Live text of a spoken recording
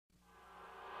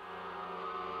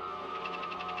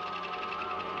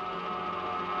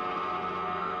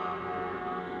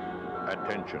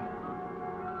Attention.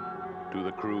 To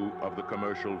the crew of the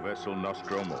commercial vessel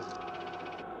Nostromo.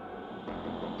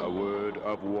 A word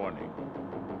of warning.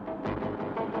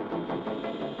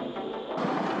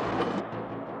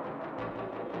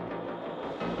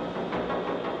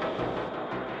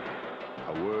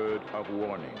 A word of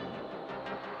warning.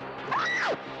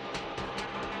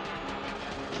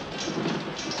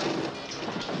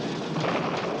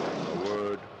 A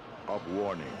word of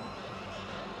warning.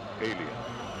 Alien.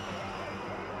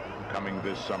 Coming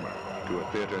this summer to a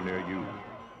theater near you.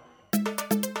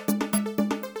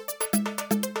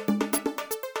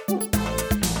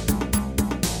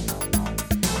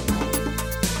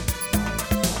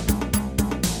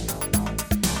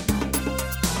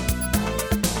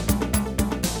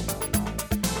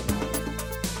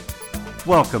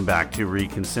 Welcome back to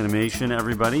Reconcinimation,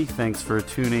 everybody. Thanks for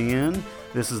tuning in.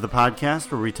 This is the podcast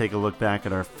where we take a look back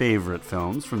at our favorite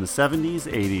films from the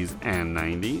 70s, 80s, and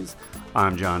 90s.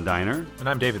 I'm John Diner. And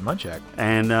I'm David Munchak.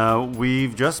 And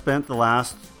we've just spent the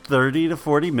last 30 to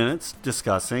 40 minutes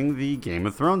discussing the Game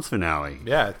of Thrones finale.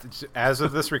 Yeah, as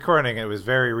of this recording, it was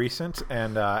very recent,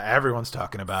 and everyone's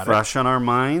talking about Fresh on our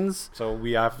minds. So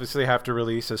we obviously have to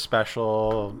release a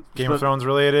special Game of Thrones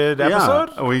related episode.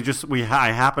 Yeah,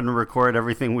 I happen to record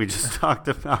everything we just talked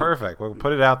about. Perfect. We'll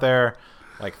put it out there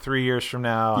like 3 years from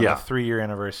now on the 3-year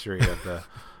anniversary of the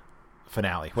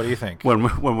finale. What do you think? When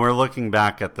we're looking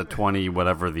back at the 20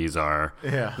 whatever these are,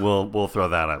 we'll throw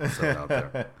that episode out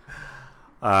there.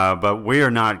 But we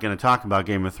are not going to talk about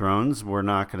Game of Thrones. We're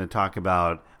not going to talk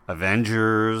about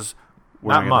Avengers.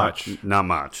 Not much.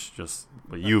 Just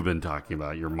what you've been talking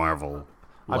about, your Marvel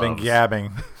loves. I've been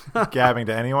gabbing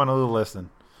to anyone who will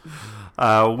listen.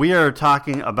 We are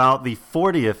talking about the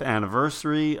 40th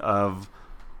anniversary of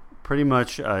pretty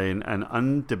much an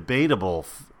undebatable,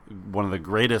 one of the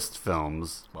greatest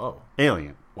films. Whoa.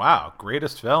 Alien. Wow,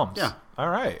 greatest films. Yeah. All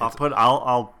right.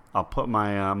 I'll put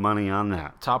my money on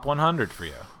that. Top 100 for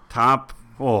you.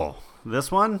 This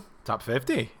one? Top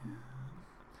 50.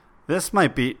 This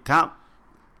might be top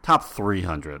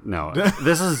 300. No,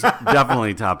 this is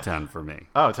definitely top 10 for me.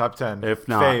 Oh, top 10. If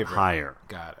not favorite. higher.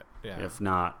 Got it. Yeah. If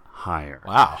not higher.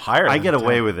 Wow, higher I than get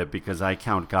away 10. with it because I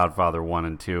count Godfather 1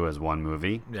 and 2 as one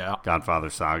movie. Yeah.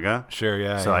 Godfather Saga. Sure,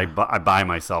 yeah. So yeah. I buy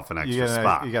myself an extra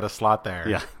spot. You got a slot there.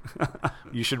 Yeah.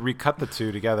 You should recut the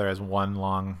two together as one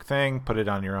long thing, put it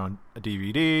on your own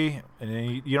DVD, and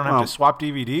then you don't have to swap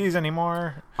DVDs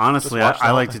anymore. Honestly, I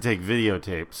like to take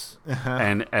videotapes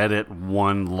and edit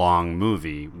one long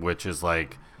movie, which is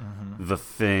like The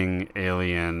Thing,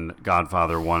 Alien,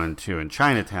 Godfather 1 and 2, and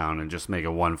Chinatown, and just make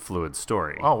a one fluid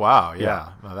story. Oh, wow, yeah.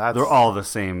 Well, they're all the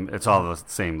same. It's all the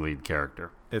same lead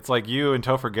character. It's like you and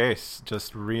Topher Grace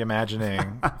just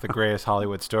reimagining the greatest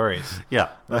Hollywood stories. Yeah,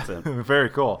 that's it. Very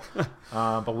cool.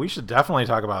 But we should definitely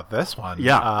talk about this one.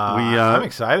 Yeah, I'm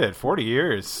excited. 40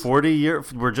 years. 40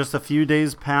 years. We're just a few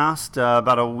days past,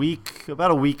 about a week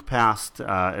past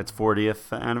its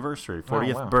 40th anniversary,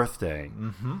 40th birthday.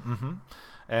 Mm-hmm.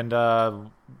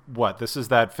 And what? This is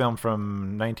that film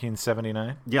from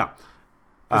 1979? Yeah.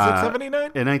 Is it 79?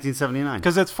 In 1979.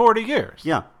 Because it's 40 years.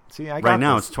 Yeah. See, I got right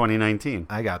now this. it's 2019.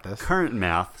 I got this. Current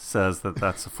math says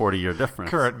that's a 40-year difference.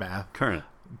 Current math. Current.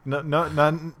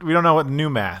 No, we don't know what new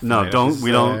math. No, is.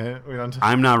 we don't.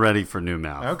 I'm not ready for new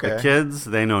math. Okay. The kids,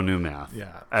 they know new math.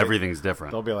 Yeah. Everything's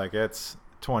different. They'll be like, it's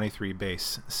 23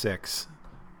 base 6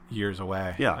 years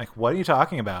away. Yeah. Like, what are you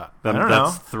talking about? I don't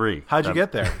that's know. 3. How'd you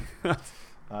get there?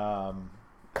 Cool.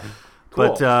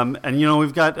 But and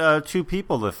we've got 2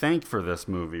 people to thank for this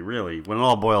movie. Really, when it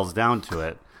all boils down to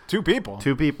it. 2 people.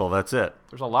 2 people. That's it.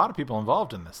 There's a lot of people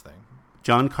involved in this thing.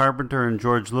 John Carpenter and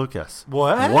George Lucas.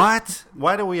 What?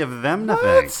 Why do we have them to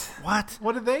thank? What?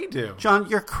 What did they do? John,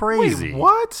 you're crazy. Wait,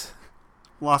 what?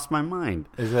 Lost my mind.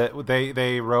 Is it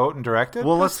they wrote and directed?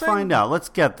 Well, this let's thing? find out. Let's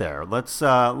get there. Let's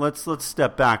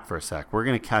step back for a sec. We're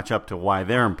going to catch up to why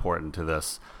they're important to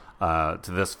this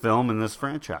film and this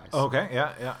franchise. Okay.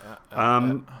 Yeah.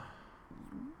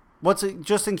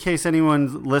 Just in case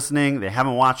anyone's listening, they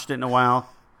haven't watched it in a while.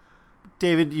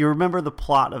 David, you remember the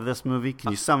plot of this movie? Can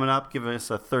you sum it up? Give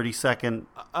us a 30-second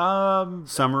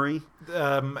summary.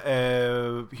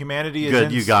 Humanity is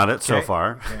good. You got it so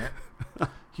far. Okay.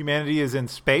 Humanity is in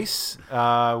space.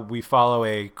 We follow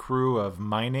a crew of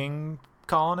mining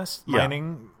colonists,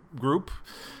 mining group.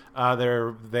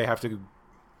 They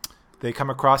come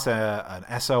across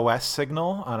an SOS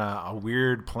signal on a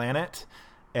weird planet,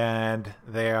 and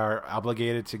they are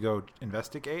obligated to go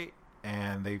investigate.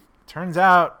 And turns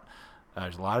out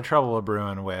there's a lot of trouble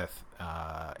brewing with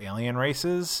alien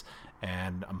races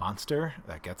and a monster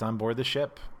that gets on board the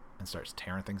ship and starts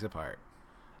tearing things apart.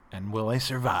 And will they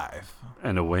survive?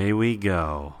 And away we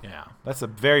go. Yeah, that's a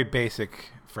very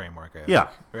basic framework. I think, Yeah.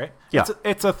 right. Yeah.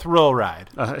 It's a thrill ride.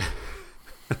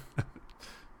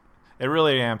 It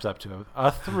really amps up to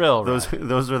a thrill ride.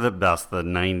 Those are the best. The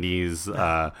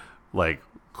 90s, like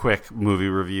quick movie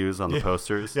reviews on the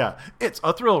posters. Yeah, it's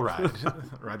a thrill ride.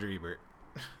 Roger Ebert.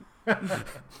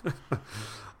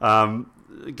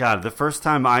 God, the first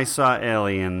time I saw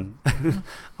Alien,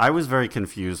 I was very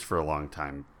confused for a long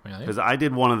time. Really? Because I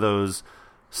did one of those,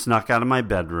 snuck out of my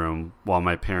bedroom while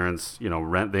my parents,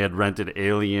 they had rented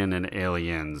Alien and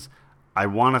Aliens. I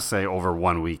want to say over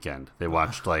one weekend. They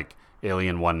watched like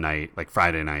Alien one night, like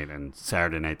Friday night, and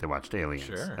Saturday night they watched Aliens.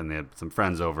 Sure. And they had some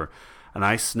friends over. And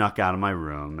I snuck out of my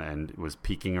room and was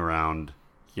peeking around,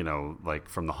 like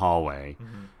from the hallway.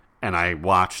 Mm-hmm. And I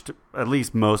watched at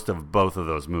least most of both of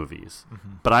those movies. Mm-hmm.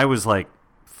 But I was like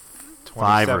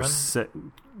 5 or 6,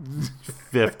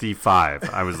 55.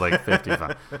 I was like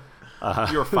 55.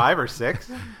 You were 5 or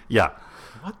 6? Yeah.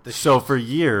 What the So for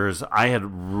years, I had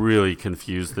really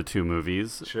confused the two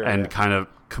movies and kind of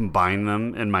combined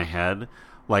them in my head.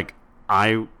 Like,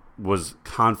 I was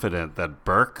confident that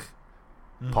Burke,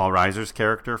 Paul Reiser's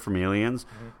character from Aliens,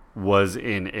 was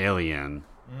in Alien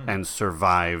and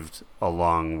survived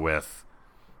along with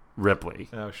Ripley.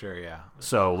 Oh, sure, yeah.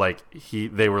 So, like,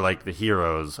 they were like the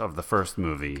heroes of the first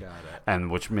movie. Got it.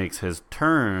 And which makes his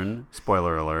turn,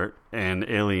 spoiler alert, in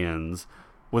Aliens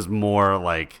was more,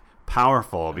 like,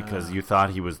 powerful because you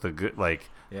thought he was the good, like...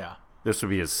 Yeah. This would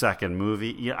be his second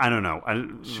movie. Yeah, I don't know.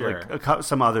 Sure. Like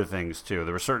some other things too.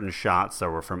 There were certain shots that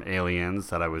were from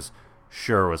Aliens that I was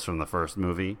sure was from the first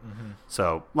movie. Mm-hmm.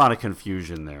 So a lot of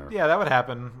confusion there. Yeah, that would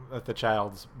happen with the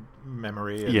child's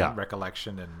memory and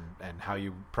recollection and how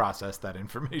you process that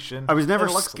information. I was never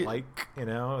it looks like,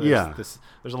 there's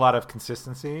a lot of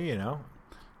consistency,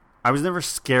 I was never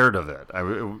scared of it.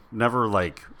 It never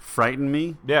like frightened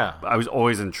me. Yeah. I was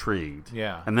always intrigued.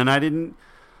 Yeah. And then I didn't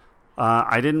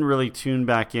really tune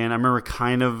back in. I remember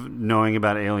kind of knowing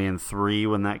about Alien 3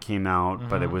 when that came out,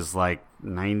 but it was like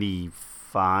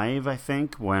 95, I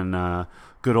think, when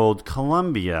good old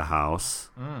Columbia House.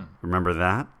 Remember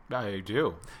that? I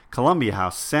do. Columbia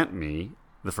House sent me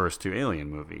the first 2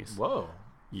 Alien movies. Whoa.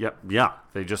 Yep. Yeah.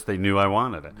 They knew I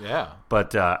wanted it. Yeah.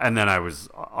 But and then I was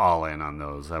all in on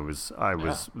those. I was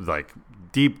like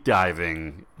deep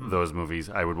diving those movies.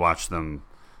 I would watch them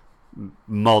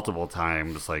multiple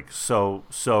times, like so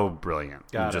brilliant.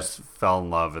 Just fell in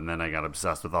love, and then I got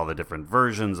obsessed with all the different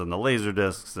versions and the laser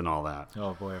discs and all that.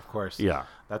 Oh boy, of course. Yeah.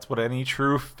 That's what any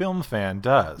true film fan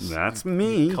does. That's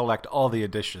me. You collect all the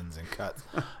editions and cuts.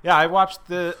 Yeah, I watched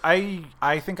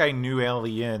I think I knew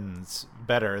Aliens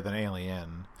better than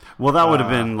Alien. Well, that would have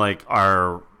been like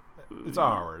it's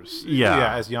ours.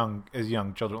 Yeah. As young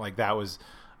children, like that was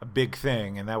a big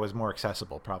thing, and that was more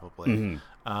accessible probably.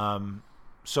 Mm-hmm.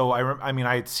 So I mean,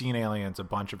 I had seen Aliens a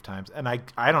bunch of times, and I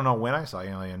don't know when I saw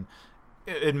Alien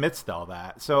amidst all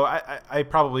that. So I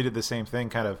probably did the same thing,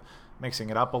 kind of mixing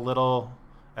it up a little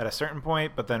at a certain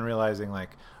point, but then realizing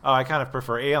like, oh, I kind of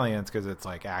prefer Aliens because it's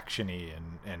like actiony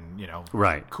and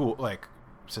right, cool, like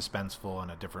suspenseful in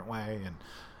a different way, and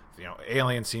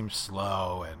Alien seems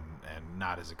slow and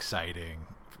not as exciting,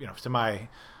 to my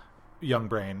young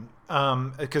brain.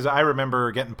 Because I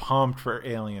remember getting pumped for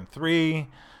Alien 3.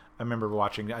 I remember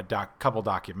watching a couple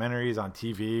documentaries on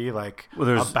TV, like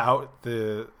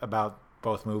about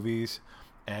both movies,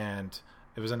 and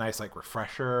it was a nice like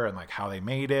refresher and like how they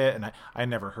made it. And I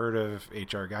never heard of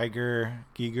H.R. Giger,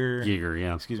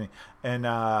 yeah, excuse me, and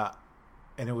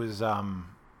it was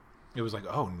like,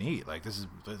 oh, neat, like this is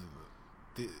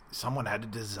someone had to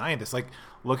design this. Like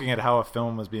looking at how a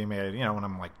film was being made, when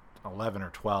I'm like 11 or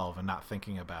 12 and not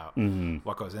thinking about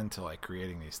what goes into like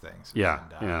creating these things.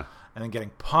 And then getting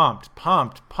pumped.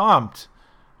 And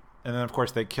then of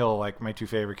course they kill like my 2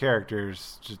 favorite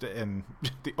characters just in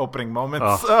the opening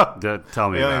moments. Tell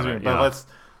me about it. But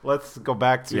let's go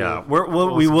back to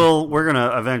we're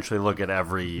gonna eventually look at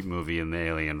every movie in the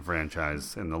Alien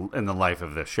franchise in the life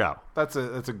of this show. That's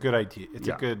a good idea. It's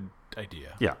a good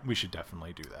idea. Yeah, we should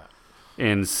definitely do that.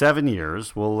 In 7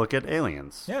 years, we'll look at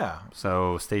Aliens. Yeah.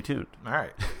 So stay tuned. All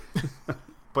right.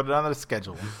 Put it on the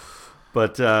schedule.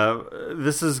 But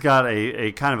this has got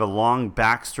a kind of a long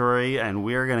backstory, and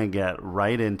we're going to get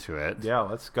right into it. Yeah,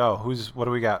 let's go. What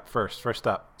do we got first? First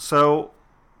up. So,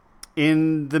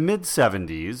 in the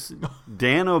mid-'70s,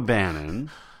 Dan O'Bannon...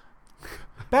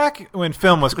 Back when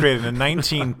film was created in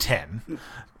 1910,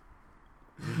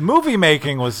 movie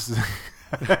making was...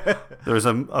 There's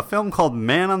a film called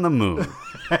Man on the Moon.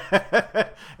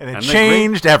 and it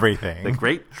changed everything. The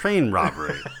Great Train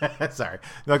Robbery. Sorry.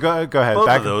 No, go ahead. Both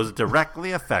of those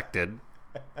directly affected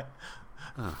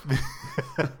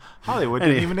Hollywood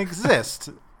didn't even exist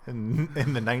in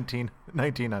the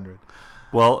 1900.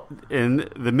 Well, in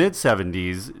the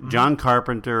mid-'70s, John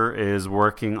Carpenter is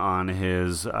working on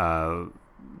his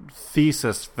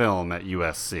thesis film at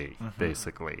USC,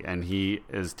 basically. And he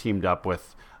is teamed up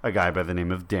with a guy by the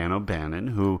name of Dan O'Bannon,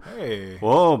 who... Hey.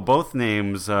 Whoa, both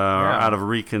names are out of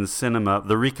Recon Cinema,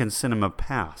 the Recon Cinema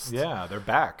past. Yeah, they're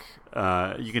back.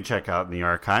 You can check out in the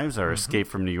archives our Escape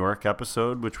from New York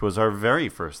episode, which was our very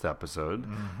first episode,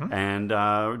 and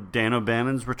Dan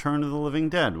O'Bannon's Return to the Living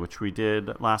Dead, which we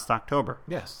did last October.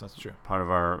 Yes, that's true. Part of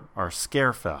our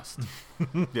Scare Fest.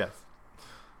 Yes.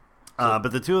 But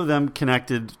the two of them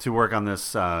connected to work on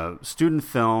this student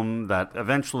film that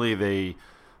eventually they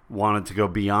wanted to go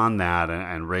beyond that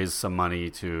and raise some money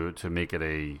to make it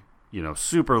a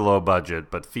super low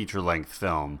budget but feature length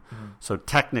film. So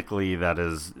technically that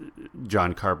is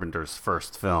John Carpenter's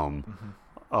first film,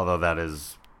 although that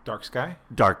is Dark Sky?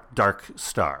 Dark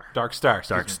Star. Dark Star.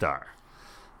 Dark Star.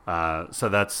 So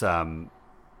that's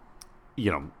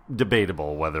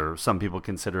debatable whether some people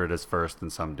consider it as first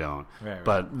and some don't. Right.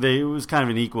 But it was kind of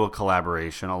an equal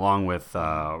collaboration along with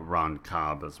Ron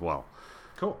Cobb as well.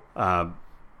 Cool.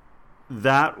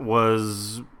 That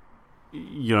was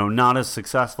not as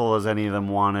successful as any of them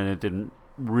wanted. It didn't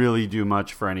really do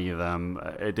much for any of them.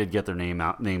 It did get their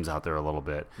names out there a little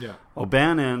bit. Yeah.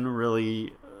 O'Bannon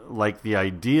really liked the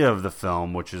idea of the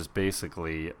film, which is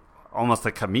basically almost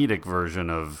a comedic version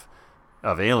of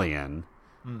Alien,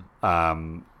 but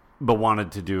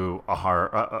wanted to do a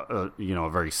horror, a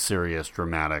very serious,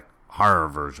 dramatic horror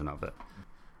version of it.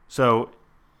 So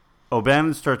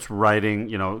O'Bannon starts writing,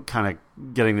 kind of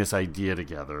getting this idea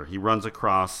together. He runs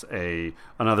across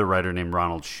another writer named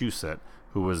Ronald Shusett,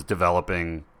 who was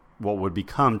developing what would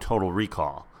become Total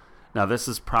Recall. Now, this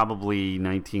is probably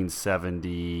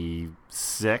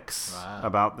 1976,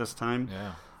 about this time.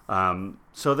 Yeah.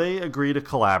 So they agree to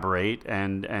collaborate,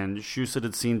 and Shusett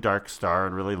had seen Dark Star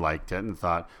and really liked it and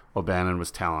thought O'Bannon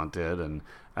was talented,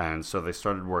 and so they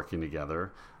started working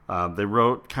together. They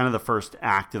wrote kind of the first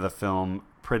act of the film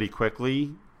pretty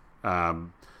quickly.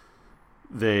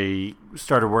 They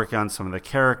started working on some of the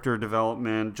character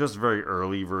development, just very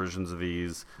early versions of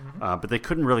these, but they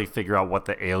couldn't really figure out what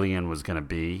the alien was going to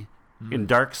be. In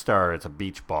Dark Star, it's a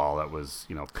beach ball that was,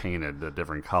 painted a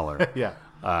different color,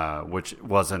 which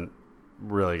wasn't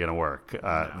really going to work.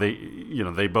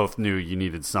 They both knew you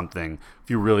needed something. If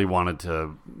you really wanted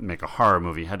to make a horror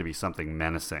movie, it had to be something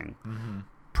menacing.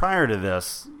 Prior to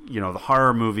this, the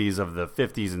horror movies of the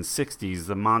 50s and 60s,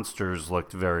 the monsters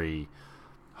looked very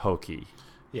hokey.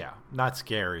 Yeah, not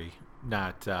scary,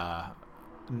 not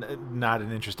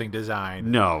an interesting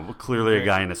design. No, clearly a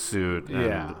guy in a suit.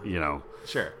 And,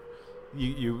 Sure.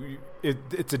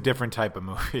 It's a different type of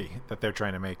movie that they're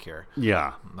trying to make here.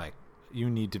 Yeah. Like you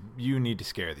need to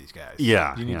scare these guys.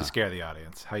 Yeah. You need to scare the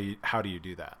audience. How do you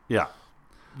do that? Yeah.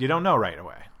 You don't know right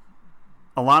away.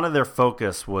 A lot of their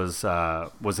focus was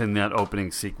in that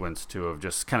opening sequence too, of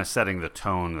just kind of setting the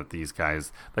tone that these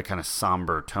guys, the kind of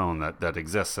somber tone that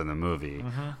exists in the movie,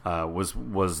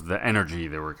 was the energy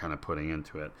they were kind of putting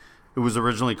into it. It was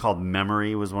originally called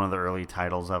Memory, was one of the early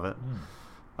titles of it.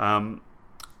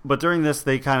 But during this,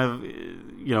 they kind of,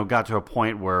 got to a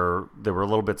point where they were a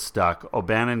little bit stuck.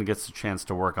 O'Bannon gets a chance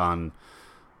to work on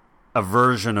a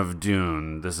version of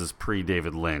Dune. This is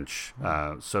pre-David Lynch.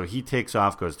 So he takes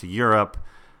off, goes to Europe,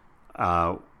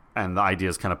 and the idea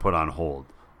is kind of put on hold.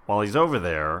 While he's over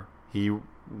there, he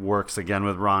works again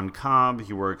with Ron Cobb.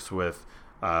 He works with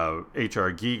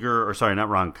H.R. Giger, or sorry, not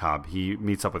Ron Cobb. He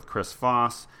meets up with Chris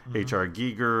Foss, H.R.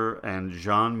 Giger, and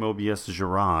Jean Mobius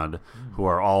Giraud, who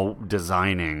are all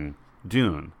designing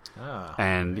Dune.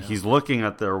 He's looking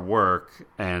at their work,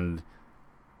 and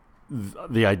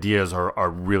the ideas are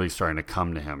really starting to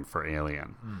come to him for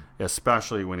Alien,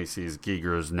 especially when he sees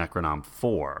Giger's Necronom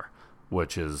 4,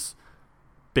 which is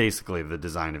basically the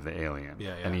design of the alien.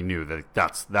 And he knew that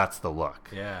that's the look.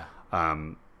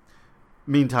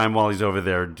 Meantime, while he's over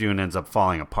there, Dune ends up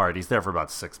falling apart. He's there for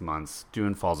about 6 months.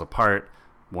 Dune falls apart.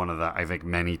 One of the, I think,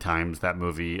 many times that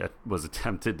movie was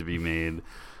attempted to be made.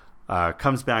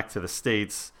 Comes back to the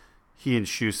States. He and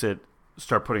Shusett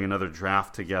start putting another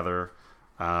draft together.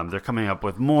 They're coming up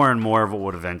with more and more of what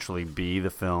would eventually be the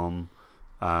film.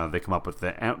 They come up with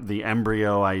the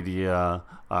embryo idea.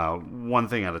 One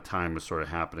thing at a time was sort of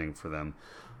happening for them.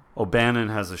 O'Bannon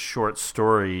has a short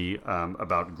story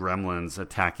about gremlins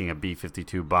attacking a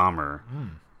B-52 bomber,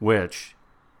 which,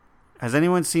 has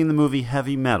anyone seen the movie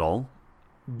Heavy Metal?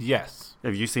 Yes.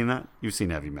 Have you seen that? You've seen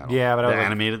Heavy Metal. Yeah, but I the was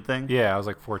animated thing? Yeah, I was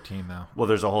like 14 though. Well,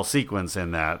 there's a whole sequence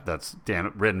in that that's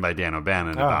written by Dan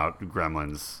O'Bannon about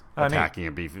gremlins attacking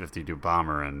a B-52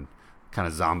 bomber and kind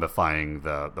of zombifying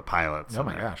the pilots. Oh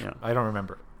my gosh. Yeah. I don't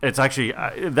remember. It's actually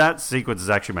that sequence is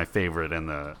actually my favorite in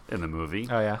the movie.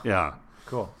 Oh yeah. Yeah.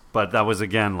 Cool. But that was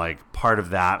again like part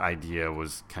of that idea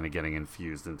was kind of getting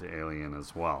infused into Alien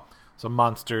as well. So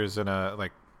monsters in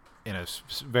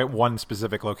one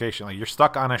specific location. Like you're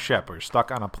stuck on a ship or you're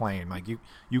stuck on a plane. Like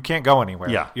you can't go anywhere.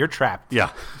 Yeah. You're trapped.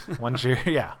 Yeah. Once you're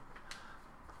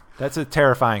That's a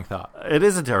terrifying thought. It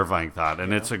is a terrifying thought,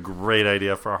 and it's a great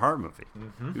idea for a horror movie.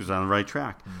 He was on the right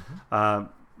track.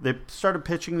 They started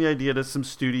pitching the idea to some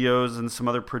studios and some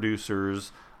other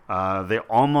producers. They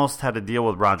almost had a deal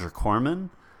with Roger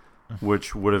Corman,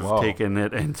 which would have taken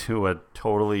it into a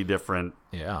totally different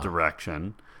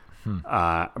direction.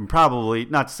 And probably,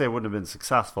 not to say it wouldn't have been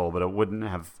successful, but it wouldn't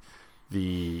have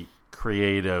the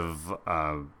creative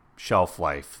shelf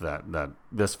life that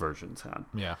this version's had.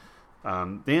 Yeah.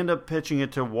 They end up pitching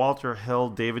it to Walter Hill,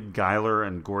 David Giler,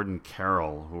 and Gordon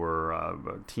Carroll, who were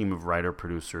a team of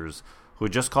writer-producers who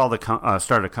had just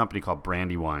started a company called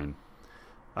Brandywine,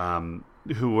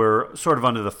 who were sort of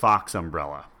under the Fox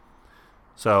umbrella.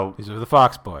 So these are the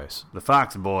Fox boys. The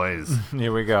Fox boys.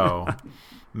 Here we go.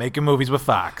 Making movies with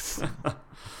Fox.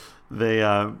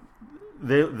 Those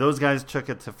guys took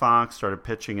it to Fox, started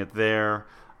pitching it there.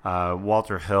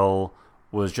 Walter Hill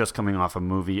was just coming off a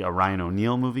Ryan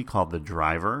O'Neal movie called The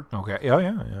Driver. Okay. Oh,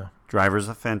 yeah. Driver's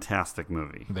a fantastic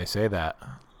movie. They say that.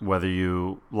 Whether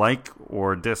you like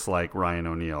or dislike Ryan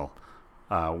O'Neal,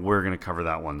 we're going to cover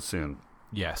that one soon.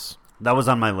 Yes. That was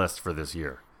on my list for this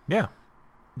year. Yeah.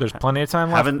 There's plenty of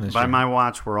time left. By my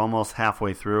watch, we're almost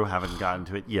halfway through. Haven't gotten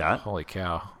to it yet. Holy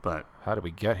cow. But how did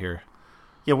we get here?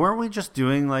 Yeah, weren't we just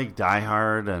doing like Die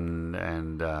Hard and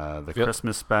the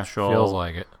Christmas special? Feels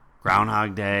like it.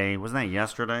 Groundhog Day. Wasn't that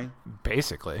yesterday?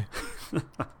 Basically.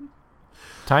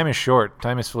 Time is short.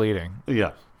 Time is fleeting.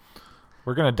 Yeah.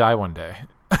 We're going to die one day.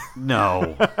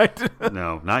 No.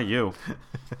 No, not you.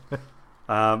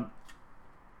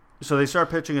 So they start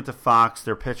pitching it to Fox.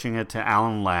 They're pitching it to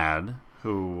Alan Ladd,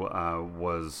 who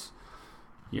was,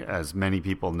 as many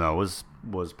people know,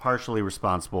 was partially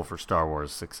responsible for Star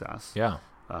Wars' success. Yeah.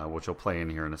 Which will play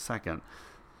in here in a second.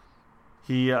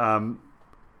 He agrees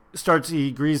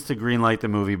to greenlight the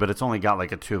movie, but it's only got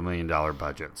like a $2 million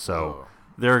budget. So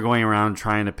they're going around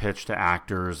trying to pitch to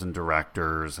actors and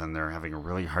directors, and they're having a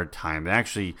really hard time.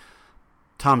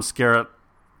 Tom Skerritt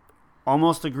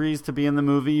almost agrees to be in the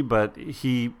movie, but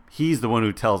he's the one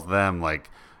who tells them, like,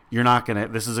 you're not gonna.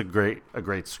 This is a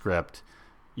great script.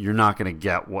 You're not gonna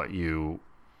get what you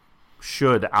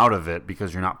should out of it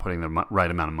because you're not putting the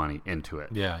right amount of money into it.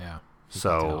 Yeah.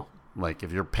 So, like,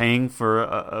 if you're paying for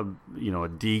a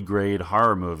D grade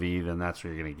horror movie, then that's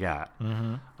what you're gonna get.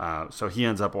 Mm-hmm. So he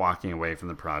ends up walking away from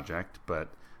the project, but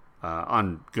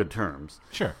on good terms.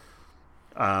 Sure.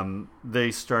 They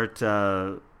start.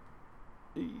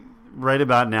 Right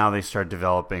about now, they start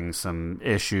developing some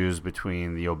issues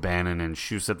between the O'Bannon and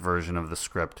Shusett version of the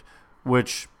script,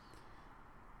 which,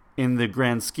 in the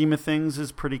grand scheme of things,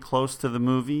 is pretty close to the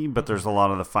movie, but there's a lot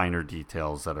of the finer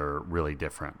details that are really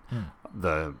different.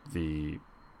 The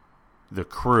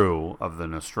crew of the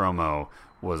Nostromo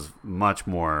was much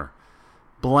more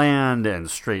bland and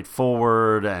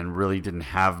straightforward and really didn't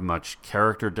have much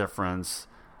character difference.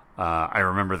 I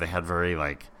remember they had very,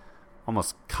 like,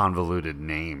 almost convoluted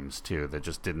names too that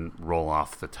just didn't roll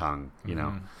off the tongue, you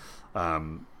know.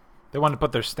 They wanted to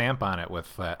put their stamp on it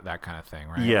with that kind of thing,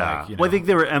 right? Yeah. Like, well, I think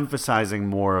they were emphasizing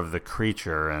more of the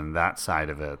creature and that side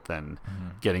of it than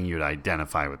getting you to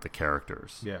identify with the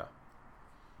characters. Yeah.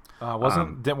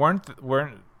 Weren't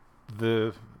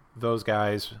those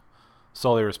guys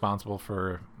solely responsible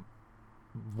for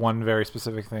one very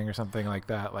specific thing or something like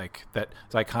that? Like that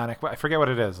it's iconic. I forget what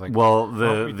it is. Like, well,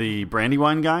 the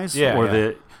Brandywine guys,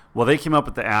 they came up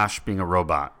with the Ash being a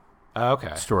robot. Okay.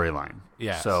 Storyline.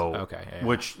 Yeah. So okay. Yeah.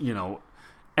 Which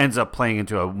ends up playing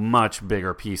into a much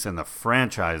bigger piece in the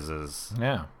franchise's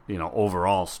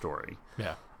overall story.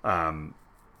 Yeah. And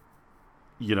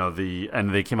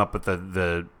they came up with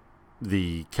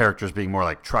the characters being more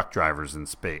like truck drivers in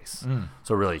space.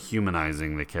 So really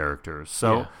humanizing the characters.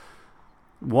 So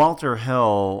Walter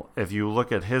Hill, if you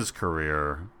look at his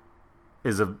career,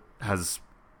 has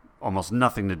almost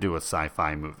nothing to do with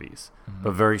sci-fi movies,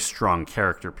 but very strong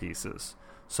character pieces.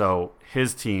 So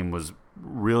his team was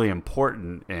really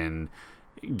important in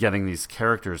getting these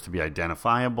characters to be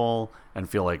identifiable and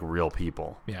feel like real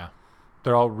people. Yeah.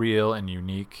 They're all real and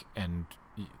unique, and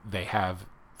they have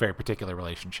very particular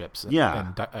relationships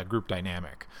and a group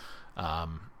dynamic.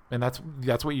 And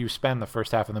that's what you spend the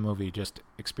first half of the movie just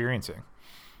experiencing,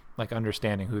 like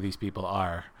understanding who these people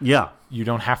are. Yeah. You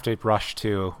don't have to rush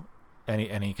to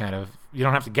any kind of. You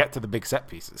don't have to get to the big set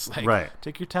pieces. Like, Right.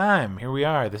 Take your time. Here we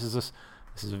are. This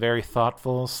is a very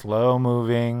thoughtful, slow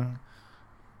moving.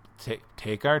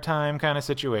 Take our time kind of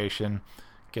situation.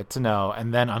 Get to know,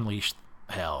 and then unleash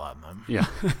hell on them. Yeah.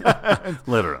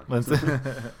 Literally.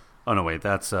 Oh, no, wait.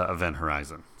 That's Event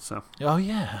Horizon. So. Oh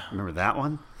yeah. Remember that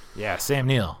one? Yeah. Sam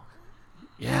Neill.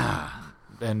 Yeah.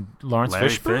 And Lawrence Larry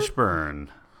Fishburne. Fishburne.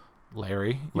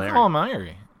 Larry. You Larry. call him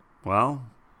Larry. Well,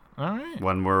 All right.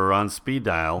 when we're on speed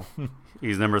dial,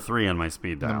 he's number 3 on my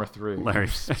speed dial. Number 3. Larry On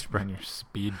Fishburne. your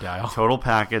speed dial. Total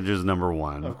package is number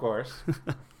 1. Of course.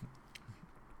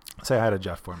 Say hi to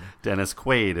Jeff for me. Dennis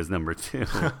Quaid is number 2.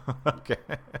 Okay.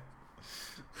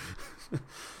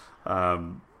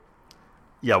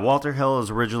 Yeah, Walter Hill is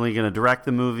originally going to direct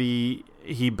the movie.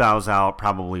 He bows out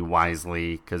probably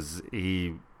wisely because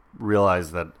he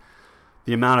realized that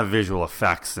the amount of visual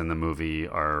effects in the movie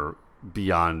are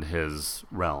beyond his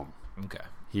realm. Okay.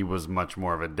 He was much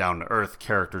more of a down-to-earth,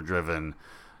 character-driven,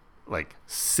 like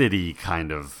city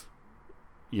kind of,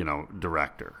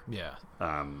 director. Yeah.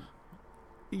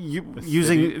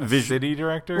 Using visual city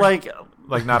director, like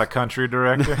not a country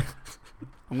director.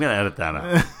 I'm gonna edit that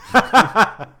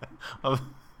out.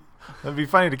 That'd be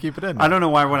funny to keep it in. I don't know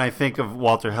why when I think of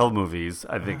Walter Hill movies,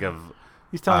 I think of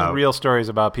He's telling real stories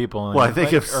about people. And well, I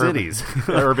think of cities,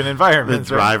 urban environments.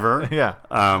 The Driver, right?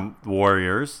 Yeah,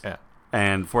 Warriors, yeah,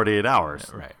 and 48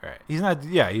 Hours. Right. He's not.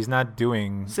 Yeah, he's not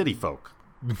doing City folk.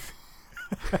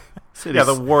 Yeah,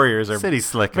 the Warriors are city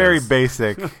slickers. very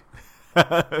basic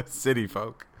city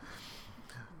folk.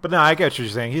 But no, I get what you're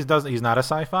saying. He's not a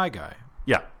sci-fi guy.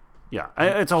 Yeah.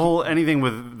 It's a whole anything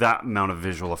with that amount of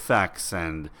visual effects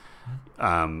and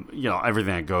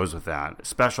everything that goes with that.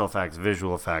 Special effects,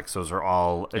 visual effects, those are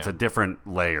all. It's a different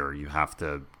layer you have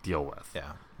to deal with.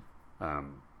 Yeah.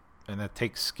 And that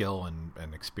takes skill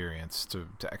and experience to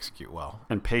execute well.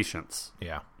 And patience.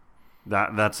 Yeah.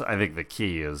 That's I think the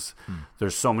key is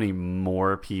there's so many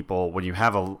more people when you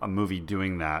have a movie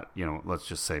doing that, let's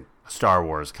just say a Star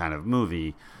Wars kind of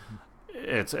movie,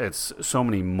 it's so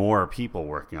many more people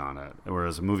working on it.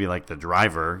 Whereas a movie like The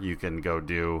Driver, you can go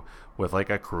do with like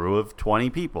a crew of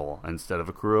 20 people instead of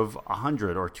a crew of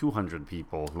 100 or 200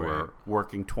 people who are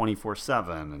working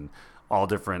 24/7 and all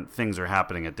different things are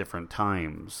happening at different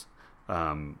times.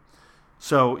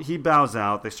 So he bows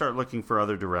out. They start looking for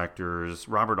other directors,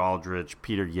 Robert Aldrich,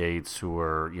 Peter Yates, who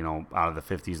are, out of the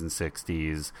 50s and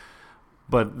 60s.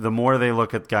 But the more they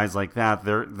look at guys like that,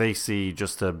 they see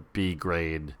just a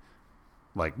B-grade,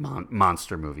 like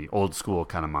monster movie, old school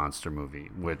kind of monster movie,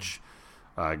 which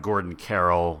Gordon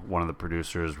Carroll, one of the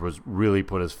producers, was really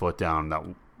put his foot down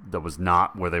that was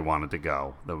not where they wanted to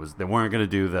go. They weren't going to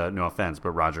do the, no offense,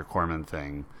 but Roger Corman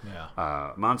thing,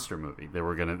 monster movie. They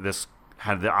were going to, this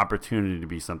had the opportunity to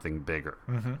be something bigger.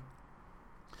 Mm-hmm.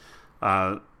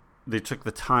 They took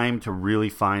the time to really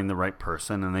find the right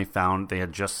person, and they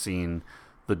had just seen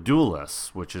The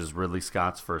Duelists, which is Ridley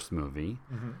Scott's first movie,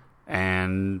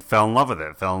 and fell in love with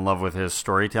it. Fell in love with his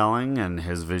storytelling and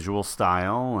his visual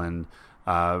style, and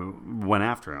went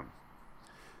after him.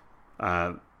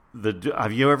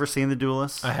 Have you ever seen The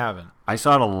Duelists? I haven't. I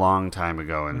saw it a long time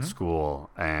ago in school,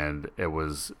 and it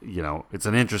was, it's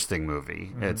an interesting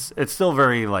movie. It's still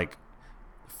very like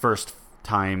first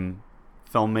time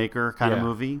filmmaker kind of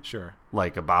movie. Sure.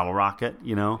 Like a Bottle Rocket,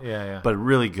 Yeah. But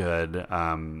really good,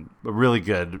 really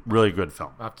good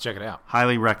film. I'll have to check it out.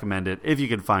 Highly recommend it if you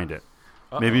can find it.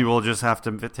 Maybe we'll just have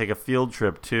to take a field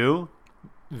trip to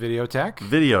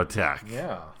Videotheque.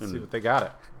 Yeah. See what they got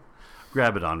it.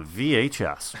 Grab it on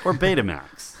VHS or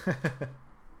Betamax.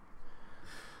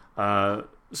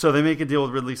 So they make a deal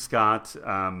with Ridley Scott.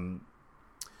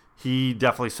 He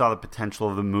definitely saw the potential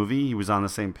of the movie. He was on the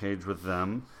same page with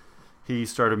them. He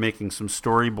started making some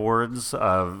storyboards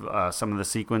of some of the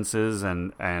sequences,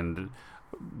 and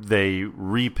they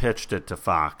repitched it to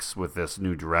Fox with this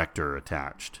new director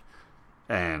attached.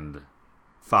 And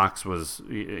Fox was,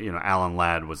 Alan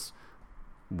Ladd was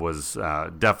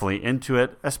definitely into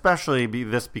it, especially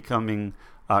this coming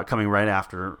right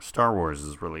after Star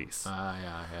Wars' release.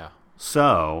 Yeah.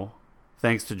 So,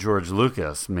 thanks to George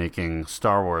Lucas making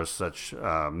Star Wars such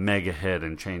a mega hit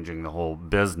and changing the whole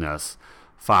business,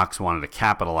 Fox wanted to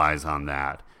capitalize on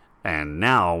that. And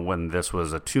now, when this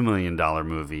was a $2 million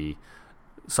movie,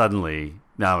 suddenly,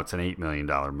 now it's an $8 million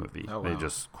movie. Oh, wow. They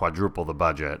just quadruple the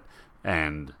budget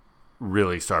and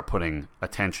really start putting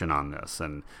attention on this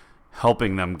and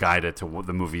helping them guide it to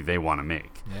the movie they want to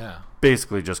make. Yeah.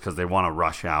 Basically just because they want to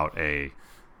rush out a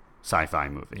sci-fi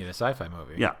movie. Need a sci-fi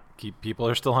movie. Yeah. People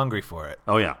are still hungry for it.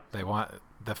 Oh yeah. They want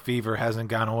the fever hasn't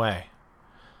gone away.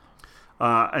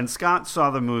 And Scott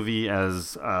saw the movie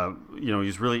as,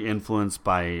 he's really influenced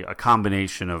by a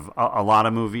combination of a lot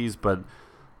of movies, but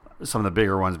some of the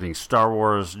bigger ones being Star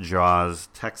Wars, Jaws,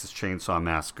 Texas Chainsaw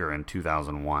Massacre, and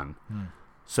 2001.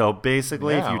 So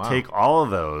basically, if you take all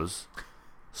of those,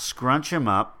 scrunch them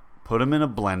up, put them in a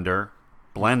blender,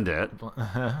 blend it,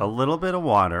 a little bit of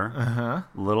water, a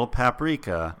little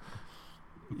paprika,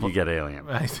 you get Alien.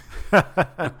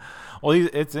 Well,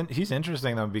 he's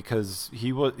interesting though because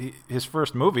his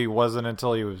first movie wasn't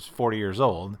until he was 40 years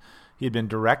old. He had been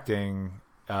directing.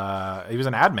 He was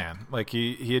an ad man. Like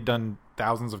he had done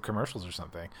thousands of commercials or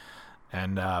something,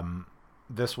 and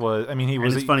this was. I mean,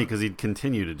 It's funny because he'd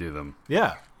continue to do them.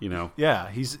 Yeah, Yeah,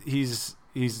 he's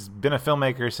been a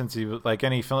filmmaker since he was like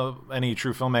any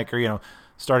true filmmaker.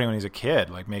 Starting when he's a kid,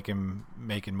 like making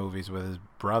movies with his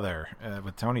brother,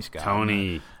 with Tony Scott.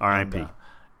 Tony, R.I.P.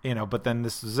 But then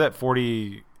this is at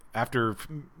 40. After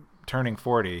turning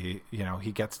 40,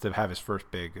 he gets to have his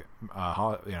first big,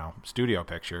 studio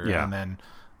picture, and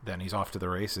then he's off to the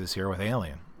races here with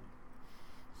Alien.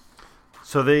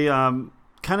 So they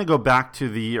kind of go back to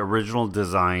the original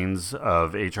designs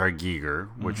of H.R. Giger,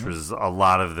 which was a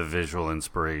lot of the visual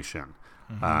inspiration.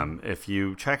 If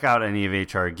you check out any of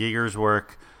H.R. Giger's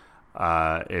work,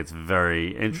 it's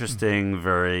very interesting,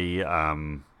 very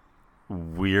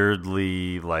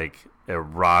weirdly like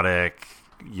erotic,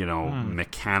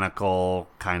 mechanical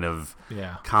kind of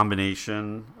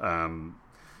combination.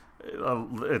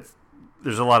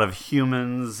 There's a lot of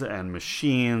humans and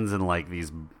machines and like these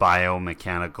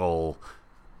biomechanical,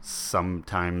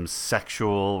 sometimes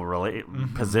sexual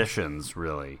positions,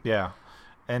 really. Yeah.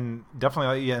 And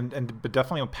definitely, but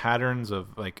definitely patterns of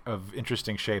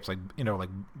interesting shapes, like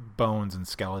bones and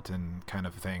skeleton kind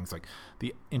of things, like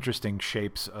the interesting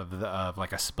shapes of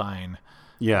like a spine.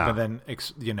 Yeah. But then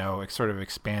sort of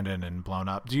expanded and blown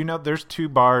up. Do you know there's 2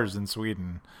 bars in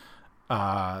Sweden?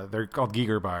 They're called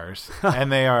Giger bars,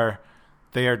 and they are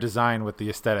designed with the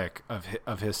aesthetic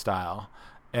of his style,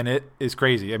 and it is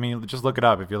crazy. I mean, just look it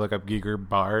up. If you look up Giger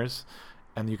bars,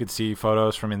 and you could see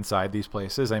photos from inside these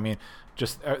places. I mean,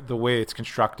 just the way it's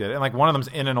constructed. And like one of them's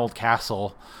in an old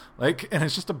castle, and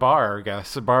it's just a bar, I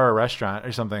guess, a bar or restaurant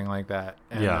or something like that.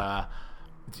 And,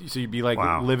 so you'd be like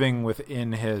living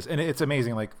within his, and it's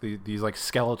amazing. Like these like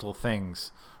skeletal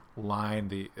things line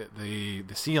the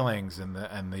ceilings and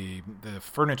the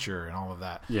furniture and all of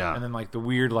that. Yeah. And then like the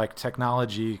weird like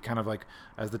technology kind of like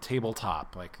as the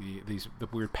tabletop, like the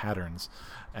weird patterns.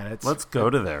 And it's let's go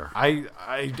to there.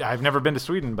 I've never been to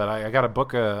Sweden, but I gotta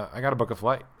book a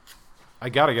flight. I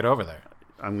gotta get over there.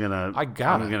 I'm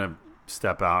gonna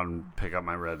step out and pick up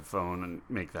my red phone and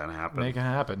make that happen. Make it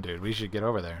happen, dude. We should get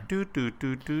over there. Doot.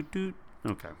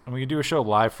 Okay. And we can do a show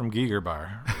live from Giger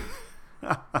Bar.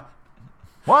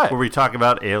 What? Where we talk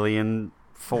about Alien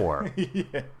 4.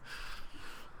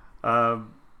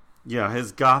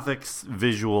 His Gothic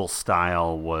visual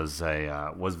style was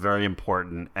very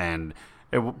important, and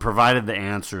it provided the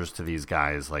answers to these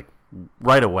guys like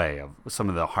right away of some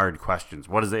of the hard questions.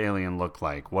 What does the alien look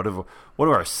like? What are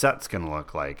our sets going to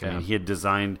look like? I mean, he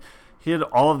had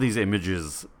all of these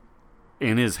images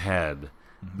in his head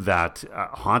that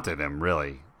haunted him,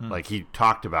 really. Like he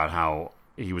talked about how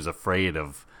he was afraid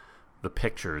of the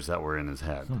pictures that were in his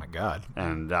head. Oh my God.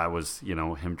 And that was,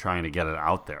 him trying to get it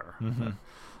out there.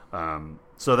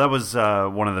 So that was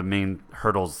one of the main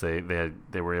hurdles they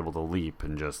were able to leap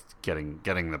and just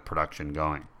getting the production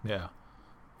going. Yeah.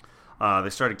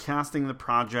 They started casting the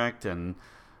project, and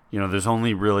there's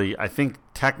only really, I think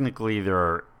technically there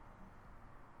are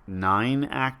 9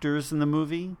 actors in the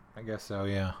movie. I guess so,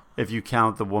 yeah. If you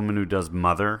count the woman who does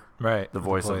Mother, right, the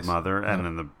voice of Mother, and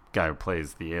then the guy who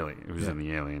plays the alien, who's in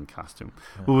the alien costume,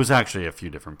 who was actually a few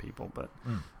different people, but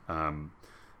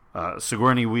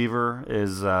Sigourney Weaver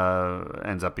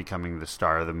ends up becoming the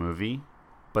star of the movie,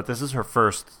 but this is her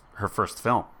first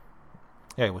film.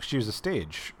 Yeah, well, she's a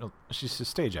stage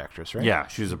actress, right? Yeah,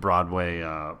 she's a Broadway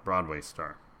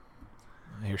star.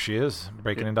 Here she is,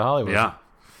 breaking into Hollywood. Yeah.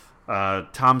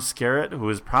 Tom Skerritt, who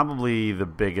is probably the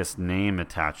biggest name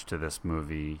attached to this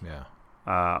movie. Yeah.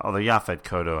 Although Yaphet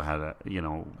Kotto had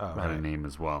a name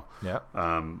as well. Yeah.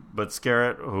 But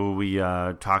Skerritt, who we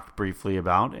talked briefly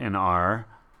about in our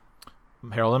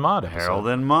Harold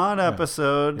and Maude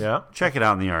episode. Yeah. Check it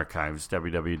out in the archives,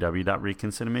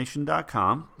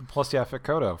 www.reconcinimation.com. Plus Yaphet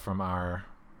Kotto from our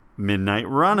Midnight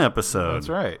Run episode. That's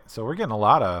right. So we're getting a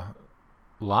lot of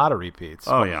repeats.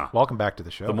 Oh, yeah. Welcome back to the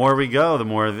show. The more we go, the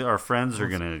more our friends are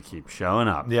going to keep showing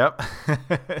up. Yep.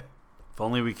 If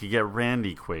only we could get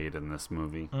Randy Quaid in this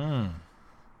movie.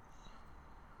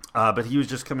 But he was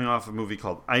just coming off a movie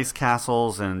called Ice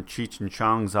Castles and Cheech and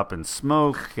Chong's Up in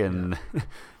Smoke, and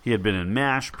he had been in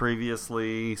MASH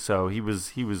previously, so he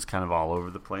was kind of all over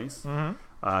the place.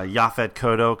 Yaphet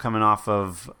Kotto, coming off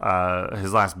of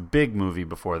his last big movie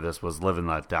before this, was Live and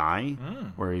Let Die,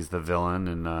 where he's the villain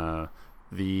in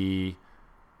the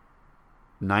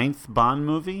 9th Bond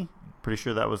movie. Pretty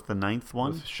sure that was the 9th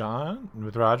one.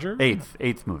 With Roger?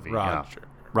 8th movie. Roger. Yeah.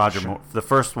 Roger Moore. The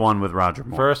first one with Roger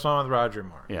Moore. First one with Roger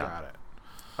Moore. Yeah.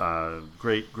 Got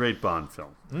it. Great Bond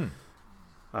film.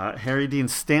 Harry Dean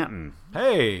Stanton.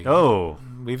 Hey. Oh.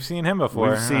 We've seen him before.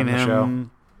 We've seen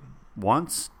him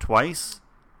once, twice.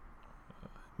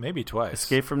 Maybe twice.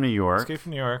 Escape from New York.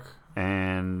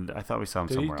 And I thought we saw him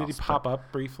somewhere else. Did he pop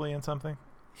up briefly in something?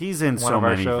 He's in so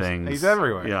many things. He's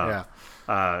everywhere. Yeah.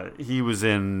 He was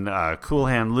in Cool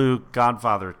Hand Luke,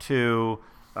 Godfather 2.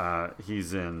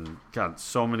 He's in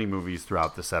so many movies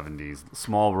throughout the 70s.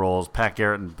 Small roles, Pat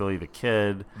Garrett and Billy the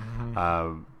Kid.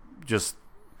 Just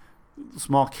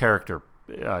small character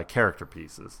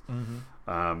pieces.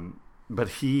 But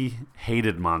he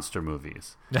hated monster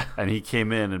movies. And he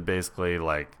came in and basically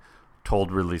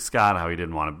told Ridley Scott how he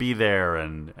didn't want to be there,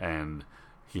 and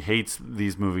he hates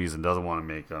these movies and doesn't want to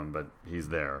make them, but he's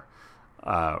there.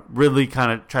 Ridley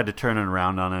kind of tried to turn it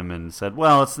around on him and said,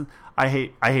 "Well, I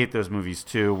hate those movies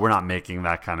too. We're not making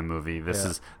that kind of movie.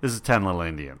 This is 10 Little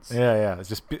Indians." Yeah. It's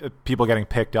just people getting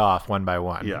picked off one by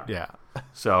one. Yeah.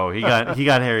 So he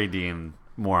got Harry Dean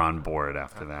more on board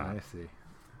after that. I see.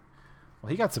 Well,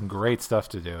 he got some great stuff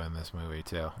to do in this movie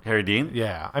too. Harry Dean?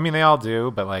 Yeah. I mean, they all do,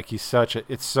 but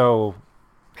it's so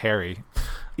Harry.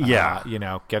 Yeah.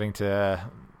 Getting to,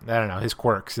 I don't know, his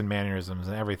quirks and mannerisms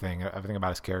and everything about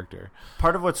his character.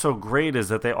 Part of what's so great is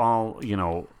that they all,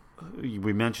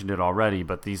 we mentioned it already,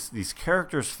 but these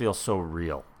characters feel so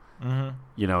real.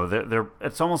 They're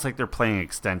it's almost like they're playing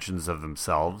extensions of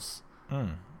themselves.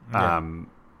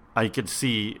 I could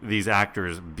see these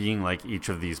actors being like each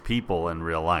of these people in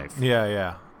real life.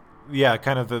 Yeah.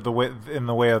 Kind of the way in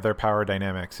the way of their power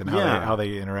dynamics and how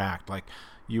they interact. Like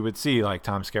you would see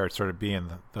Tom Skerritt sort of being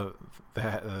the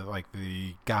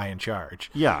guy in charge.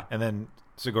 Yeah, and then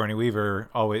Sigourney Weaver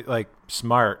always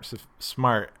smart,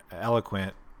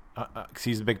 eloquent,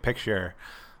 sees the big picture.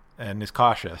 And is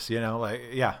cautious,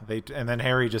 and then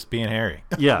Harry just being Harry.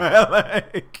 Yeah,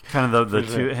 kind of the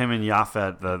two, him and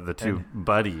Yaphet, the two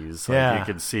buddies. You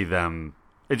could see them.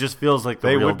 It just feels like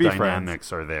the real dynamics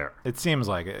friends. Are there. It seems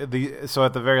like it. So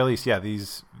at the very least,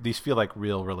 these feel like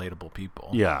real relatable people.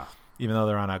 Yeah, even though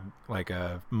they're on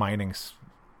a mining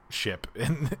ship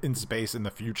in space in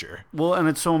the future. Well, and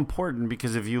it's so important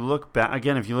because if you look back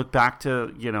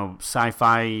to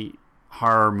sci-fi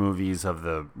horror movies of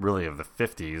the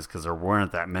 50s, because there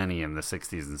weren't that many in the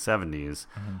 60s and 70s.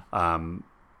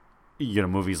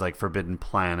 Movies like Forbidden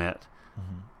Planet,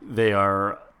 they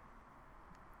are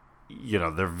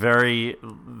they're very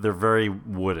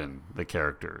wooden, the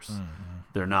characters.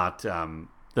 They're not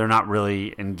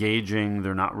really engaging,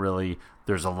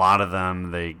 there's a lot of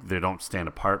them, they don't stand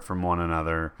apart from one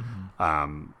another.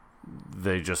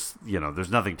 They just,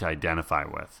 there's nothing to identify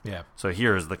with. Yeah. So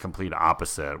here's the complete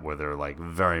opposite, where they're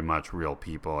very much real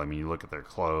people. I mean, you look at their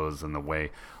clothes and the way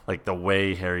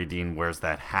Harry Dean wears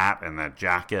that hat and that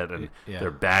jacket, and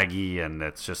they're baggy, and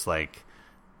it's just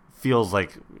feels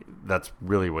like that's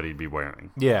really what he'd be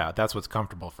wearing. Yeah, that's what's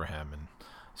comfortable for him, and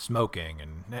smoking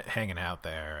and hanging out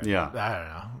there. And, I don't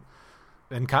know.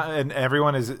 And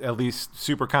everyone is at least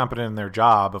super competent in their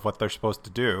job of what they're supposed to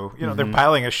do. They're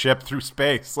piloting a ship through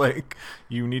space.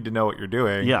 You need to know what you're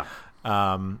doing. Yeah.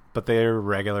 But they're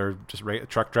regular,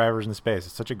 truck drivers in space.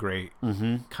 It's such a great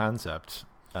concept.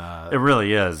 It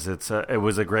really is. It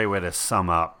was a great way to sum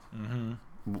up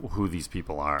who these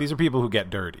people are. These are people who get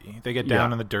dirty. They get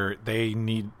down in the dirt.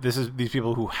 These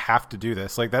people who have to do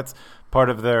this. That's part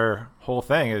of their whole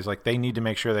thing is they need to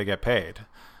make sure they get paid.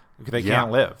 They can't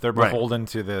live. They're beholden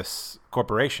to this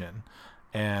corporation,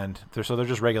 and they're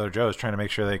just regular Joes trying to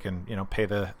make sure they can, pay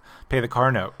the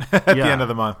car note at the end of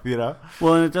the month.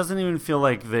 Well, and it doesn't even feel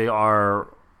like they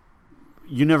are.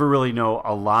 You never really know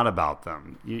a lot about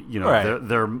them.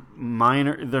 They're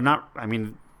minor. They're not. I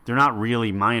mean, they're not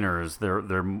really miners.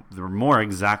 They're more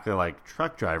exactly like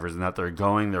truck drivers in that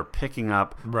they're picking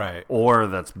up ore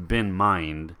that's been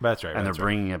mined. That's right. And they're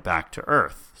bringing it back to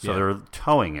Earth. So they're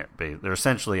towing it. They're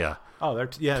essentially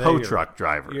tow truck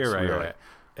drivers. You're right. Really. You're right.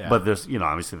 Yeah. But there's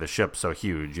obviously the ship's so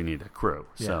huge you need a crew.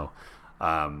 Yeah.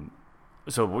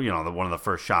 So one of the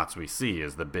first shots we see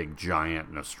is the big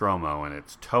giant Nostromo, and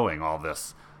it's towing all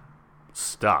this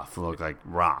stuff. Look like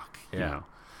rock.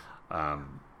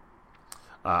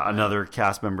 Another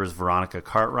cast member is Veronica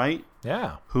Cartwright,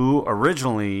 Yeah. who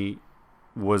originally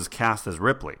was cast as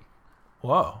Ripley.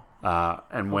 Whoa.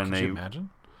 And when Could they you imagine?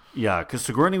 Yeah, because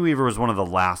Sigourney Weaver was one of the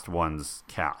last ones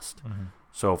cast. Mm-hmm.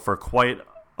 So for quite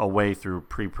a way through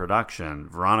pre-production,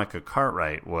 Veronica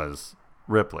Cartwright was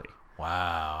Ripley.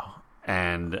 Wow.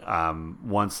 And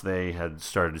once they had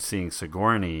started seeing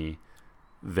Sigourney,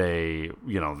 they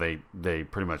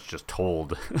pretty much just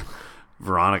told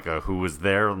Veronica, who was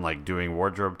there and like doing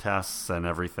wardrobe tests and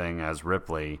everything as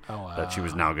Ripley, that she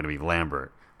was now going to be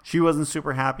Lambert. She wasn't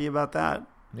super happy about that.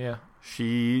 Yeah.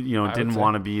 She, didn't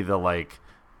want to be the like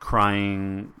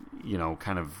crying,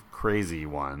 kind of crazy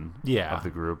one of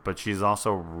the group, but she's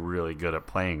also really good at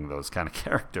playing those kind of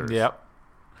characters. Yep.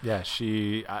 Yeah,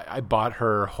 I bought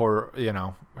her horror,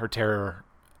 her terror.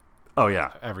 Oh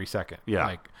yeah, every second. Yeah,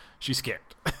 like she's scared.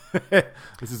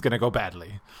 This is gonna go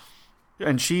badly.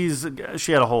 And she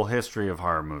had a whole history of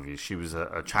horror movies. She was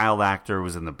a child actor,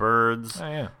 was in The Birds. Oh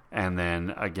yeah. And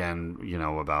then again,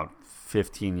 about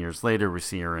 15 years later, we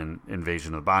see her in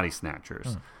Invasion of the Body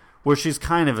Snatchers, where she's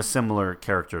kind of a similar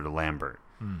character to Lambert.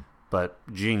 But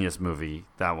genius movie.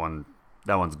 That one's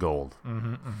gold.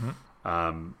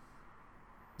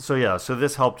 So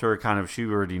this helped her kind of. She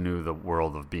already knew the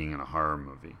world of being in a horror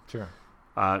movie. Sure.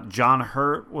 John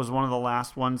Hurt was one of the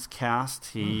last ones cast.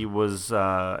 He was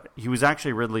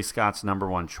actually Ridley Scott's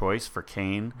 #1 choice for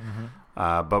Kane,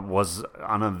 but was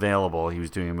unavailable. He was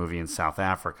doing a movie in South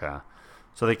Africa.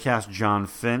 So they cast John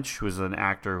Finch, who was an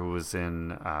actor who was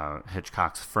in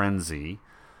Hitchcock's Frenzy.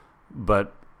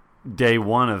 But day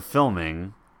one of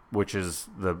filming, which is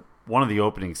one of the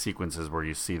opening sequences where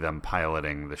you see them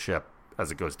piloting the ship as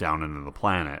it goes down into the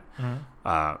planet,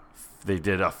 they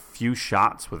did a few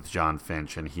shots with John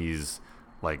Finch, and he's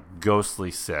like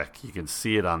ghostly sick. You can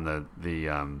see it on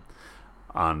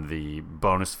the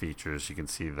bonus features. You can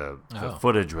see the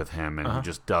footage with him, and he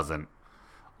just doesn't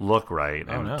look right.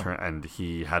 And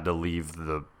he had to leave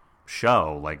the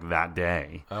show like that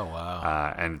day. Oh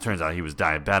wow. And it turns out he was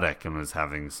diabetic and was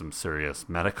having some serious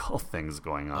medical things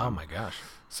going on. Oh my gosh.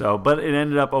 So, but it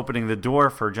ended up opening the door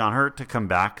for John Hurt to come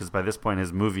back, because by this point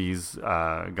his movie's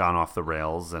gone off the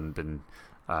rails and been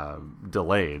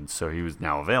delayed, so he was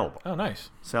now available. Oh, nice.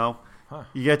 So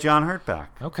you get John Hurt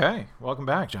back. Okay, welcome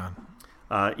back, John.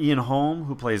 Ian Holm,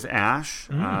 who plays Ash,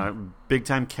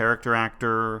 big-time character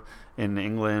actor in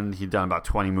England. He'd done about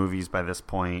 20 movies by this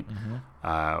point.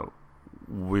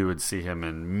 We would see him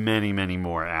in many, many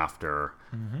more after.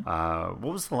 What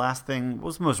was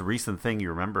the most recent thing you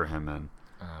remember him in?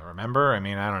 Remember? I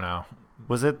mean, I don't know.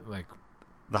 Was it like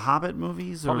the Hobbit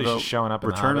movies, probably or just showing up in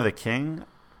Return the of the King?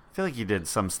 I feel like he did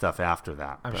some stuff after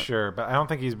that. I'm sure, but I don't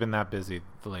think he's been that busy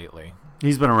lately.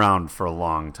 He's been around for a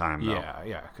long time, though.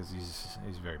 Yeah, because he's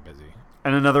very busy.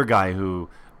 And another guy who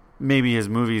maybe his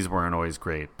movies weren't always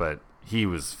great, but he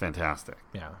was fantastic.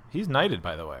 Yeah, he's knighted,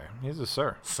 by the way. He's a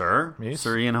sir. Sir?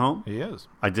 Sir Ian Holm? He is.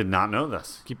 I did not know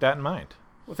this. Keep that in mind.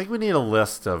 I think we need a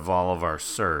list of all of our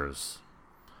sirs.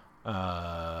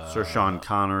 Sir Sean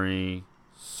Connery,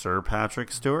 Sir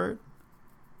Patrick Stewart?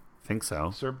 I think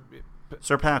so. Sir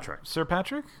Patrick. Sir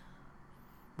Patrick?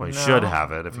 Well, he should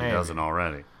have it if he doesn't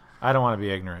already. I don't want to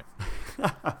be ignorant.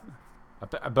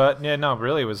 But yeah, no,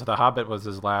 really, The Hobbit was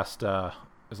his last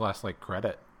like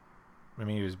credit. I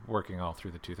mean, he was working all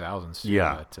through the 2000s. Too,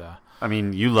 yeah. But, I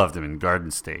mean, you loved him in Garden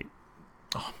State.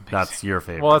 Oh, that's your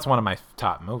favorite. Well, that's one of my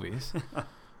top movies.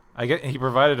 He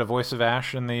provided a voice of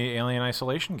Ash in the Alien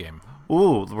Isolation game.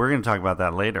 Ooh, we're going to talk about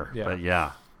that later. Yeah. But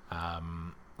yeah.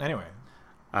 Anyway.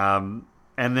 And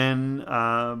then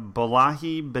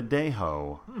Bolaji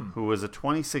Badejo, who was a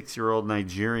 26-year-old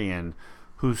Nigerian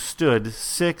who stood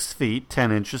 6 feet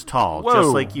 10 inches tall, just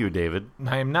like you, David.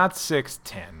 I am not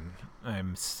 6'10".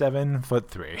 I'm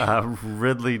 7'3".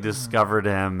 Ridley discovered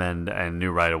him and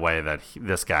knew right away that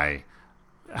this guy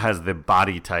has the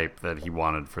body type that he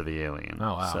wanted for the alien.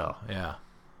 Oh, wow. So, yeah.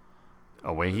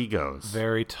 Away he goes.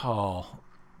 Very tall,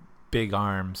 big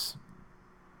arms,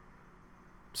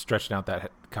 stretching out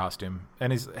that costume.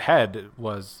 And his head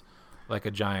was like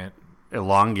a giant...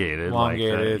 Elongated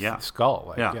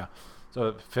skull. So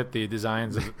it fit the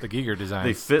designs of the Giger designs.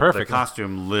 They fit perfectly. The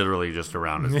costume literally just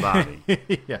around his body.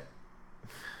 Yeah.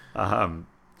 And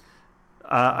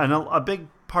a big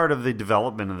part of the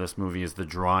development of this movie is the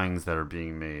drawings that are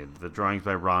being made. The drawings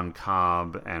by Ron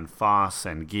Cobb and Foss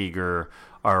and Giger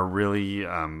are really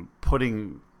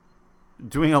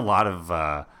doing a lot of,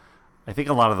 I think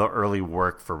a lot of the early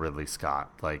work for Ridley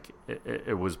Scott. Like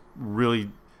it was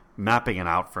really mapping it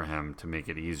out for him to make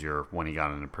it easier when he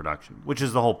got into production, which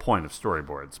is the whole point of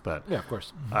storyboards. But yeah, of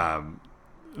course.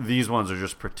 These ones are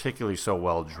just particularly so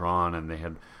well drawn, and they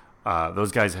had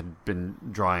those guys had been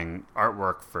drawing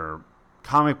artwork for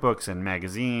comic books and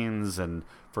magazines and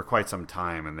for quite some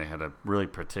time, and they had a really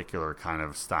particular kind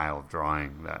of style of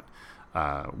drawing that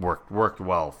worked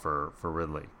well for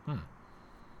Ridley.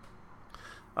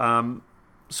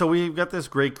 So we've got this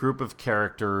great group of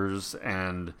characters,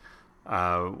 and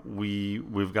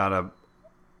we've got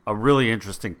a really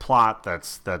interesting plot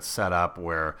that's set up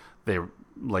where they,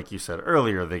 like you said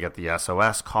earlier, they get the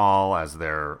SOS call as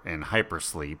they're in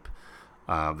hypersleep.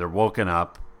 They're woken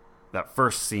up. That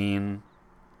first scene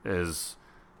is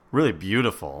really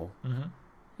beautiful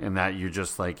in that you're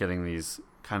just like getting these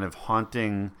kind of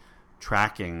haunting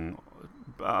tracking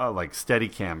like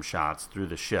Steadicam shots through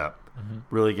the ship,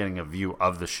 really getting a view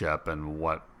of the ship and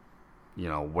what,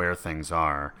 where things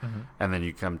are. And then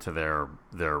you come to their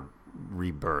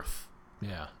rebirth.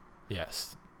 Yeah.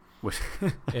 Yes. Which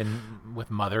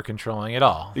With Mother controlling it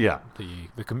all. Yeah.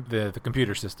 The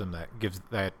computer system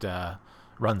that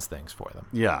runs things for them.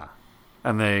 Yeah.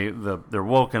 And they're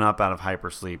woken up out of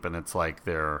hypersleep, and it's like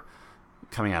they're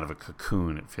coming out of a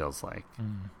cocoon, it feels like.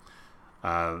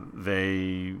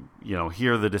 They,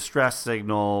 hear the distress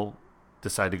signal,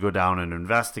 decide to go down and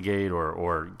investigate,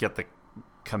 or get the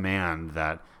command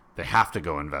that they have to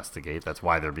go investigate. That's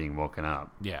why they're being woken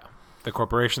up. Yeah. The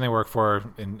corporation they work for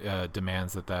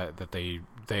demands that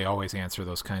they always answer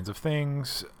those kinds of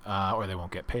things, or they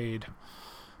won't get paid.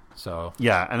 So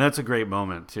yeah, and that's a great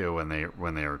moment too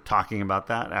when they're talking about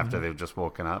that after they've just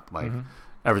woken up. Like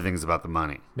everything's about the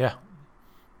money. Yeah,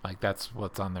 like that's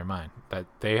what's on their mind. That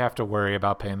they have to worry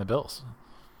about paying the bills.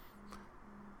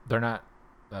 They're not.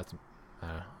 That's.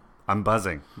 I'm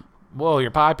buzzing. Whoa,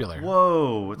 you're popular.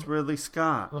 Whoa, it's Ridley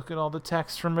Scott. Look at all the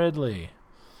text from Ridley.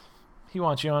 He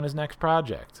wants you on his next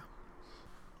project.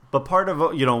 But part of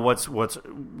what's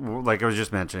like I was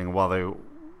just mentioning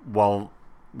while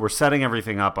we're setting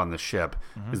everything up on the ship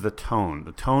is the tone.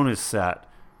 The tone is set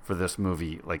for this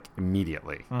movie like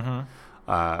immediately.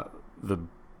 The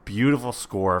beautiful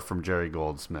score from Jerry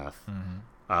Goldsmith.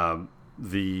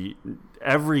 Every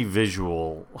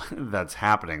visual that's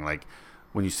happening, like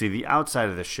when you see the outside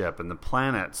of the ship and the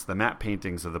planets, the matte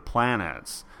paintings of the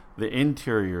planets, the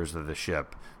interiors of the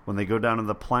ship. When they go down to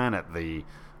the planet, the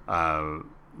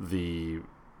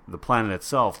planet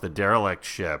itself, the derelict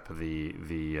ship,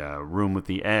 the room with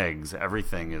the eggs,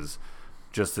 everything is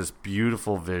just this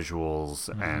beautiful visuals,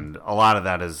 and a lot of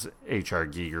that is H.R.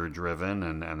 Giger driven,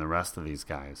 and the rest of these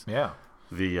guys. Yeah,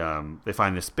 they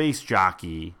find the space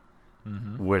jockey,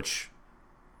 which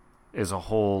is a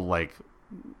whole like.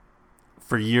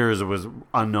 For years, it was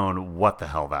unknown what the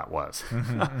hell that was.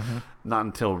 Not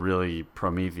until really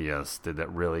Prometheus did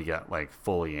that really get like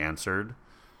fully answered.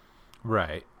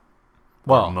 Right.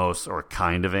 Well, or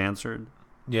kind of answered.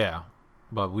 Yeah,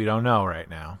 but we don't know right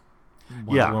now.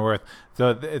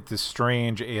 It's a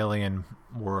strange alien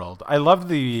world. I love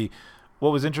what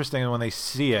was interesting when they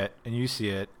see it and you see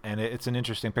it, and it's an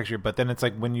interesting picture. But then it's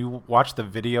like when you watch the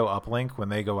video uplink when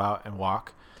they go out and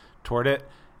walk toward it,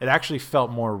 it actually felt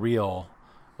more real.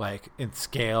 Like in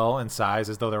scale and size,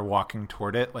 as though they're walking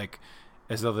toward it, like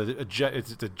as though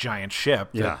it's a giant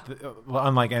ship,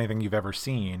 unlike anything you've ever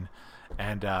seen.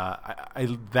 And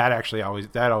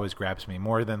that always grabs me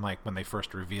more than like when they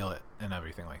first reveal it and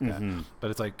everything like that.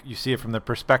 But it's like you see it from the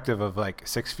perspective of like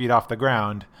 6 feet off the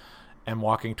ground and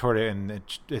walking toward it, and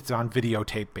it's on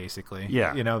videotape basically.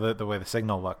 Yeah, the way the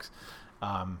signal looks.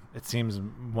 It seems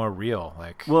more real.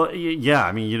 Like, well, yeah.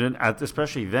 I mean, you didn't,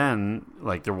 especially then.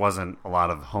 Like, there wasn't a lot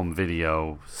of home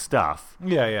video stuff.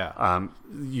 Yeah.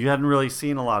 You hadn't really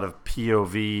seen a lot of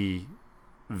POV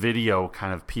video,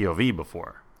 kind of POV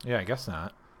before. Yeah, I guess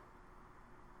not.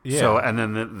 Yeah. So, and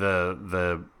then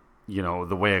the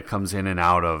the way it comes in and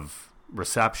out of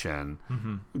reception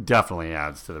definitely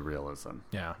adds to the realism.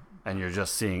 Yeah. And you're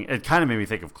just seeing it. Kind of made me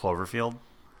think of Cloverfield.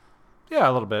 Yeah,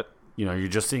 a little bit. You're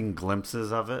just seeing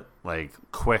glimpses of it, like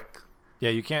quick. Yeah,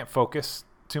 you can't focus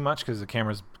too much because the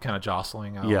camera's kind of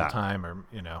jostling all the time, or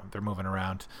they're moving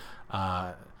around.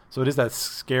 So it is that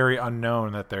scary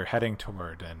unknown that they're heading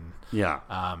toward, and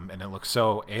and it looks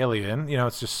so alien.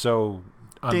 It's just so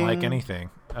unlike anything.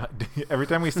 Every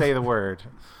time we say the word,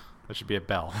 there should be a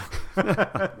bell.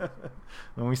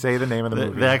 When we say the name of the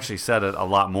movie, they actually said it a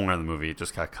lot more in the movie. It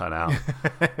just got cut out.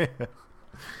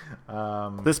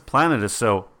 This planet is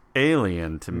so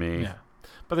alien to me. Yeah,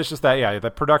 but it's just that the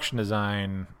production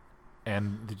design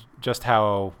and just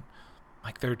how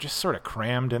like they're just sort of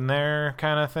crammed in there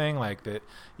kind of thing. Like that,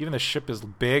 even the ship is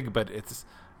big, but it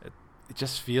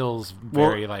just feels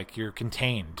very like you're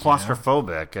contained,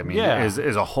 claustrophobic. I mean,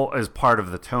 is part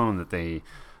of the tone that they.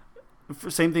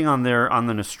 Same thing on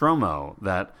the Nostromo,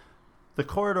 that The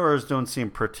corridors don't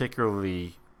seem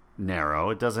particularly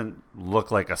narrow. It doesn't look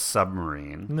like a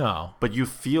submarine. No. But you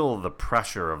feel the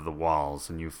pressure of the walls,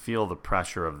 and you feel the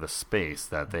pressure of the space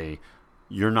that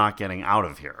you're not getting out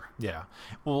of here. Yeah.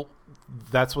 Well,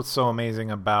 that's what's so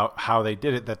amazing about how they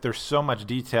did it, that there's so much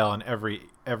detail in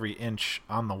every inch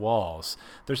on the walls.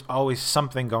 There's always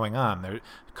something going on. There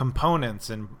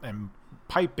components and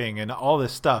piping and all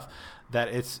this stuff that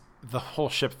the whole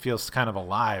ship feels kind of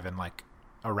alive and like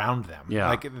around them. Yeah.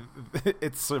 Like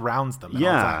it surrounds them.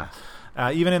 Yeah.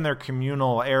 Even in their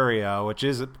communal area, which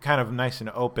is kind of nice and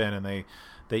open, and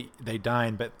they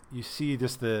dine, but you see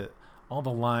just all the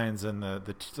lines and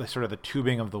the sort of the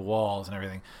tubing of the walls and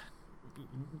everything.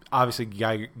 Obviously,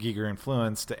 Giger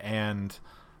influenced and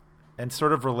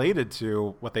sort of related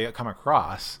to what they come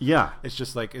across. Yeah. It's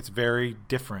just like it's very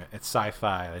different. It's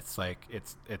sci-fi. It's like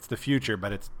it's the future,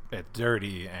 but it's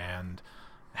dirty and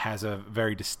has a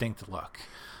very distinct look.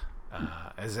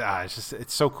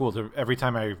 It's so cool to every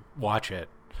time I watch it.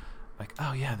 Like,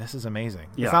 oh yeah, this is amazing.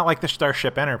 Yeah. It's not like the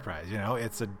Starship Enterprise,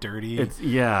 it's a dirty,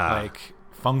 like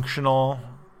functional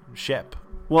ship.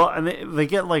 Well, and they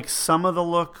get like some of the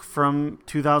look from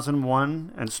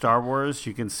 2001 and Star Wars.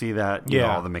 You can see that, you know,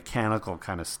 all the mechanical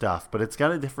kind of stuff, but it's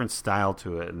got a different style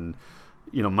to it. And,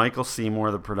 you know, Michael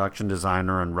Seymour, the production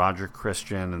designer, and Roger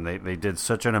Christian, and they did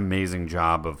such an amazing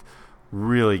job of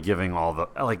really giving all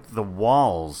the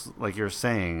walls, like you're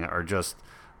saying, are just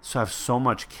have so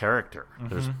much character. Mm-hmm.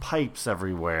 There's pipes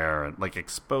everywhere, and like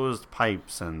exposed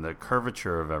pipes, and the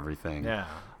curvature of everything. Yeah.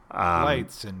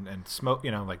 Lights and smoke,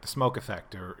 like the smoke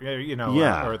effect, or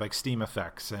or like steam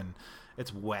effects, and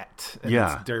it's wet and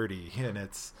it's dirty, and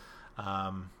it's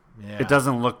it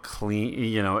doesn't look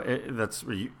clean. That's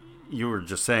you were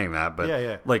just saying that,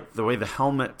 but like the way the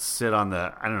helmets sit on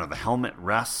the helmet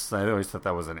rests, I always thought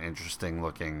that was an interesting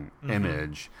looking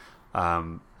image.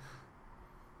 That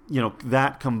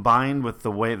combined with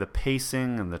the way the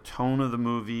pacing and the tone of the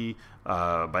movie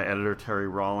by editor Terry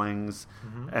Rawlings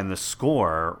and the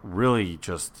score really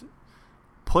just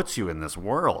puts you in this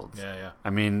world. Yeah. I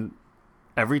mean,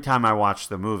 every time I watch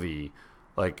the movie,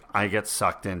 like I get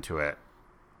sucked into it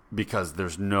because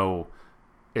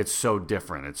it's so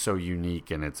different. It's so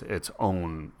unique in its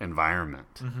own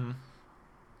environment.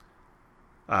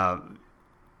 That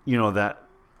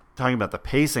talking about the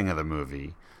pacing of the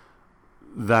movie,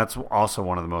 that's also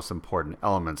one of the most important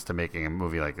elements to making a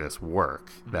movie like this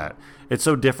work. That it's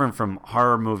so different from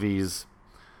horror movies,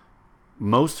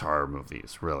 most horror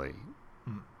movies, really,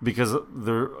 because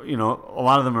they're a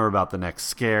lot of them are about the next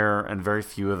scare, and very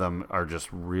few of them are just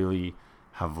really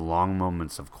have long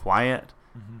moments of quiet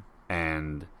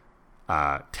and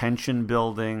tension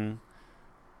building.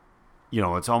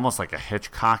 It's almost like a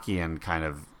Hitchcockian kind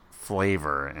of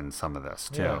flavor in some of this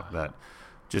too. Yeah. That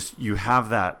just you have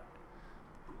that.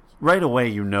 Right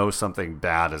away, something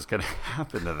bad is going to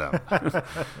happen to them.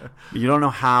 You don't know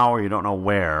how, or you don't know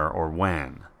where, or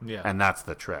when. Yeah. And that's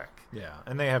the trick. Yeah,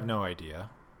 and they have no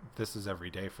idea. This is every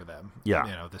day for them.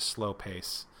 Yeah. The slow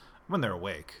pace when they're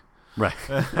awake. Right.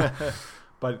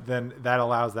 But then that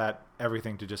allows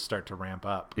everything to just start to ramp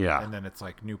up. Yeah. And then it's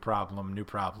like new problem,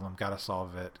 got to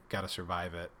solve it, got to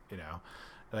survive it,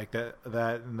 Like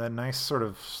the nice sort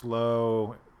of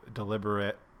slow,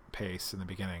 deliberate pace in the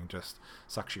beginning just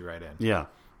sucks you right in. Yeah.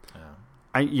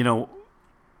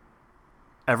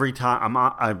 Every time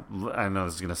I know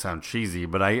this is going to sound cheesy,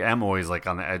 but I am always like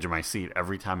on the edge of my seat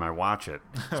every time I watch it,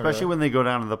 especially when they go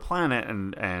down to the planet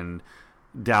and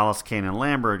Dallas, Kane, and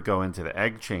Lambert go into the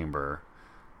egg chamber,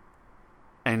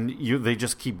 and they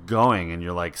just keep going, and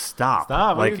you're like, stop.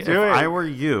 Like, if I were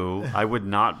you, I would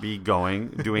not be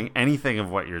doing anything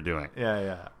of what you're doing.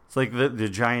 Yeah. It's like the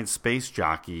giant space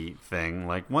jockey thing.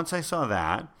 Like, once I saw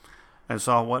that and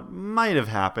saw what might have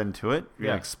happened to it,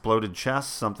 exploded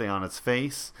chest, something on its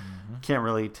face, can't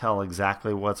really tell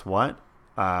exactly what's what.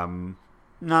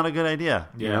 Not a good idea.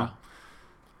 Yeah.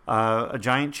 A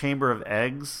giant chamber of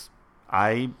eggs,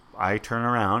 I turn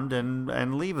around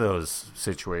and leave those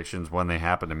situations when they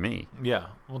happen to me. Yeah.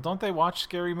 Well, don't they watch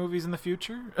scary movies in the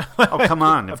future? Oh, come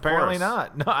on. Apparently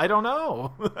not. No, I don't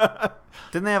know.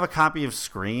 Didn't they have a copy of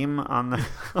Scream on the...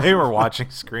 They were watching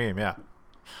Scream, yeah.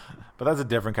 But that's a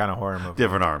different kind of horror movie.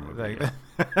 Different horror movie.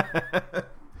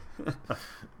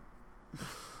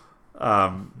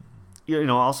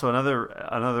 Also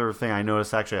another thing I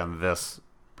noticed actually on this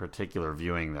particular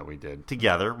viewing that we did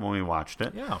together when we watched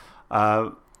it. Yeah.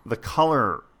 The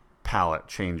color palette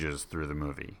changes through the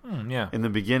movie. Yeah. In the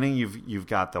beginning, you've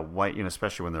got the white,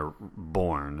 especially when they're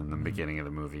born in the beginning of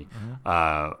the movie.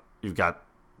 You've got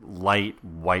light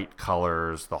white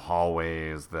colors, the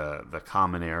hallways, the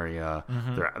common area,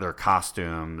 their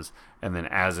costumes, and then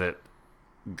as it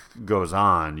goes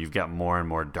on, you've got more and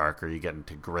more darker. You get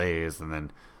into grays, and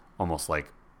then almost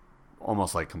like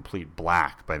complete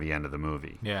black by the end of the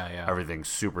movie. Yeah. Everything's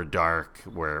super dark.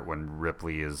 When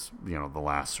Ripley is, the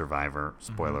last survivor.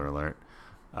 Spoiler alert.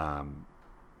 And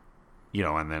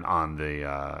then on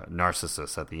the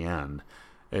Narcissus at the end,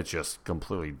 it's just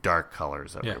completely dark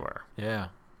colors everywhere. Yeah.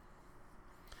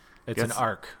 It's an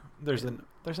arc. There's an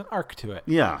arc to it.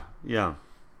 Yeah.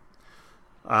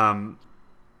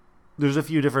 There's a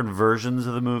few different versions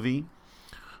of the movie.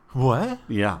 What?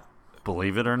 Yeah.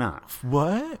 Believe it or not.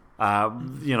 What?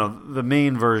 The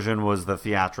main version was the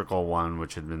theatrical one,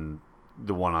 which had been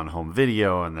the one on home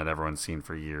video and that everyone's seen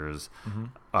for years.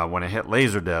 When it hit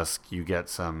Laserdisc, you get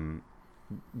some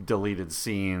deleted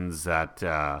scenes that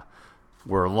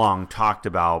were long talked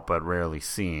about but rarely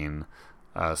seen,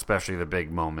 especially the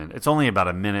big moment. It's only about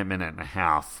a minute and a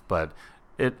half, but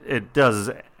it does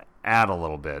add a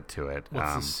little bit to it.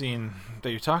 What's the scene that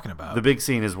you're talking about? The big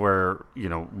scene is where,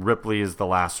 Ripley is the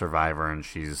last survivor, and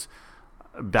she's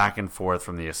back and forth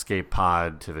from the escape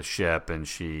pod to the ship, and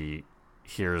she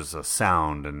hears a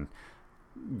sound and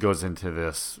goes into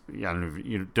this,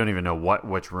 you don't even know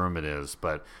which room it is,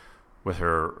 but with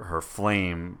her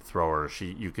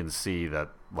flamethrower, you can see that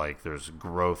like there's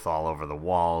growth all over the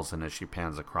walls, and as she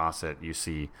pans across it, you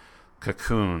see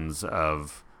cocoons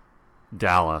of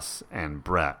Dallas and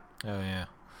Brett. Oh yeah,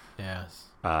 yes.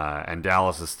 And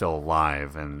Dallas is still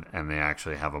alive, and they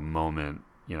actually have a moment,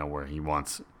 where he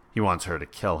wants her to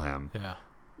kill him. Yeah.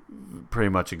 Pretty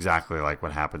much exactly like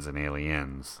what happens in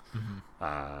Aliens.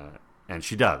 And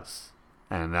she does,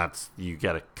 and you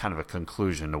get a kind of a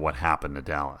conclusion to what happened to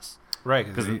Dallas. Right,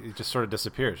 because it just sort of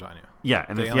disappears on you. Yeah,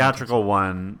 in the theatrical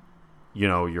one,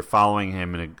 you're following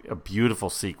him in a beautiful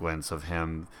sequence of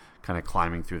him kind of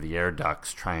climbing through the air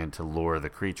ducts trying to lure the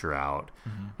creature out,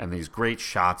 and these great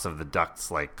shots of the ducts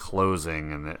like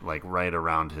closing and like right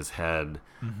around his head,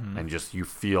 and just you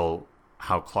feel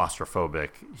how claustrophobic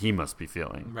he must be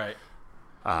feeling. Right.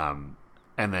 And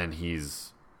then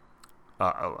he's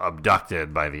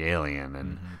abducted by the alien,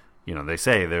 and they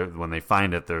say when they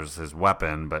find it, there's his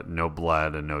weapon, but no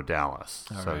blood and no Dallas.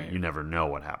 You never know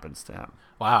what happens to him.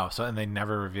 Wow. And they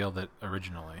never revealed it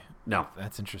originally. No.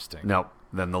 That's interesting. No.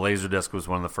 Then the Laserdisc was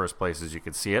one of the first places you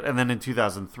could see it. And then in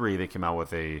 2003, they came out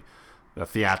with a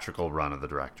theatrical run of the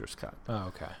director's cut. Oh,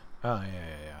 okay. Oh,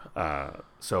 yeah.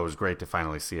 So it was great to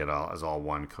finally see it all as all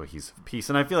one cohesive piece.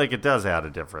 And I feel like it does add a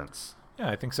difference.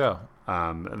 Yeah, I think so.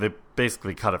 They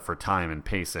basically cut it for time and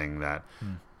pacing that,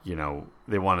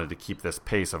 they wanted to keep this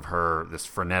pace of her, this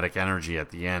frenetic energy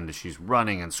at the end as she's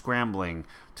running and scrambling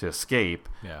to escape,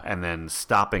 and then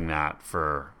stopping that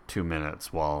for 2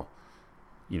 minutes while,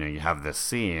 you have this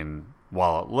scene.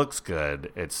 While it looks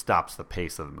good, it stops the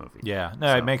pace of the movie. Yeah.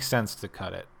 No, it makes sense to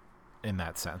cut it in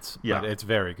that sense. Yeah. But it's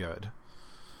very good.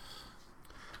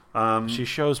 She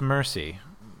shows mercy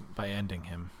by ending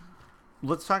him.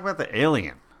 Let's talk about the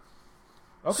alien.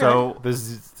 Okay. So the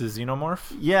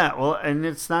xenomorph? Yeah, well, and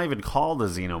it's not even called a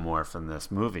xenomorph in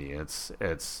this movie. It's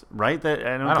right that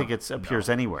I don't think it appears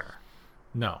anywhere.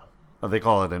 No. They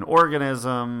call it an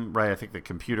organism, right? I think the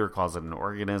computer calls it an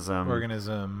organism.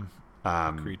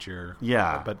 Creature.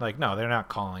 Yeah. But no, they're not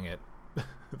calling it.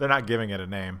 They're not giving it a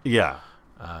name. Yeah.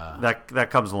 That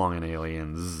comes along in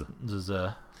Aliens.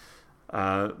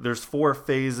 There's 4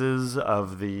 phases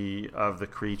of the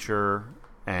creature,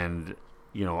 and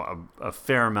a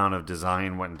fair amount of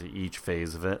design went into each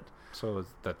phase of it. So is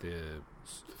that the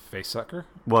face sucker?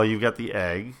 Well, you've got the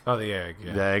egg. Oh, the egg.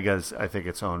 Yeah. The egg has, I think,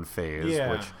 its own phase,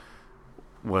 yeah. which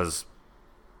was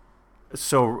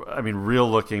real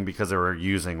looking because they were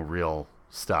using real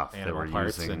stuff. Animal they were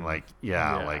parts using and, like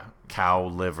cow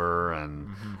liver and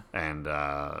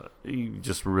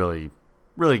just really,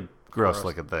 really gross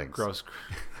looking things. Gross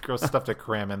stuff to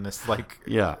cram in this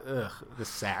this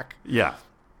sack. Yeah.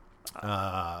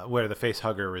 Where the face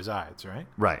hugger resides, right?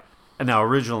 Right. And now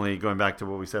originally, going back to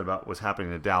what we said about what's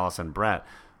happening to Dallas and Brett,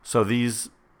 so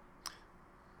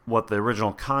what the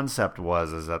original concept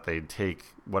was is that they'd take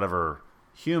whatever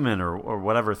human or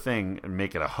whatever thing and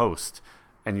make it a host,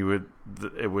 and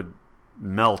it would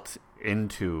melt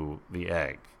into the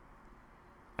egg.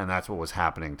 And that's what was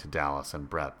happening to Dallas and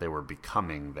Brett. They were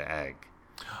becoming the egg.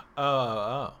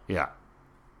 Oh. Yeah.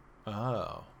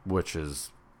 Oh. Which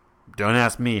is, don't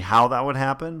ask me how that would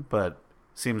happen, but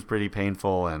seems pretty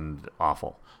painful and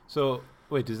awful. So,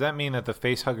 wait, does that mean that the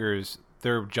face huggers,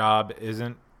 their job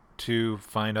isn't to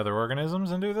find other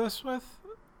organisms and do this with?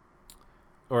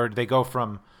 Or do they go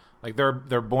from Like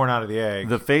they're born out of the egg.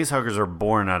 The facehuggers are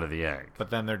born out of the egg.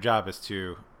 But then their job is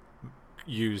to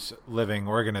use living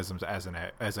organisms as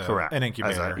Correct. an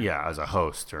incubator. As a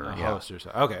host or host or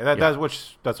so. Okay, that's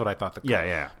what I thought.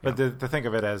 But to think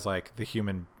of it as like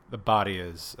the body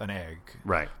is an egg,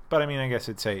 right? But I mean, I guess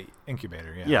it'd say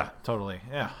incubator. Yeah, totally.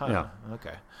 Yeah,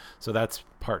 Okay, so that's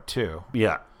part 2.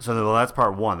 Yeah. So that's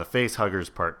part 1. The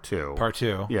facehuggers part 2. Part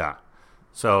 2. Yeah.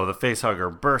 So the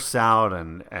facehugger bursts out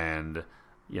and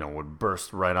would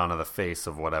burst right onto the face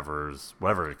of whatever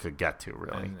it could get to,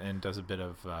 really, and does a bit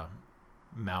of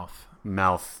mouth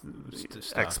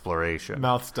stuff. Exploration,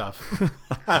 mouth stuff,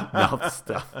 mouth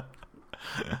stuff,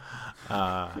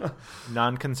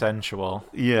 non-consensual,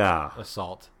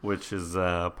 assault, which is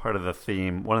part of the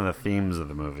theme, one of the themes of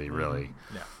the movie, really.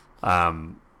 Yeah.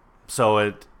 So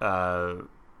it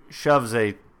shoves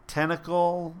a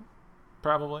tentacle.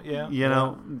 Probably, yeah.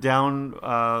 Down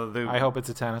the... I hope it's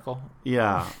a tentacle.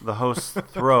 Yeah, the host's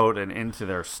throat and into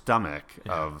their stomach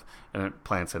and it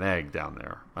plants an egg down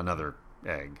there, another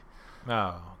egg.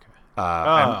 Oh, okay.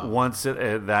 And once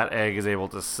that egg is able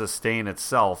to sustain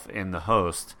itself in the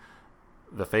host,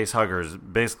 the facehuggers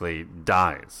basically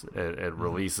dies. It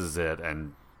releases it,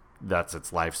 and that's its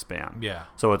lifespan. Yeah.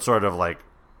 So it's sort of like,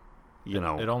 it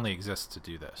only exists to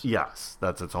do this. Yes,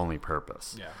 that's its only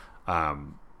purpose. Yeah.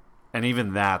 And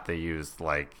even that, they used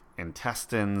like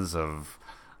intestines of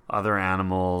other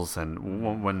animals,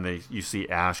 and when you see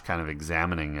Ash kind of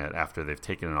examining it after they've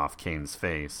taken it off Kane's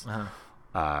face,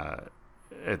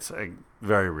 it's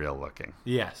very real looking.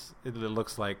 Yes, it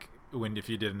looks like if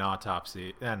you did an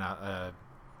autopsy in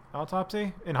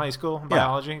high school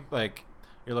biology, like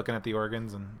you're looking at the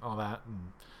organs and all that,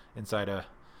 and inside a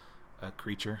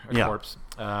creature, corpse.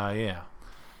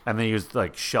 And they used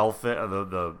like shellfish,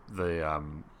 the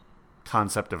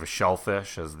concept of a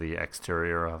shellfish as the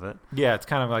exterior of it. Yeah, it's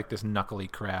kind of like this knuckly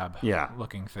crab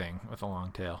looking thing with a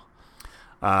long tail.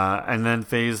 And then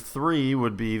phase 3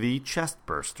 would be the chest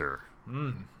burster,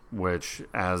 which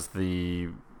as the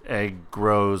egg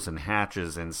grows and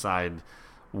hatches inside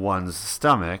one's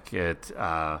stomach, it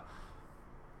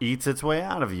eats its way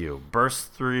out of you, bursts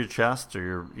through your chest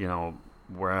or your,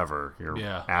 wherever, your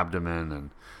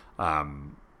abdomen,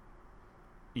 and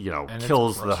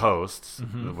kills the hosts,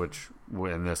 which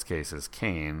in this case is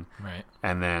Kane, right?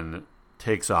 And then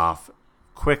takes off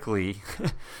quickly,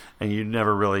 and you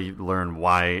never really learn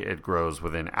why it grows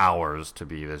within hours to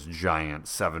be this giant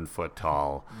 7-foot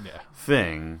tall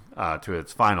thing to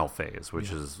its final phase,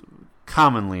 which is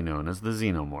commonly known as the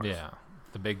xenomorph. Yeah,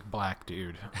 the big black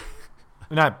dude.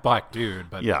 Not black dude,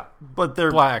 but but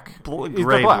they're black,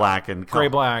 gray black and gray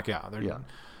black. Yeah, they're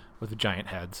with the giant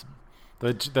heads.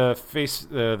 The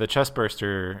chest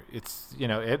burster, it's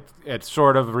it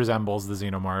sort of resembles the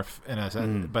xenomorph in a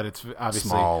sense, but it's obviously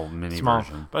small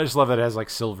version. But I just love that it has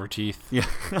like silver teeth. Yeah,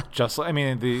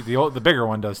 the bigger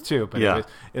one does too. But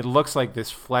it looks like this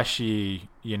fleshy,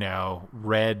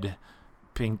 red,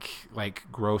 pink,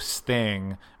 like gross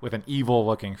thing with an evil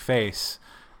looking face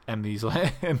and these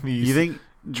you think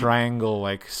triangle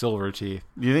like silver teeth.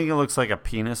 Do you think it looks like a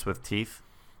penis with teeth?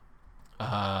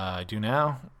 I do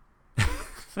now.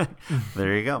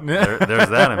 There you go. There's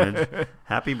that image.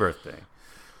 Happy birthday.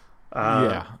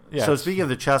 So speaking of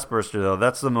the chest burster, though,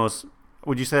 that's the most.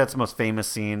 Would you say that's the most famous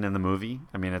scene in the movie?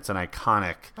 I mean, it's an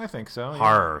iconic. I think so.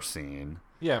 Horror scene.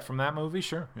 Yeah, from that movie,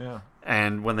 sure. Yeah.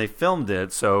 And when they filmed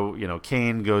it, so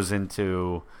Kane goes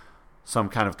into some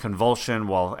kind of convulsion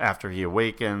after he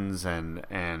awakens,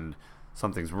 and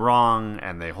something's wrong,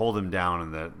 and they hold him down,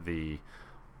 and the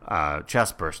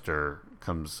chest burster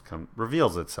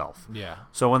reveals itself. Yeah.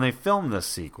 So when they filmed this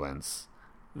sequence,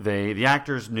 the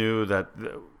actors knew that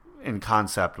in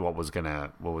concept what was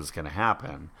gonna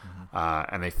happen,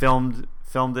 and they filmed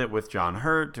it with John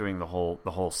Hurt doing the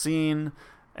whole scene,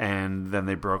 and then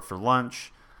they broke for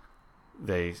lunch.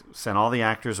 They sent all the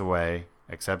actors away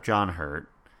except John Hurt,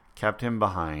 kept him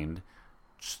behind,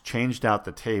 changed out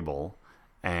the table,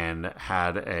 and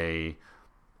had a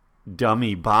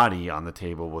dummy body on the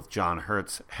table with John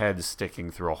Hurt's head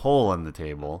sticking through a hole in the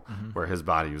table where his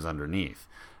body was underneath.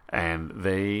 And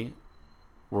they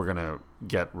were going to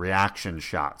get reaction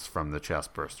shots from the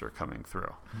chest burster coming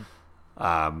through.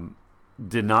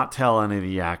 Did not tell any of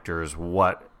the actors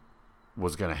what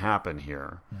was going to happen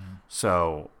here.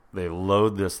 So they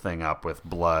load this thing up with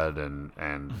blood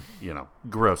and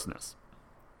grossness.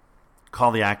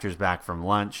 Call the actors back from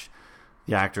lunch.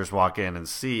 The actors walk in and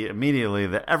see immediately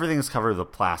that everything's covered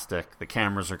with plastic. The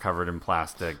cameras are covered in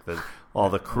plastic. That all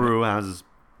the crew has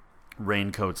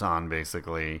raincoats on,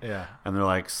 basically. Yeah. And they're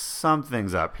like,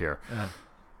 something's up here.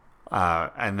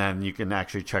 And then you can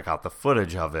actually check out the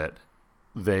footage of it.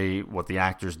 what the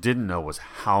actors didn't know was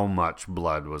how much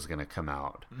blood was going to come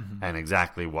out and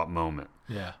exactly what moment.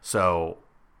 Yeah. So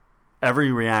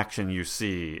every reaction you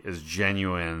see is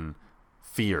genuine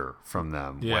fear from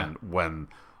them when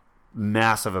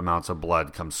massive amounts of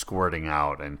blood come squirting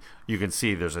out, and you can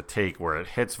see there's a take where it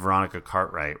hits Veronica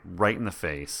Cartwright right in the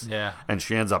face, and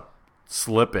she ends up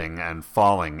slipping and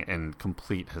falling in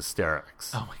complete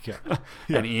hysterics. Oh my god.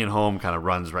 And Ian Holm kind of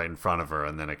runs right in front of her,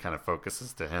 and then it kind of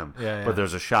focuses to him. But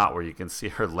there's a shot where you can see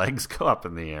her legs go up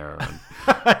in the air. And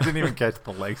I didn't even catch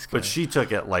the legs. But she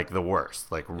took it like the worst,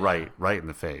 like right in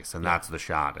the face, and that's the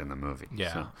shot in the movie.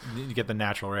 Yeah, so. You get the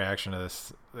natural reaction to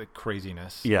this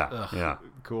craziness. Yeah, Ugh,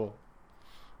 cool.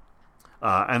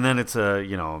 And then it's a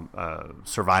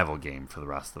survival game for the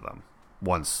rest of them.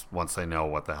 Once they know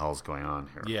what the hell's going on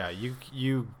here. Yeah,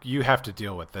 you have to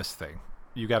deal with this thing.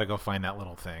 You got to go find that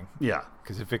little thing. Yeah,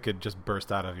 because if it could just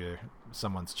burst out of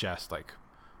someone's chest, like,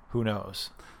 who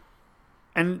knows?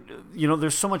 And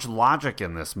there's so much logic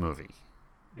in this movie,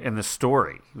 in the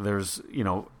story. There's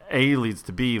A leads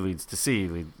to B leads to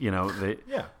C.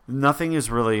 Nothing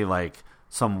is really like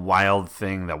some wild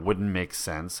thing that wouldn't make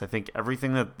sense. I think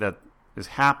everything that is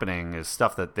happening is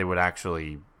stuff that they would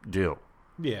actually do.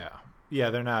 Yeah,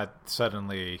 they're not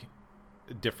suddenly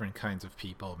different kinds of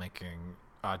people making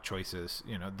odd choices.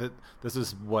 This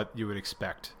is what you would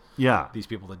expect these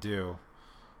people to do.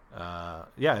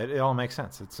 It all makes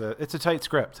sense. It's a tight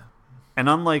script. And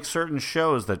unlike certain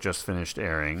shows that just finished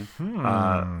airing,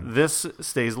 this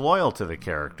stays loyal to the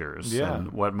characters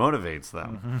and what motivates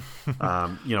them.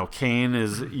 Kane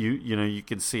is you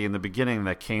can see in the beginning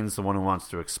that Kane's the one who wants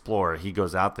to explore. He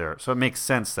goes out there, so it makes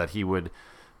sense that he would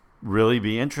really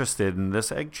be interested in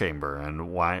this egg chamber and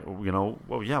why.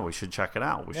 We should check it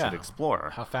out. We should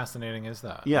explore. How fascinating is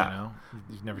that? Yeah,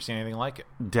 you've never seen anything like it.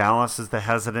 Dallas is the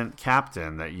hesitant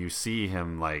captain that you see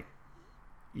him like.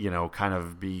 Kind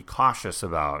of be cautious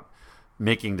about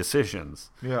making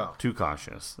decisions. Yeah. Too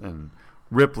cautious. And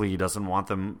Ripley doesn't want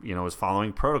them, is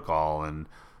following protocol and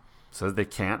says they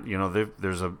can't,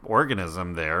 there's an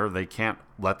organism there. They can't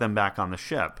let them back on the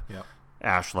ship. Yep.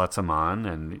 Ash lets him on,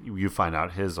 and you find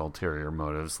out his ulterior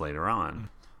motives later on.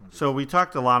 So we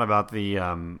talked a lot about the,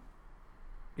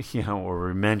 or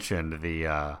we mentioned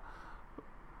the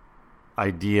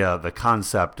idea, the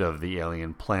concept of the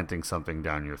alien planting something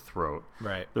down your throat.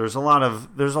 Right. There's a lot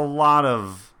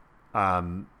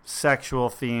of sexual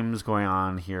themes going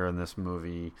on here in this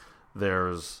movie.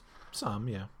 There's some,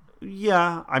 yeah.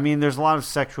 Yeah, I mean, there's a lot of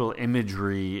sexual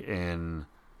imagery in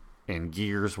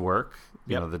Gear's work,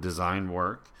 the design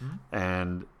work,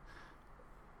 and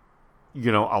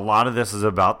a lot of this is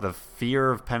about the fear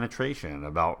of penetration,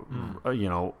 about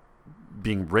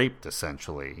being raped,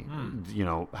 essentially.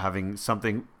 Having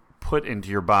something put into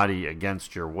your body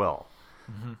against your will,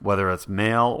 whether it's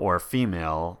male or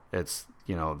female. It's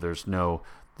there's no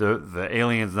the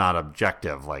alien's not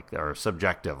objective or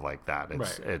subjective like that.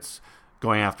 It's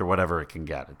going after whatever it can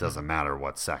get. It doesn't matter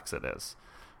what sex it is.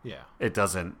 Yeah, it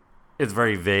doesn't. It's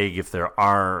very vague if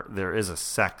there is a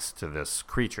sex to this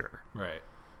creature. Right.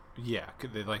 Yeah.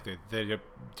 Could they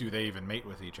do they even mate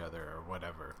with each other or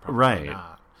whatever? Probably right.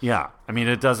 Not. Yeah. I mean,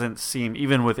 it doesn't seem,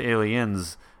 even with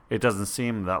aliens, it doesn't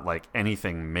seem that like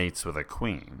anything mates with a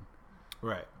queen.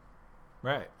 Right.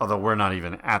 Right. Although we're not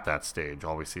even at that stage.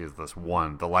 All we see is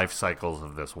the life cycles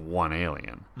of this one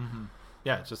alien. Mm-hmm.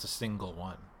 Yeah, it's just a single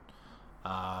one.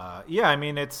 I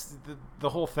mean, it's the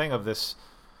whole thing of this.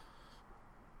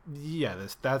 Yeah,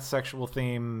 that sexual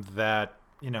theme that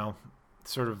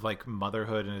sort of like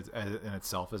motherhood in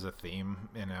itself is a theme.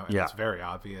 And it's very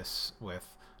obvious with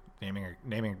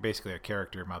naming basically a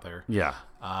character mother. Yeah.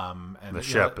 And the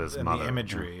ship is and mother. The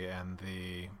imagery and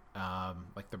the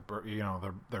like the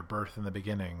their birth in the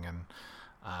beginning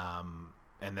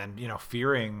and then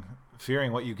fearing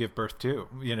what you give birth to.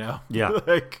 Yeah.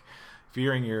 Like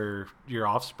fearing your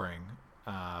offspring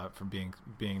from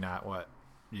being not what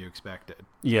you expected.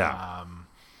 Yeah.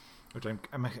 Which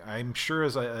I'm sure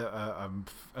is a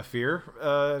fear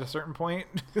at a certain point.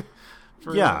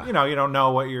 You don't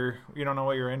know what you're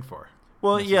in for.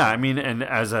 Well, yeah, I mean, and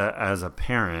as a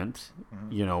parent,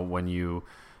 when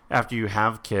after you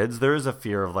have kids, there is a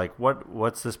fear of like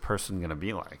what's this person going to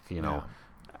be like?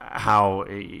 How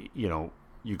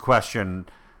you question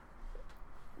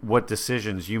what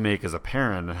decisions you make as a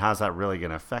parent and how's that really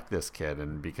going to affect this kid,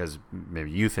 and because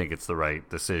maybe you think it's the right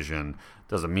decision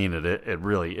doesn't mean it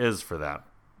really is for that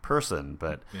person,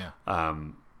 but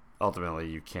ultimately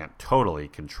you can't totally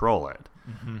control it.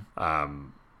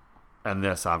 And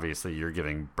this, obviously, you're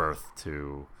giving birth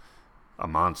to a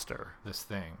monster, this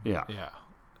thing. Yeah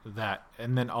that,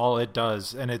 and then all it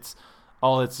does, and it's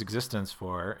all its existence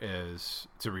for is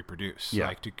to reproduce, Yeah.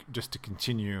 like just to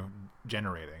continue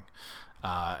generating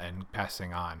and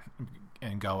passing on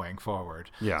and going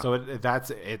forward. Yeah. So it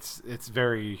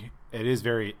is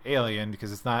very alien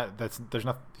because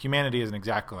humanity isn't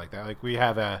exactly like that. Like we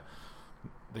have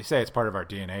they say it's part of our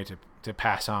DNA to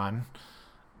pass on,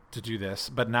 to do this,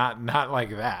 but not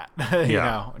like that. You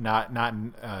know, not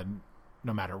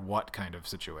no matter what kind of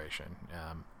situation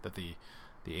that the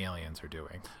aliens are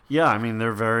doing. Yeah, I mean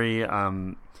they're very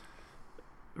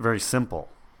very simple.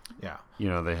 Yeah. You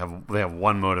know, they have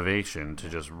one motivation to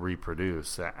just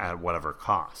reproduce at whatever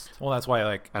cost. Well, that's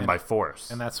why and by force.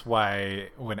 And that's why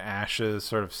when Ash is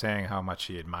sort of saying how much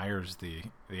he admires the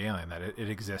alien, that it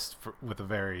exists with a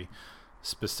very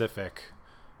specific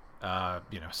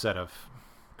set of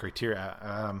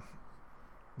criteria.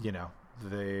 They're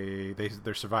they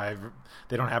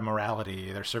don't have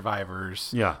morality, they're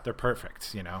survivors. Yeah. They're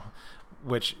perfect,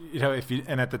 which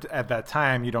at that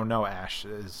time you don't know Ash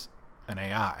is an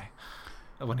AI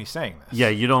when he's saying this. Yeah,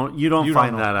 you don't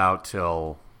find know. that out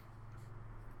till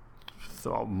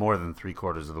more than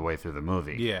 3/4 of the way through the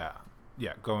movie. Yeah.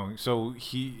 So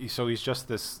he's just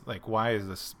this, like, why is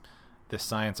this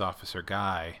science officer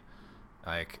guy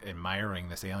like admiring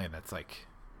this alien that's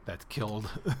killed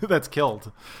that's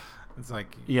killed? It's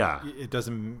like, yeah, it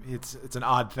doesn't. It's an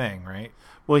odd thing, right?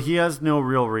 Well, he has no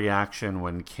real reaction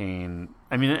when Kane.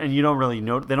 I mean, and you don't really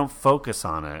know. They don't focus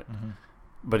on it. Mm-hmm.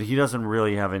 But he doesn't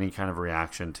really have any kind of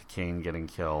reaction to Kane getting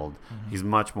killed. Mm-hmm. He's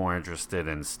much more interested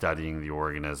in studying the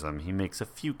organism. He makes a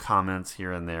few comments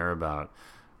here and there about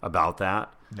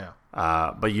that. Yeah.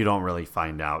 But you don't really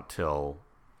find out till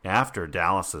after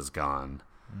Dallas is gone,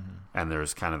 mm-hmm. and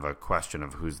there's kind of a question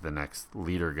of who's the next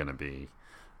leader going to be.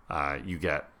 You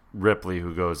get Ripley,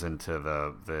 who goes into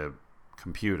the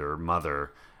computer,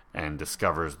 Mother, and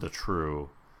discovers the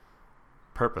true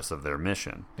purpose of their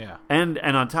mission. Yeah. And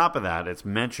on top of that, it's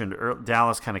mentioned,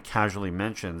 Dallas kind of casually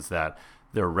mentions that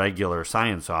their regular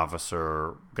science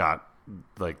officer got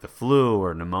like the flu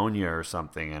or pneumonia or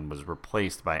something and was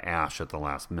replaced by Ash at the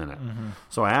last minute. Mm-hmm.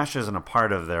 So Ash isn't a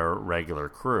part of their regular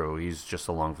crew. He's just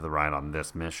along for the ride on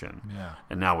this mission. Yeah.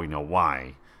 And now we know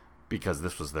why, because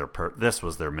this was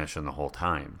their mission the whole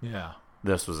time. Yeah.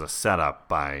 This was a setup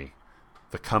by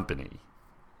the company.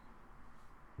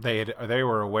 They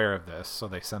were aware of this, so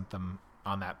they sent them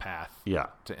on that path. Yeah.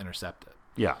 To intercept it.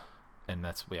 Yeah. And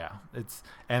that's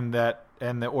and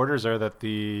the orders are that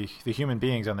the human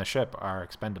beings on the ship are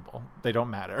expendable. They don't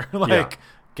matter.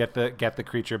 Get the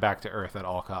creature back to Earth at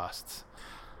all costs.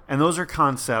 And those are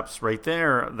concepts right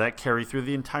there that carry through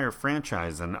the entire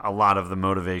franchise and a lot of the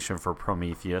motivation for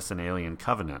Prometheus and Alien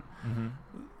Covenant.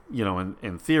 Mm-hmm.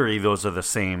 In theory, those are the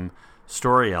same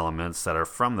story elements that are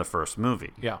from the first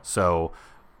movie. Yeah. So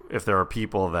if there are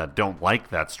people that don't like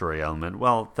that story element,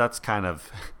 well, that's kind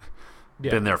of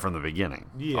been there from the beginning,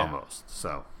 almost.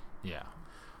 So yeah,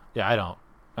 I don't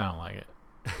like it.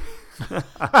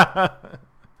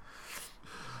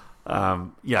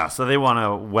 So they want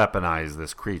to weaponize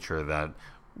this creature that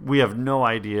we have no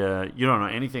idea. You don't know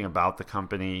anything about the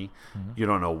company. Mm-hmm. You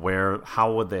don't know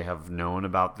how would they have known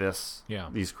about this? Yeah.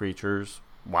 These creatures.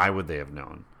 Why would they have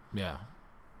known? Yeah,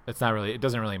 it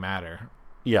doesn't really matter.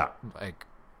 Yeah, like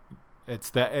it's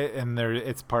that, and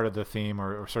it's part of the theme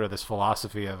or sort of this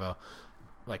philosophy of an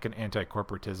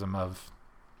anti-corporatism of,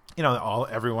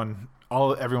 everyone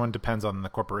depends on the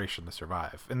corporation to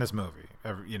survive in this movie.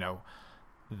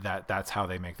 That's how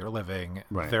they make their living.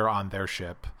 Right. They're on their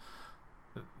ship.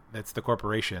 It's the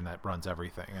corporation that runs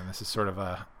everything, and this is sort of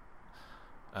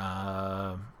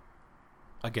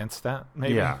against that,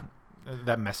 maybe. Yeah.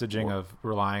 That messaging of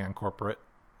relying on corporate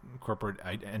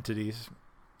entities.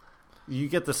 You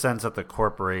get the sense that the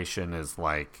corporation is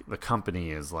the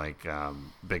company is like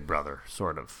Big Brother,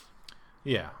 sort of.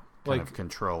 Yeah. Kind of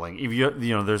controlling.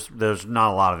 There's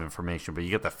not a lot of information, but you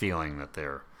get the feeling that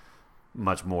they're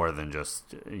much more than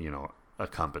just a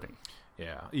company.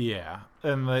 Yeah, yeah,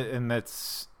 and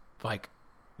that's like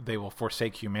they will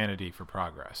forsake humanity for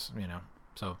progress.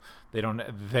 So they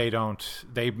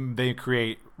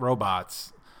create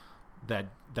robots that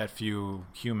view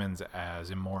humans as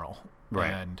immoral,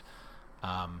 right? And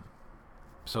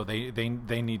so they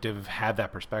need to have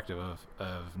that perspective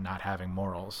of not having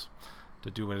morals, to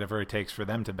do whatever it takes for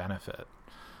them to benefit,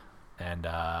 and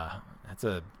that's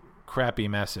a crappy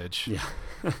message. Yeah.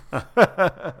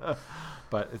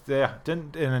 But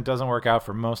it doesn't work out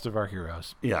for most of our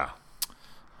heroes. Yeah.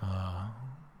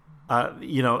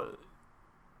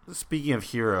 Speaking of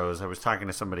heroes, I was talking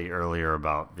to somebody earlier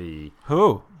about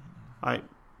Who?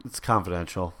 It's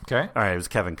confidential. Okay. All right, it was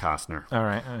Kevin Costner. All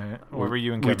right. What were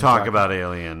you and We Kevin talk talking about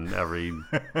Alien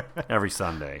every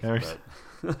Sunday.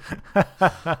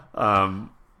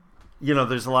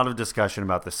 There's a lot of discussion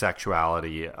about the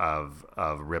sexuality of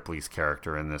Ripley's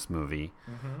character in this movie,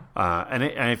 and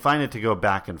I find it to go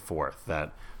back and forth.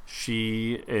 That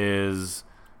she is,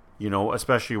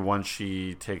 especially once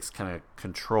she takes kind of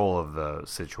control of the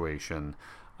situation.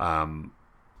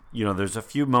 There's a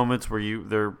few moments where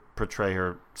they portray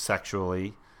her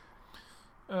sexually.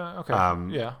 Okay.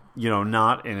 Yeah.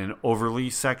 Not in an overly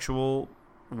sexual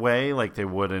way like they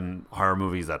would in horror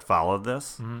movies that followed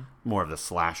this. More of the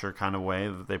slasher kind of way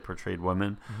that they portrayed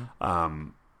women.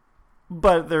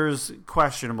 But there's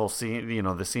questionable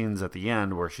the scenes at the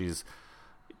end where she's,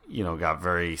 got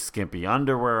very skimpy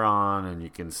underwear on, and you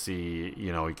can see,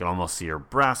 you can almost see her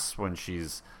breasts when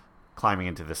she's climbing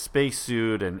into the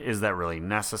spacesuit, and is that really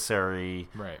necessary?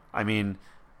 Right. I mean,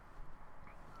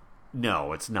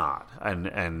 no, it's not.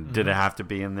 And did it have to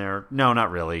be in there? No, not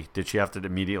really. Did she have to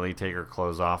immediately take her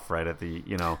clothes off right at the,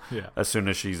 as soon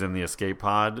as she's in the escape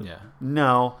pod? Yeah.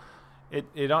 No.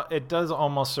 It does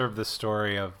almost serve the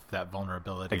story of that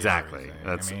vulnerability. Exactly.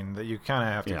 That you kind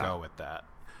of have to go with that.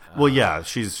 Well, yeah,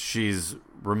 she's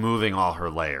removing all her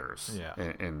layers. Yeah.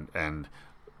 And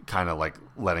kind of like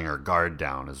letting her guard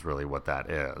down is really what that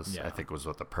is. Yeah. I think was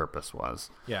what the purpose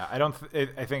was. Yeah,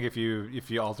 I think if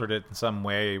you altered it in some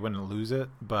way, you wouldn't lose it.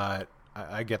 But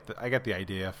I get the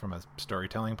idea from a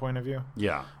storytelling point of view.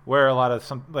 Yeah, where a lot of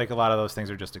those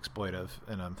things are just exploitive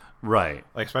in a right,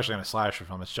 like especially in a slasher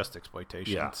film, it's just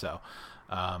exploitation. Yeah. So,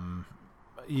 I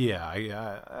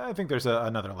think there's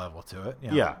another level to it.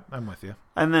 Yeah, I'm with you.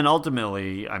 And then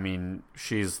ultimately, I mean,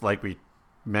 she's like we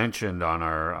mentioned on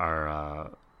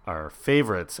our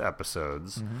favorites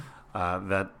episodes,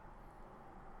 that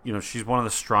she's one of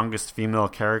the strongest female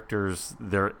characters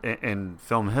there in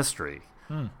film history.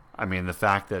 I mean, the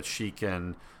fact that she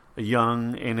can, a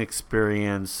young,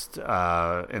 inexperienced,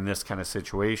 in this kind of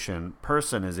situation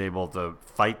person is able to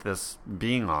fight this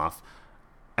being off,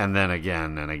 and then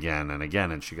again and again and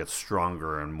again, and she gets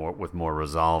stronger and with more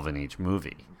resolve in each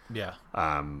movie. Yeah.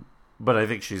 But I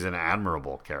think she's an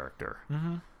admirable character.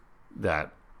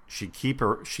 That she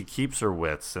keeps her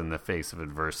wits in the face of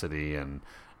adversity and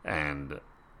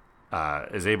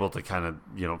is able to kind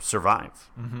of survive.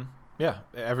 Yeah,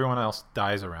 everyone else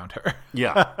dies around her.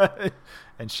 Yeah,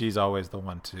 and she's always the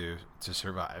one to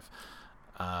survive.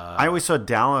 I always saw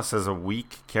Dallas as a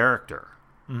weak character.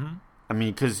 I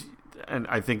mean, and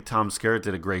I think Tom Skerritt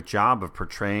did a great job of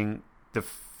portraying the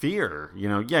fear.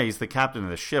 Yeah, he's the captain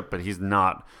of the ship, but he's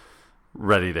not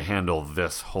ready to handle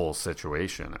this whole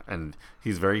situation, and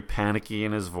he's very panicky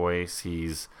in his voice.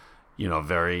 He's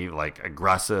very like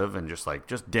aggressive and just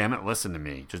damn it, listen to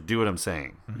me, just do what I'm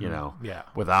saying. Yeah,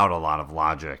 without a lot of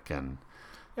logic. And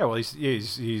well,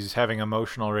 he's having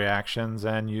emotional reactions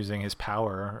and using his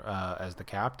power as the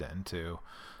captain to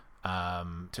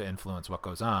influence what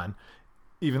goes on.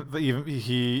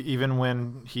 Even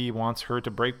when he wants her to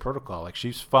break protocol, like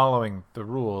she's following the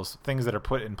rules, things that are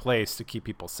put in place to keep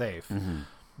people safe.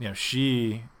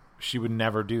 She would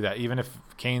never do that, even if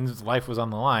Kane's life was on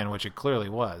the line, which it clearly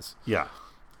was. Yeah,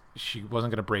 she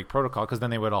wasn't going to break protocol because then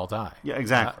they would all die. Yeah,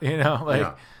 exactly.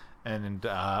 And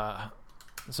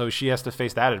so she has to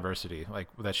face that adversity, like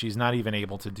that she's not even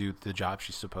able to do the job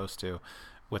she's supposed to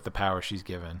with the power she's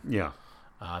given. Yeah,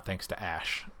 thanks to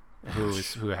Ash.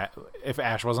 If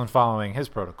Ash wasn't following his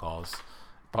protocols,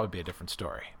 it'd probably be a different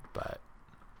story. But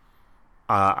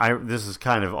this is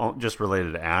kind of just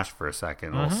related to Ash for a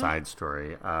second. A little side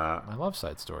story. I love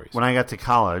side stories. When I got to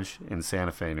college in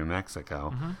Santa Fe, New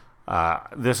Mexico,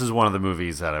 this is one of the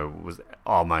movies that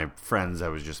all my friends I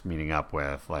was just meeting up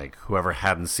with, like whoever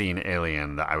hadn't seen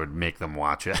Alien, I would make them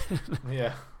watch it.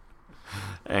 Yeah.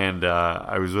 And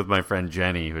I was with my friend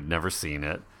Jenny, who had never seen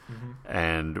it,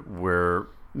 and we're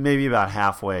maybe about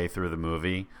halfway through the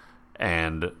movie,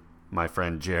 and my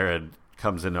friend Jared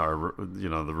comes into our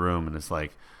the room and is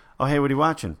like, "Oh, hey, what are you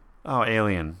watching?" "Oh,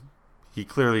 Alien." He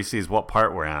clearly sees what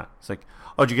part we're at. It's like,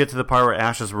 "Oh, did you get to the part where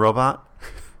Ash is a robot?"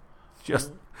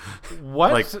 Just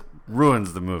what? Like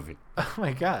ruins the movie. Oh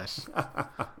my gosh.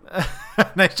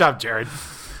 Nice job, Jared.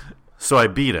 So I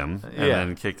beat him and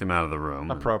then kicked him out of the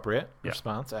room. Appropriate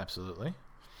response, absolutely.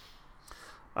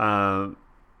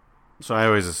 So I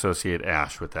always associate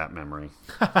Ash with that memory.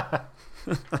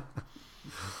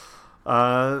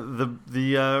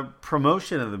 The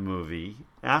promotion of the movie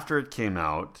after it came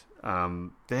out,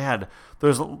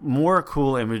 there's more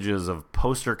cool images of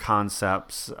poster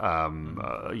concepts, the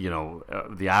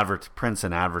prints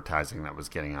and advertising that was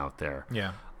getting out there.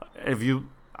 Yeah. I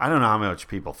don't know how much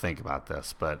people think about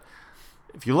this, but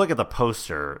if you look at the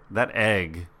poster, that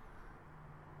egg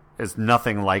is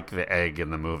nothing like the egg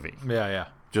in the movie. Yeah.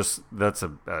 Just that's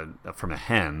from a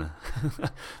hen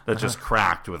that just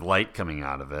cracked with light coming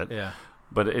out of it. Yeah.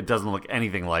 But it doesn't look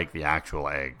anything like the actual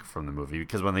egg from the movie,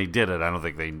 because when they did it, I don't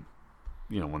think they,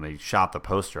 when they shot the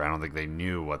poster, I don't think they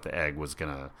knew what the egg was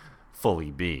going to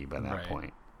fully be by that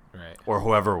point. Right. Or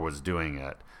whoever was doing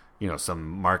it, some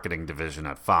marketing division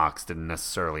at Fox didn't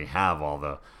necessarily have all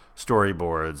the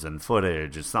storyboards and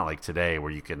footage. It's not like today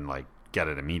where you can get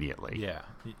it immediately. Yeah.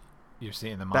 You're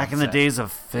seeing the back in the days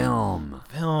of film.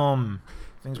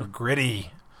 Things were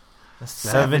gritty. The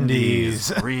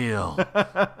 70s. Real.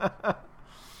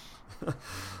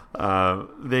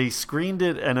 They screened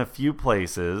it in a few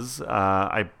places.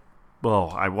 I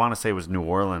want to say it was New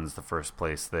Orleans, the first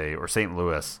place or St.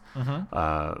 Louis,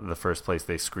 the first place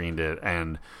they screened it,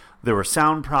 and there were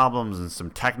sound problems and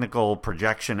some technical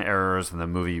projection errors, and the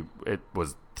movie it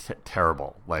was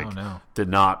terrible. Did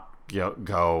not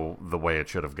go the way it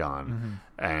should have gone.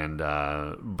 And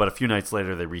but a few nights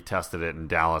later, they retested it in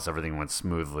Dallas. Everything went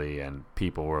smoothly, and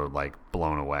people were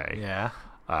blown away. Yeah.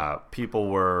 People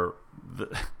were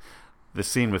the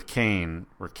scene with Kane,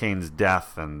 where Kane's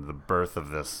death and the birth of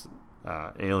this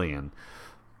alien.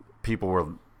 People were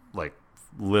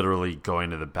literally going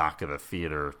to the back of the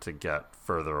theater to get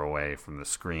further away from the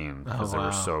screen because they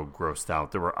were so grossed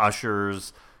out. There were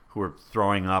ushers who were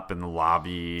throwing up in the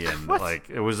lobby, and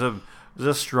it was a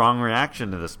strong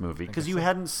reaction to this movie because you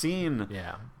hadn't seen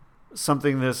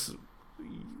something this,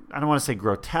 I don't want to say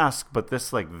grotesque, but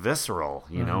this visceral,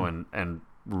 and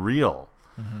real.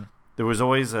 There was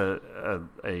always a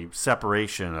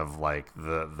separation of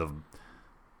the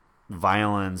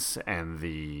violence and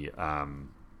the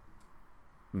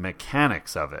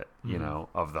mechanics of it,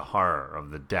 of the horror,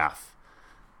 of the death,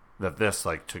 that this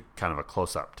took kind of a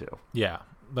close up to. Yeah.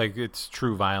 It's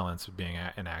true violence being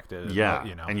enacted. Yeah.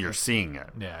 And you're seeing it.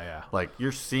 Yeah.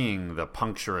 You're seeing the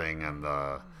puncturing and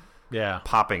the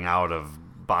popping out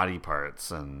of body parts.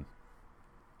 And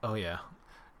oh, yeah.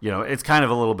 It's kind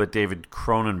of a little bit David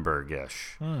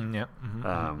Cronenberg-ish, yeah.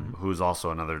 Who's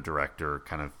also another director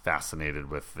kind of fascinated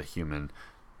with the human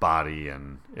body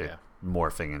and it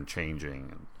morphing and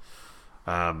changing.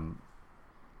 And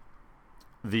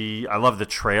I love the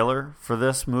trailer for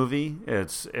this movie.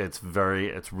 It's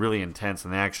really intense,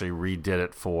 and they actually redid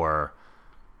it for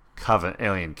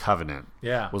Alien Covenant.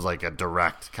 Yeah, it was a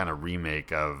direct kind of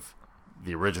remake of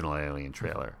the original Alien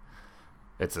trailer.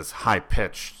 It's this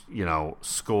high-pitched,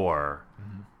 score,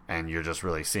 and you're just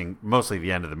really seeing mostly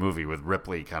the end of the movie with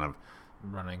Ripley kind of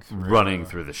running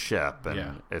through the ship,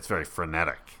 and it's very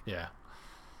frenetic. Yeah.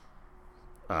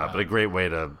 But a great way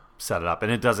to set it up,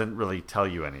 and it doesn't really tell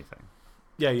you anything.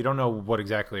 Yeah, you don't know what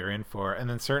exactly you're in for, and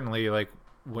then certainly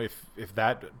if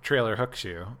that trailer hooks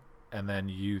you, and then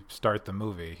you start the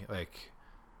movie,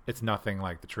 it's nothing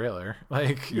like the trailer.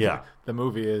 The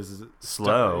movie is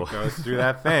slow. It goes through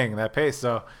that thing, that pace.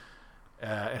 So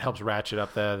it helps ratchet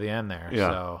up the end there. Yeah.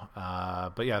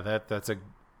 So, but yeah,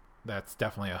 that's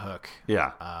definitely a hook.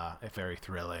 Yeah. Very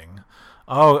thrilling.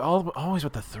 Oh, always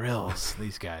with the thrills.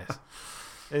 These guys.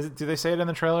 Do they say it in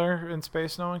the trailer? In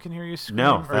space, no one can hear you scream.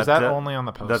 No, or is that only on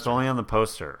the poster? That's only on the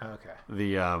poster.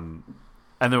 Okay.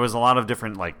 And there was a lot of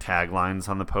different taglines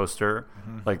on the poster.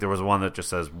 There was one that just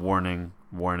says "warning,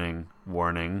 warning,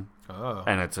 warning,"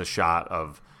 and it's a shot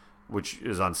of, which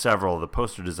is on several of the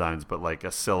poster designs, but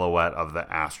a silhouette of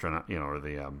the astronaut, or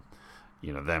the,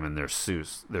 them in their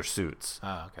suits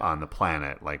on the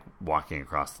planet, walking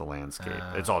across the landscape.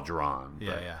 It's all drawn.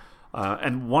 Yeah.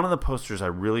 And one of the posters I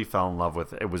really fell in love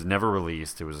with, it was never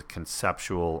released, it was a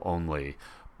conceptual only,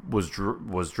 was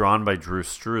drawn by Drew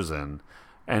Struzan,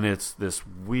 and it's this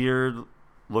weird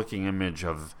looking image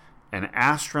of an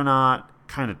astronaut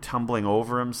kind of tumbling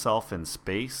over himself in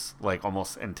space,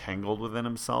 almost entangled within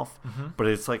himself, but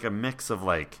it's a mix of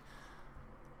an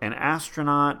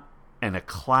astronaut and a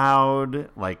cloud,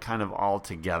 kind of all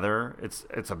together.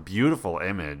 It's a beautiful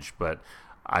image, but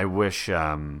I wish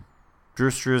Drew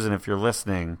Struzan, if you're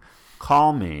listening,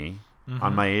 call me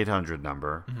on my 800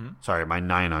 number. Sorry, my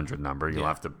 900 number. You'll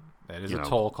have to. That is a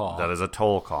toll call. That is a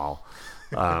toll call.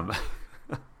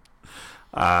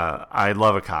 I'd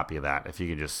love a copy of that if you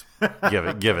could just give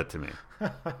it to me.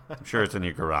 I'm sure it's in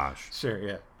your garage. Sure,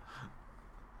 yeah.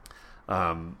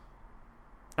 And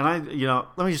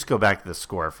let me just go back to the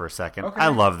score for a second. Okay. I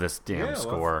love this damn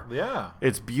score.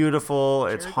 It's beautiful.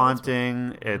 It's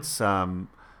haunting. It's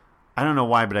I don't know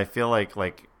why, but I feel like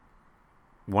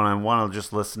when I want to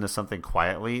just listen to something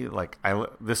quietly,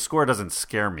 this score doesn't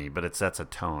scare me, but it sets a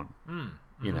tone.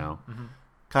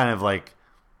 Kind of I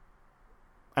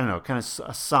don't know, kind of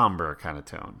a somber kind of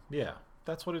tone. Yeah.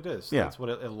 That's what it is. Yeah. That's what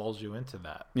it lulls you into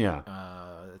that. Yeah.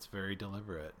 It's very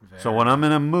deliberate. So when I'm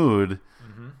in a mood,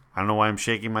 I don't know why I'm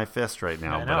shaking my fist right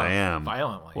now, but I am.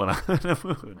 Violently. When I'm in a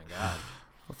mood. Oh, my God.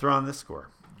 We'll throw on this score.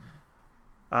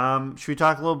 Should we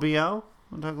talk a little BO?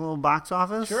 Want to talk a little box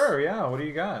office? Sure, yeah. What do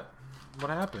you got? What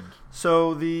happened?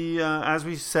 So as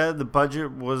we said, the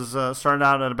budget was started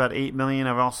out at about $8 million.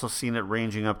 I've also seen it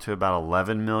ranging up to about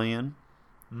 $11 million,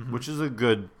 which is a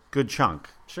good chunk.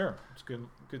 Sure, it's good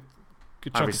chunk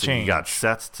Obviously, of change. you got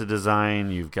sets to design,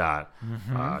 you've got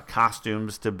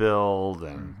costumes to build,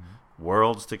 and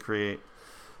worlds to create.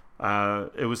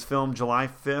 It was filmed July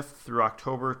 5th through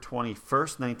October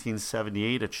 21st,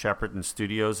 1978 at Shepperton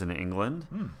Studios in England.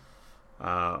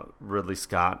 Ridley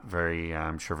Scott,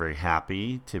 I'm sure very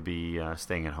happy to be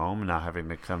staying at home and not having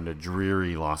to come to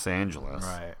dreary Los Angeles.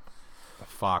 Right. The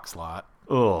Fox lot.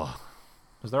 Ugh.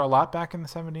 Was there a lot back in the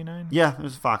 79? Yeah,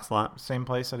 there's a Fox lot. Same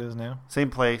place it is now?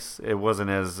 Same place. It wasn't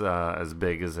as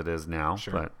big as it is now.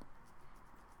 Sure.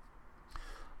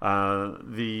 But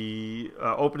the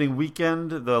opening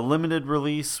weekend, the limited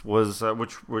release was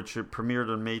which it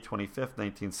premiered on May 25th,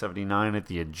 1979 at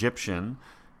the Egyptian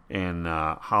in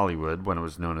Hollywood, when it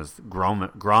was known as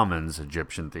Grauman's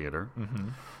Egyptian Theater.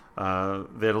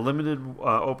 They had a limited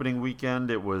opening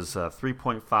weekend. It was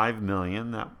 $3.5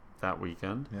 million that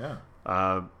weekend. Yeah.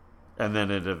 And then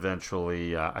it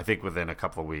eventually, I think within a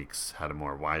couple of weeks, had a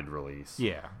more wide release.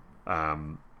 Yeah.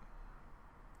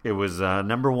 It was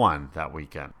number one that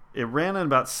weekend. It ran in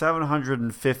about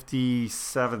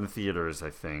 757 theaters, I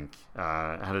think.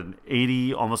 Had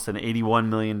almost an $81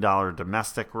 million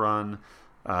domestic run.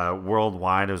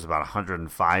 Worldwide, it was about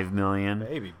 $105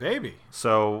 million. Baby.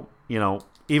 So,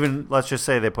 even let's just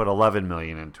say they put $11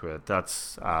 million into it.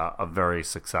 That's a very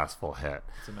successful hit.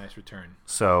 It's a nice return.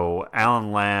 So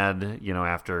Alan Ladd,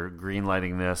 after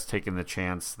greenlighting this, taking the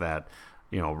chance that,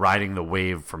 riding the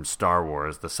wave from Star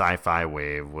Wars, the sci-fi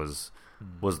wave, was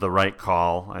the right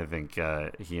call. I think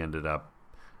he ended up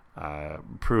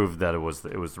proved that it was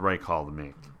the right call to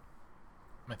make.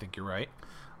 I think you're right.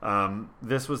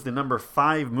 This was the number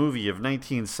 5 movie of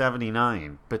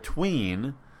 1979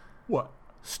 between What?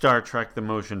 Star Trek the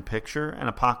Motion Picture and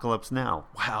Apocalypse Now.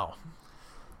 Wow.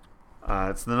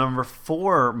 It's the number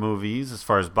 4 movies, as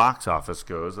far as box office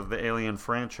goes, of the Alien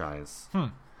franchise.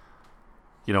 You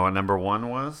know what number 1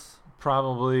 was?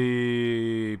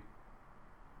 Probably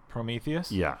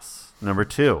Prometheus? Yes. Number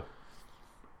 2.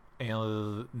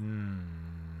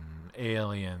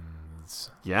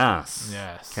 Aliens. Yes.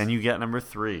 Yes. Can you get number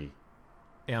 3?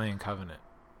 Alien Covenant.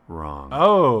 Wrong.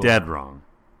 Oh. Dead wrong.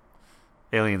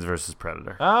 Aliens versus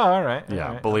Predator. Oh, all right. Yeah,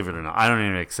 all right. believe it or not. I don't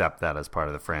even accept that as part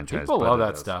of the franchise. People but love it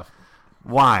that is. stuff.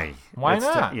 Why? Why It's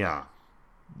not? yeah.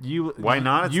 Why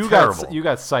not? It's you terrible. You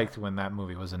got psyched when that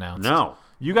movie was announced. No.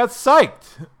 You got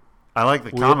psyched. I like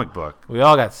the comic book. We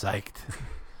all got psyched.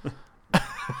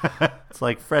 It's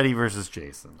like Freddy versus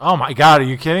Jason. Oh my God, are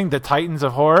you kidding? The Titans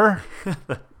of Horror?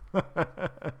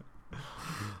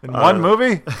 In one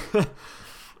movie?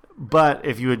 But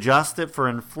if you adjust it for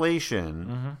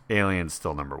inflation, Alien's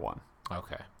still number 1.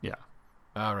 Okay. Yeah.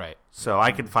 All right. So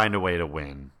I can find a way to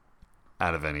win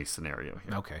out of any scenario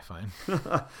here. Okay, fine.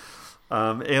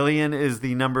 Alien is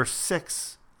the number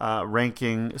 6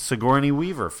 ranking Sigourney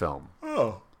Weaver film.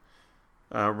 Oh.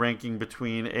 Ranking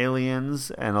between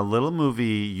Aliens and a little movie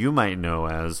you might know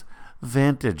as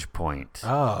Vantage Point.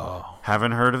 Oh.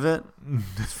 Haven't heard of it?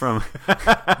 It's from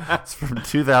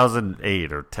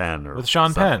 2008 or 10 or With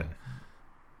Sean something. Penn.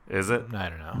 Is it? I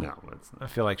don't know. No, it's not. I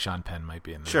feel like Sean Penn might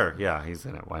be in there. Sure, yeah, he's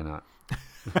in it. Why not?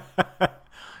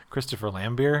 Christopher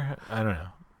Lambert? I don't know.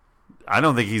 I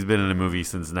don't think he's been in a movie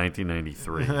since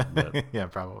 1993. But, Yeah,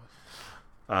 probably.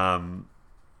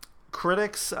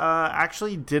 critics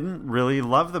actually didn't really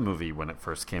love the movie when it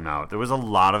first came out. There was a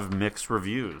lot of mixed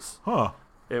reviews. Huh.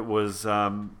 It was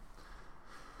Leonard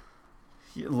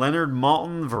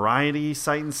Maltin, Variety,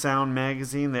 Sight and Sound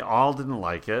magazine. They all didn't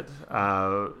like it.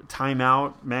 Time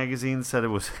Out magazine said it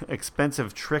was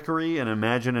expensive trickery and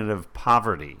imaginative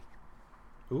poverty.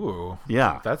 Ooh.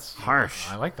 Yeah, That's harsh.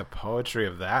 I like the poetry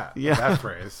of that. Yeah. That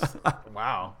phrase.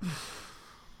 Wow.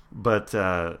 But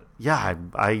yeah,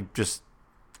 I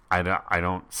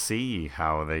don't see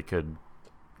how they could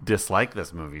dislike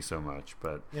this movie so much.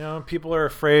 But People are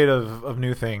afraid of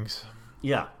new things.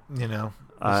 yeah,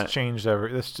 This changed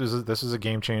this is a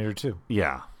game changer too.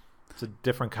 yeah. It's a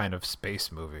different kind of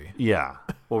space movie. Yeah.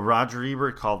 Well, Roger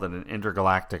Ebert called it an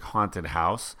intergalactic haunted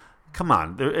house. Come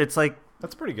on. It's like,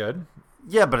 That's pretty good.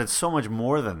 yeah, but it's so much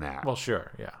more than that. Well,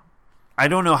 sure, yeah. I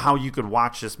don't know how you could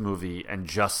watch this movie and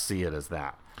just see it as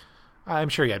that. I'm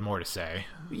sure he had more to say.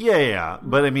 Yeah.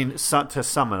 But I mean, to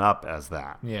sum it up as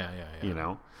that. Yeah. You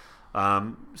know?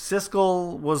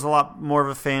 Siskel was a lot more of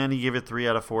a fan. He gave it 3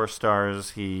 out of 4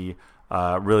 stars. He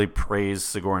really praised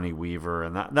Sigourney Weaver,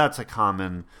 and that's a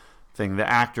common thing. The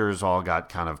actors all got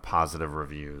kind of positive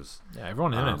reviews. Yeah,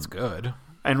 everyone in it's good.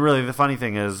 And really, the funny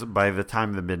thing is, by the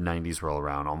time the mid-90s roll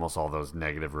around, almost all those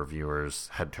negative reviewers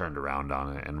had turned around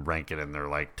on it and rank it in their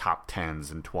like top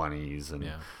 10s and 20s,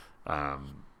 and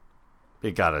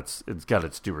it's got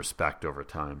its due respect over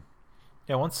time.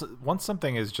 Yeah, once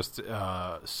something is just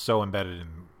so embedded in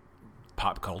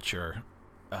pop culture,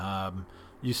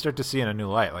 you start to see in a new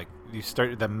light. Like you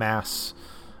start the mass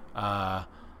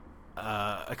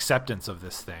acceptance of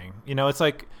this thing. You know, it's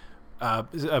like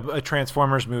a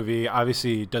Transformers movie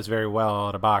obviously does very well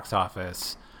at a box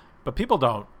office, but people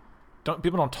don't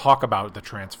talk about the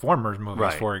Transformers movies,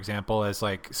 right, for example, as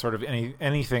like sort of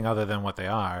anything other than what they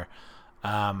are.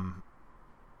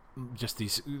 Just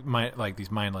these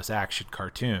mindless action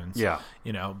cartoons. Yeah.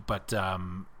 You know, but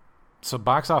so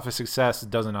box office success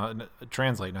doesn't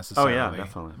translate necessarily. Oh yeah,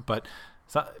 definitely. But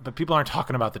people aren't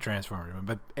talking about the Transformers.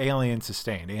 But Alien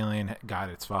sustained. Alien got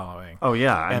its following. Oh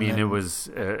yeah, I mean it was.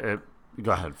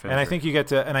 Go ahead. And I think you get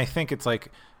to. And I think it's like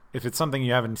if it's something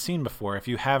you haven't seen before, if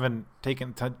you haven't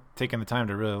taken the time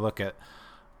to really look at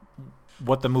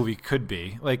what the movie could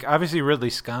be. Like obviously Ridley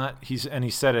Scott, he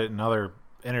said it in other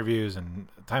interviews and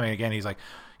time and again, he's like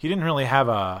he didn't have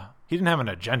an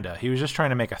agenda. He was just trying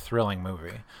to make a thrilling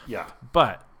movie. Yeah.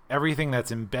 But everything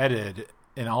that's embedded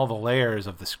in all the layers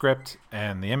of the script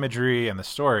and the imagery and the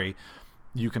story,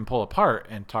 you can pull apart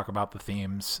and talk about the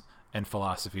themes and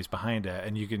philosophies behind it,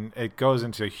 and it goes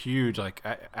into a huge like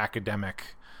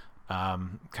academic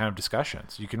kind of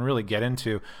discussions. You can really get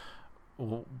into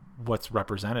what's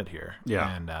represented here.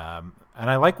 Yeah. And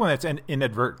I like when it's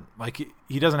inadvertent. Like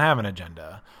he doesn't have an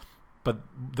agenda, but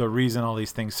the reason all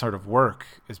these things sort of work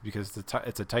is because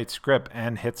it's a tight script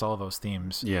and hits all those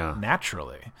themes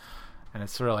naturally. And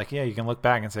it's sort of like, you can look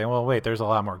back and say, well, wait, there's a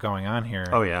lot more going on here.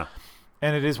 Oh yeah.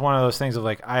 And it is one of those things of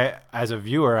like, as a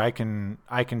viewer, I can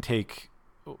take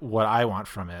what I want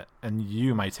from it, and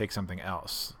you might take something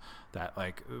else. That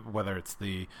like whether it's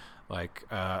the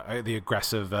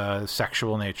aggressive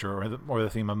sexual nature, or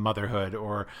the theme of motherhood,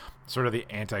 or sort of the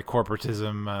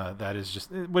anti-corporatism that is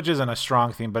just, which isn't a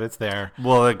strong theme, but it's there.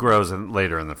 Well, it grows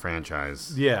later in the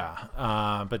franchise.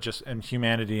 Yeah, but just in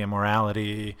humanity and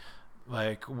morality,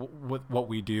 like what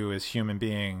we do as human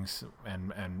beings,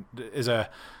 and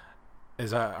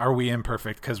are we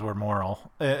imperfect because we're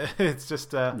moral? It's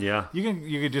just you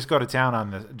could just go to town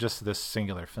on this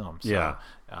singular film. So,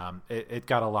 it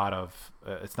got a lot of.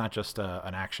 It's not just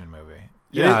an action movie.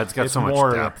 It's got so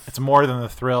much depth. It's more than the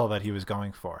thrill that he was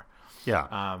going for.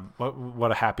 Yeah.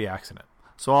 What a happy accident.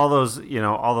 So all those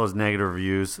negative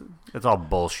reviews, it's all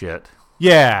bullshit.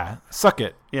 Yeah, suck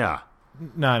it. Yeah.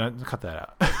 No, cut that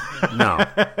out. No.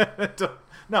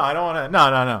 No, I don't want to.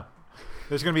 No.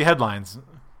 There's going to be headlines.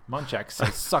 Munchak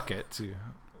says "suck it" to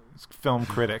film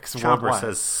critics Chopper worldwide.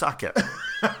 says "suck it."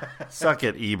 Suck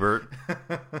it, Ebert.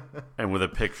 And with a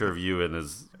picture of you in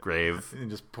his grave, and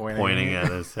just pointing at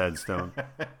his headstone.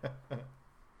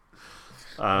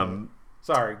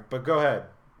 Sorry, but go ahead.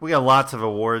 We got lots of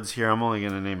awards here. I'm only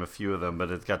going to name a few of them,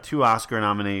 but it's got 2 Oscar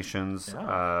nominations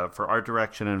for art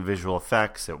direction and visual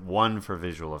effects. It won for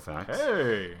visual effects.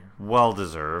 Hey! Well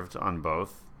deserved on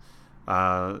both.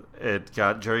 It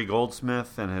got Jerry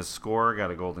Goldsmith and his score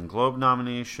got a Golden Globe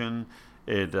nomination.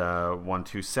 It won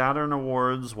 2 Saturn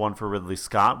Awards, one for Ridley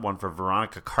Scott, one for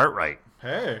Veronica Cartwright.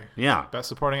 Hey! Yeah. Best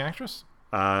Supporting Actress?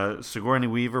 Sigourney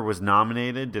Weaver was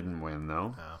nominated, didn't win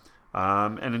though. Oh.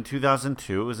 And in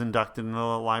 2002, it was inducted in the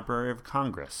Library of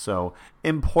Congress. So,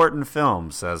 important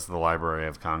film, says the Library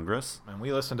of Congress. And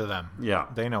we listen to them. Yeah.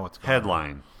 They know what's going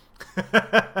Headline.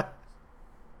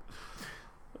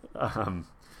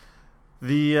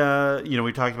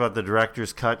 We talked about the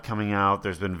director's cut coming out.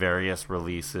 There's been various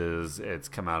releases. It's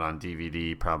come out on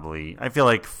DVD probably, I feel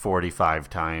like 45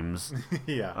 times.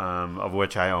 Yeah. Of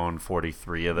which I own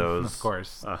 43 of those. Of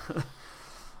course.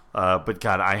 But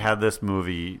God, I had this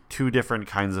movie, 2 different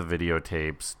kinds of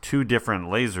videotapes, 2 different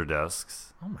laser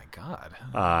discs. Oh my God.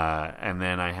 And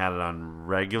then I had it on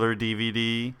regular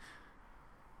DVD.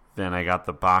 Then I got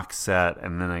the box set,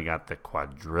 and then I got the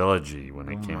quadrilogy when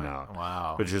it came out.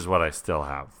 Wow. Which is what I still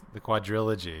have. The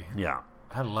quadrilogy. Yeah.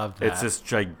 I love that. It's this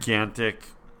gigantic,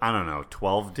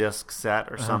 12-disc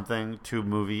set or something.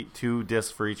 2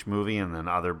 discs for each movie, and then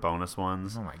other bonus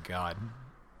ones. Oh my God.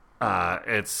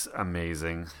 It's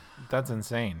amazing. That's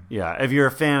insane. Yeah, if you're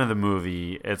a fan of the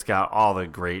movie, it's got all the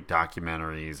great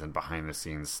documentaries and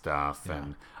behind-the-scenes stuff,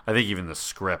 and I think even the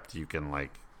script you can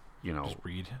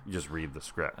just read the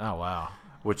script. Oh wow,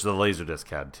 which the Laserdisc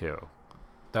had too.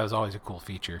 That was always a cool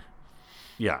feature.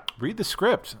 Yeah, read the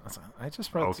script. I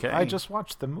just read. Okay. I just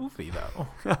watched the movie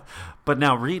though. But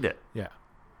now read it. Yeah,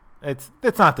 it's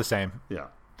not the same. Yeah.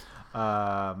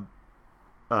 Yeah,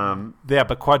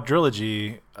 but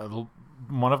quadrilogy,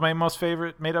 one of my most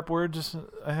favorite made-up words,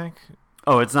 I think.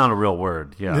 Oh, it's not a real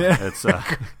word. Yeah, it's.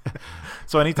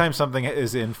 So anytime something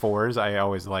is in fours, I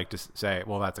always like to say,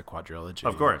 "Well, that's a quadrilogy."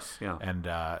 Of course, yeah, and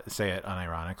say it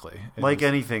unironically. Like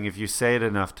anything, if you say it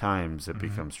enough times, it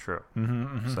becomes true.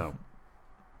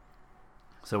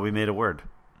 So we made a word.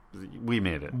 We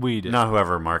made it. We did. Not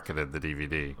whoever marketed the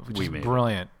DVD. Which we is made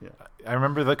brilliant. it. Yeah. I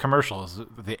remember the commercials.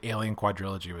 The Alien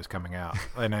quadrilogy was coming out,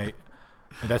 and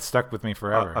that stuck with me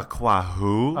forever. A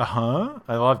quahoo?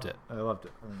 I loved it. I mean,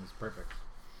 it was perfect.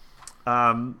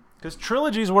 Because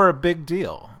trilogies were a big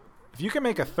deal. If you can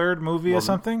make a third movie of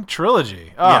something,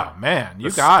 trilogy. Oh man,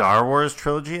 you got Star Wars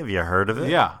trilogy. Have you heard of it?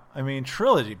 Yeah, I mean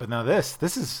trilogy. But now this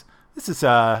is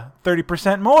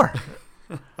 30% more.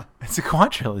 It's a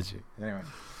quadrilogy. Anyway.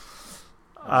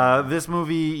 This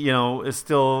movie, is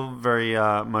still very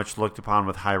much looked upon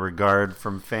with high regard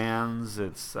from fans.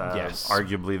 It's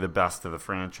arguably the best of the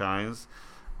franchise.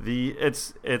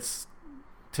 It's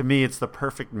to me, it's the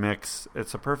perfect mix.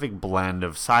 It's a perfect blend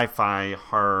of sci-fi,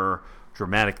 horror,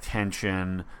 dramatic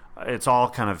tension. It's all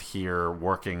kind of here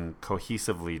working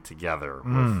cohesively together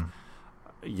with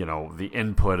the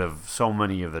input of so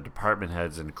many of the department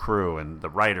heads and crew and the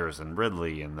writers and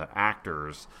Ridley and the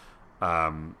actors.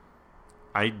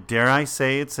 I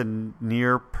say it's a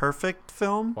near perfect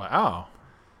film. Wow.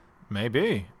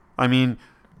 Maybe. I mean,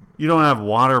 you don't have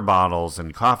water bottles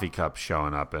and coffee cups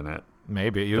showing up in it.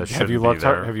 Maybe. Have you looked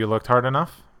hard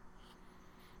enough?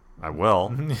 I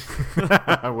will.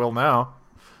 I will now.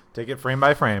 Take it frame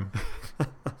by frame.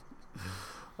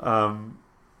 The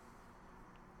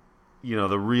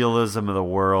realism of the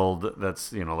world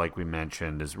that's, like we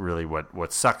mentioned, is really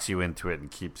what sucks you into it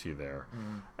and keeps you there.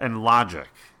 And logic.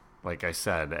 Like I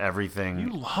said, everything. You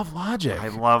love logic. I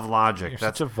love logic. You're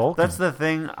such a Vulcan. That's the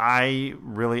thing I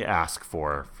really ask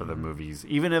for the movies.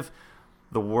 Even if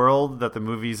the world that the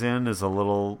movie's in is a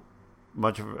little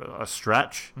much of a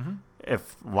stretch,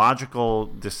 if logical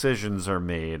decisions are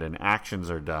made and actions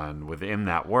are done within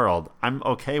that world, I'm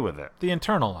okay with it. The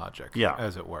internal logic, yeah,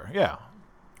 as it were. Yeah.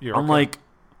 Unlike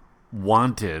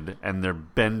Wanted, and they're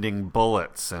bending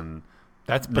bullets and.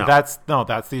 That's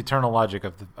the eternal logic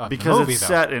of the because movie, it's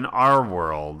set in our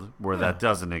world where that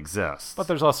doesn't exist. But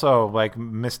there's also like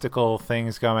mystical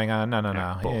things going on.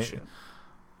 No. Bullshit.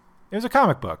 It was a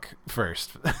comic book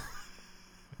first.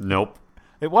 Nope.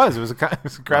 It was a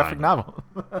graphic novel.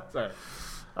 Sorry.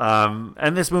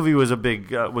 And this movie was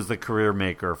was the career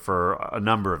maker for a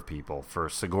number of people. For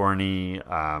Sigourney.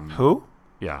 Who?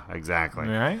 Yeah, exactly.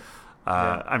 Right.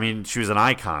 I mean, she was an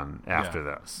icon after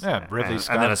this. Yeah, Ridley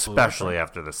Scott. And then especially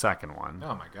after the second one.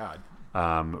 Oh, my God.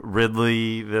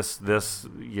 Ridley, this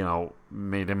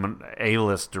made him an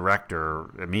A-list director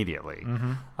immediately.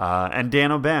 And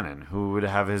Dan O'Bannon, who would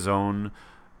have his own,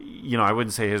 I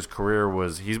wouldn't say his career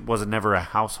he wasn't never a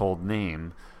household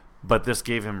name, but this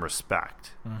gave him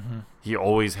respect. He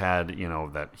always had,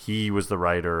 that he was the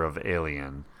writer of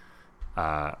Alien,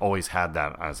 always had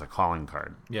that as a calling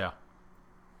card. Yeah.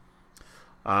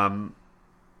 The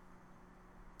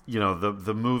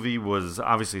movie was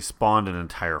obviously spawned an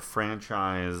entire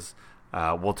franchise.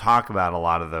 We'll talk about a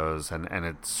lot of those, and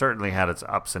it certainly had its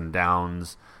ups and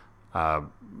downs.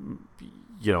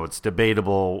 It's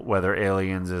debatable whether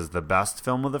Aliens is the best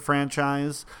film of the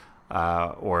franchise,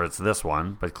 or it's this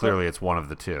one, but clearly it's one of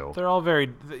the two. They're all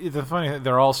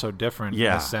they're all so different in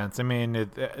a sense. I mean,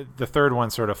 the third one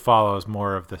sort of follows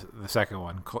more of the second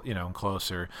one,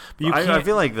 closer. But I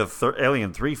feel like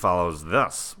Alien 3 follows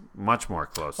this much more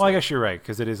closely. Well, I guess you're right,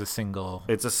 because it is a single.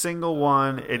 It's a single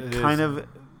one.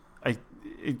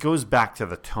 It goes back to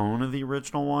the tone of the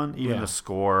original one. Even the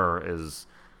score is,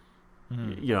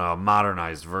 a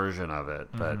modernized version of it,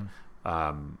 but.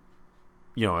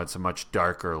 It's a much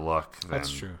darker look.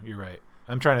 That's true. You're right.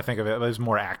 I'm trying to think of it. It was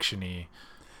more action-y.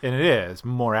 And it is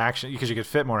more action because you could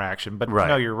fit more action. But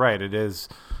no, you're right. It is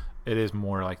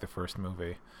more like the first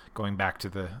movie, going back to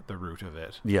the root of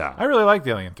it. Yeah. I really like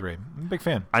the Alien 3. I'm a big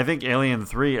fan. I think Alien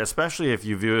 3, especially if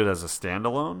you view it as a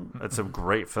standalone, it's a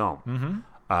great film.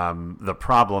 The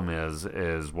problem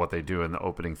is what they do in the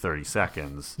opening 30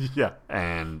 seconds. Yeah.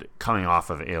 And coming off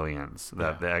of Aliens,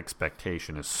 that the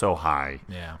expectation is so high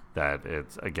that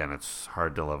it's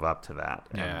hard to live up to that.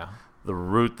 Yeah. And the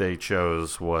route they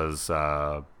chose was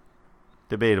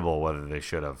debatable whether they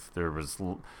should have.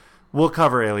 We'll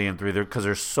cover Alien 3 because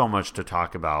there's so much to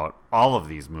talk about. All of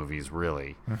these movies,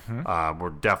 really. Mm-hmm.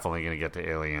 We're definitely going to get to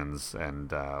Aliens,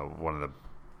 and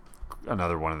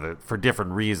another one of the, for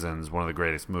different reasons, one of the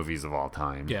greatest movies of all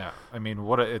time. Yeah, I mean,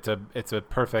 it's a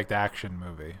perfect action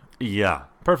movie. Yeah,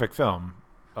 perfect film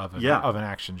of an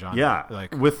action genre. Yeah,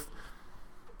 like with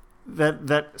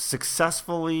that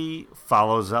successfully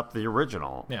follows up the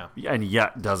original. Yeah, and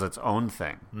yet does its own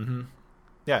thing. Mm-hmm.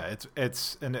 Yeah,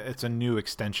 it's a new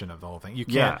extension of the whole thing. You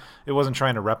can't. It wasn't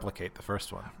trying to replicate the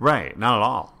first one. Right, not at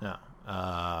all.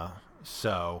 No.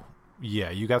 So yeah,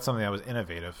 you got something that was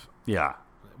innovative. Yeah.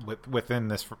 Within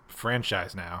this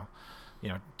franchise now,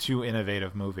 2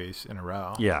 innovative movies in a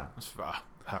row. Yeah.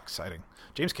 How exciting.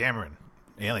 James Cameron,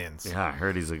 Aliens. Yeah, I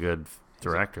heard he's a good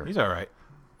director. He's all right.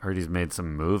 Heard he's made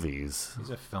some movies.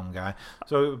 He's a film guy.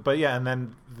 So, but yeah, and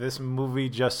then this movie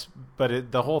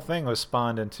the whole thing was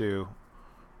spawned into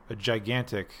a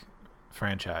gigantic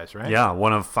franchise, right? Yeah,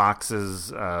 one of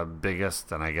Fox's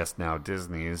biggest, and I guess now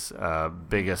Disney's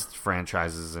biggest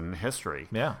franchises in history.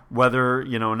 Yeah. Whether,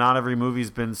 not every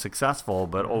movie's been successful,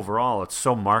 but overall it's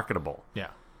so marketable. Yeah.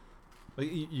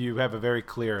 You have a very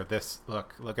clear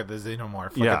look at the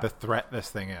xenomorph, look at the threat this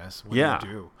thing is. What do you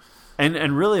do?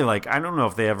 And really, I don't know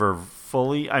if they ever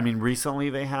fully, recently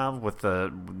they have with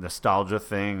the nostalgia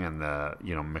thing and the,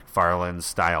 McFarlane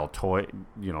style toy,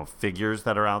 figures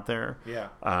that are out there. Yeah.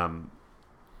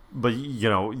 But,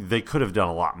 they could have done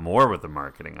a lot more with the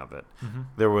marketing of it. Mm-hmm.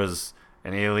 There was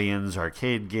an Aliens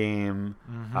arcade game.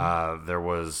 Mm-hmm. There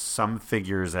was some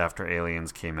figures after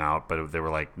Aliens came out, but they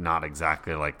were, not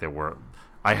exactly like they were.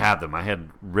 I had them. I had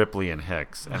Ripley and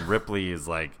Hicks. And Ripley is,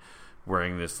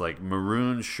 wearing this,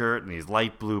 maroon shirt and these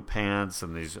light blue pants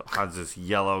and has this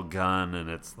yellow gun. And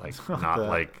it's,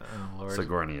 not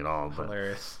Sigourney at all. But,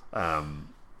 hilarious.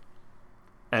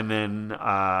 And then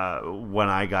when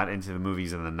I got into the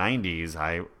movies in the 90s,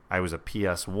 I was a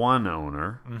PS1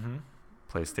 owner,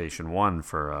 PlayStation 1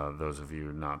 for those of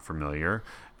you not familiar,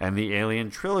 and the Alien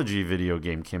Trilogy video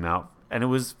game came out, and it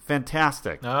was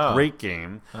fantastic. Oh. Great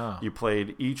game. Oh. You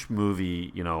played each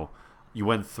movie, you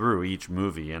went through each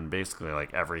movie and basically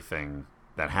everything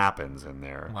that happens in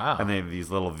there. Wow. And they have these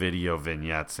little video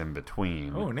vignettes in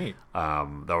between. Oh, neat.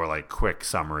 That were quick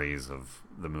summaries of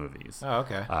the movies. Oh,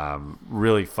 okay.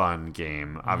 Really fun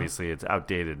game. Mm-hmm. Obviously, it's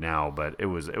outdated now, but it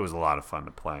was a lot of fun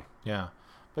to play. Yeah.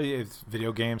 But it's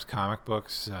video games, comic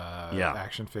books,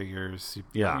 action figures.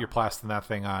 You're plastering that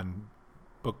thing on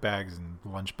book bags and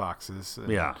lunch boxes.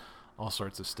 And all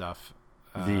sorts of stuff.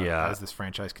 As this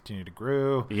franchise continued to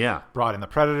grow. Yeah. Brought in the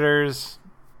Predators.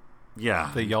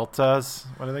 Yeah. The Yaltas.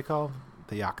 What are they called?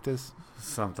 The Yactas?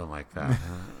 Something like that.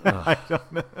 I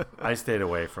don't know. I stayed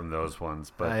away from those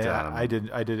ones, but I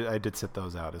did sit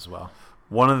those out as well.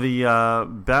 One of the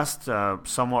best,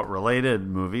 somewhat related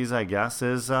movies, I guess,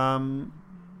 is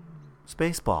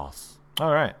Spaceballs.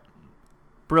 All right.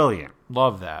 Brilliant.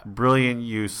 Love that. Brilliant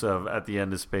use of, at the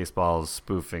end of Spaceballs,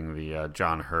 spoofing the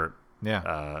John Hurt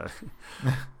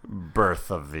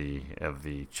birth of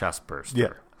the chest burster.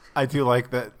 Yeah. I do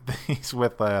like that he's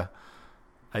with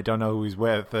I don't know who he's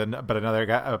with, but another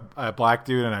guy, a black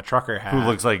dude in a trucker hat. Who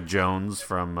looks like Jones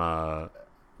from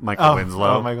Michael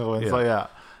Winslow. Oh, Michael Winslow, yeah.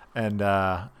 And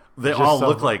they all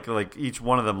look like each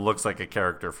one of them looks like a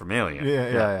character from Alien.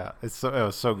 Yeah. It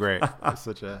was so great. It's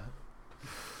such a...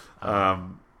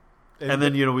 and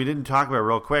then, we didn't talk about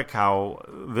real quick how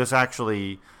this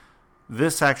actually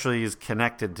is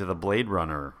connected to the Blade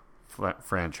Runner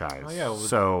franchise. Oh, yeah.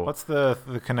 So what's the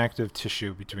connective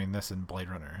tissue between this and Blade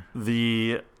Runner?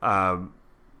 The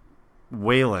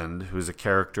Wayland, who's a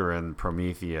character in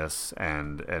Prometheus,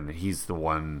 and he's the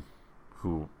one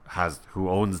who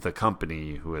owns the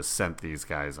company who has sent these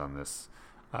guys on this,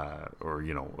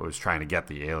 was trying to get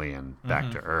the alien back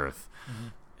to Earth.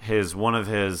 Mm-hmm. One of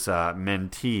his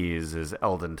mentees is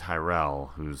Eldon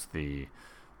Tyrell, who's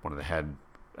one of the head,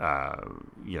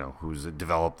 who's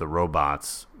developed the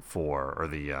robots or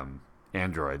the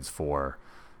androids for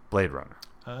Blade Runner.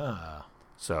 Ah.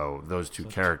 So those two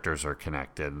characters are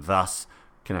connected, thus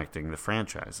connecting the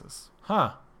franchises.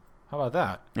 Huh. How about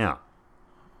that? Yeah.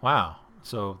 Wow.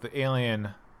 So the Alien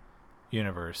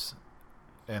universe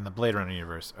and the Blade Runner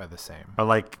universe are the same. Are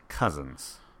like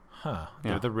cousins. Huh.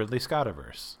 They're the Ridley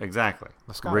Scottiverse. Exactly.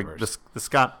 The Scottiverse. The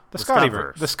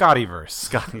Scottyverse. The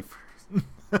Scottyverse.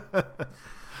 Scottyverse.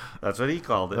 That's what he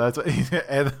called it. That's what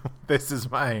and this is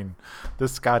mine, the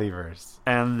Scottyverse.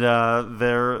 And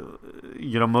there,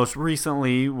 most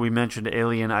recently we mentioned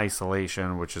Alien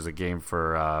Isolation, which is a game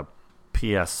for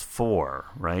PS4,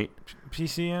 right?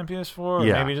 PC and PS4?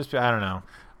 Yeah. Maybe just, I don't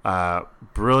know.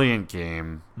 Brilliant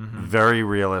game. Very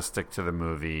realistic to the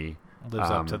movie. Lives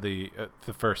up to the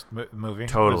first movie.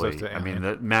 Totally. Lives up to I mean, Alien.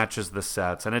 that matches the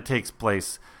sets, and it takes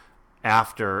place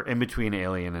in between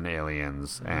Alien and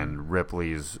Aliens, and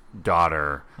Ripley's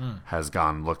daughter has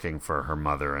gone looking for her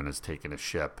mother and has taken a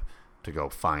ship to go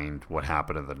find what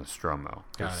happened to the Nostromo.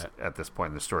 Got it. At this point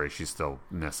in the story, she's still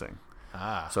missing.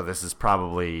 Ah. So this is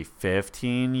probably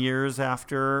 15 years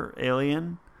after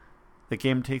Alien the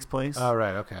game takes place. Oh,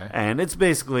 right, okay. And it's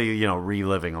basically,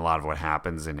 reliving a lot of what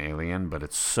happens in Alien, but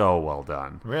it's so well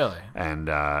done. Really? And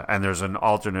there's an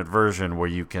alternate version where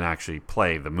you can actually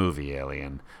play the movie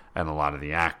Alien, and a lot of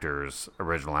the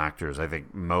original actors, I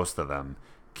think most of them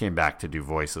came back to do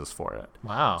voices for it.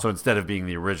 Wow. So instead of being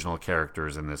the original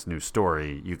characters in this new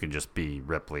story, you can just be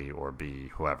Ripley or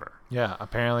be whoever. Yeah,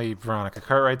 apparently Veronica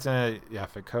Cartwright's in it,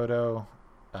 Yaphet Kotto,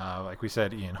 like we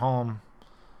said, Ian Holm.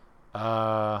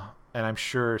 And I'm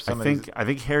sure I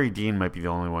think Harry Dean might be the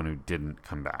only one who didn't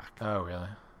come back. Oh, really?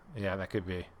 Yeah, that could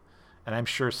be. And I'm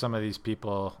sure some of these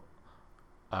people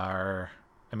are...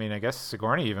 I mean, I guess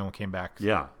Sigourney even came back.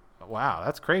 Yeah. Wow,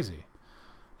 that's crazy.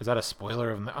 Is that a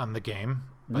spoiler on the game?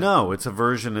 No, it's a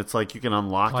version. It's like you can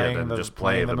unlock it and just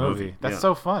play the movie. That's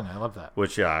so fun. I love that.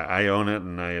 Which, I own it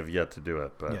and I have yet to do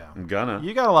it, but I'm gonna.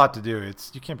 You got a lot to do.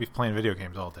 You can't be playing video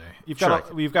games all day.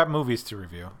 We've got movies to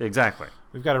review. Exactly.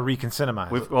 We've got to reconcinemize.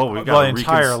 We've got got the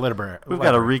entire library. We've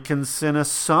got a Reconcina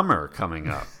summer coming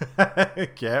up.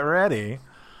 Get ready.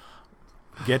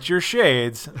 Get your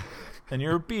shades and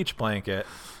your beach blanket.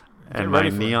 And my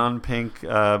neon pink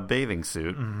bathing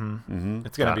suit.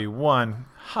 It's going to be one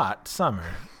hot summer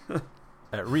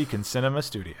at Recon Cinema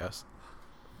Studios.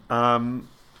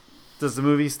 Does the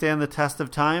movie stand the test of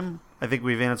time? I think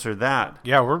we've answered that.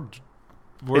 Yeah, we're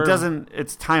it doesn't.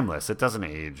 It's timeless. It doesn't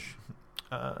age.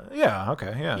 Yeah.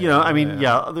 Okay. Yeah. I mean,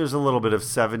 there's a little bit of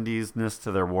 70s-ness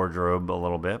to their wardrobe, a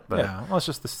little bit, but yeah. Well, it's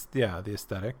just the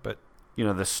aesthetic, but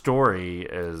the story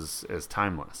is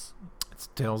timeless. It's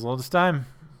tales old as time.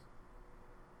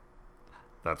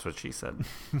 That's what she said.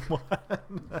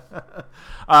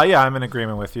 Yeah, I'm in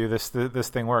agreement with you. This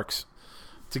thing works.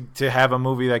 To have a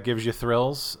movie that gives you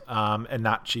thrills, and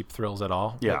not cheap thrills at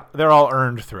all. Yeah, they're all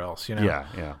earned thrills.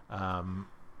 Yeah.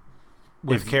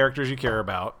 With characters you care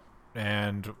about,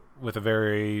 and with a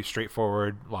very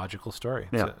straightforward, logical story.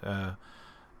 Yeah.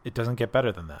 It doesn't get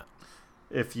better than that.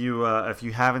 If you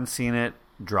haven't seen it,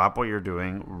 drop what you're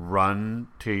doing, run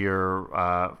to your,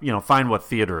 find what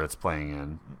theater it's playing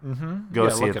in. Mm-hmm. Go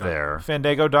see it there.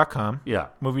 Fandango.com. Yeah.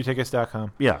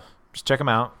 Movietickets.com. Yeah. Just check them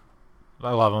out.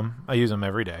 I love them. I use them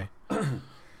every day.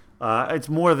 It's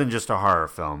more than just a horror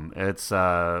film. It's,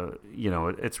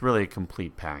 it's really a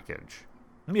complete package.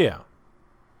 Yeah.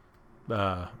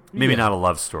 Maybe not a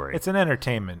love story. It's an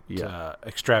entertainment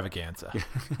extravaganza.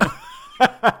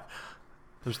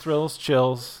 There's thrills,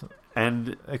 chills,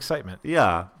 and excitement.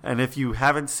 Yeah. And if you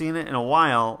haven't seen it in a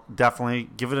while, definitely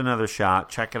give it another shot.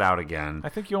 Check it out again. I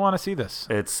think you'll want to see this.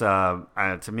 It's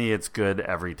to me, it's good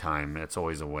every time. It's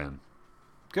always a win.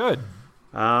 Good.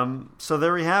 So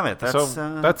there we have it. That's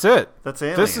it. That's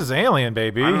Alien. This is Alien,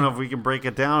 baby. I don't know if we can break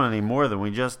it down any more than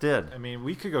we just did. I mean,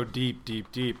 we could go deep,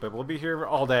 but we'll be here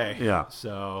all day. Yeah.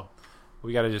 So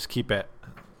we got to just keep it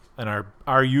in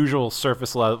our usual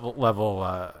surface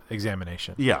level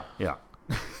examination. Yeah.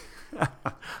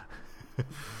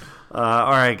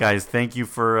 All right, guys. Thank you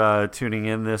for tuning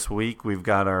in this week. We've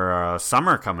got our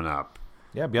summer coming up.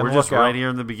 Yeah, be on We're the just lookout. right here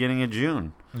in the beginning of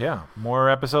June. Yeah, more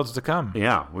episodes to come.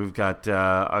 Yeah, we've got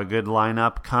a good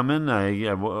lineup coming.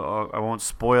 I won't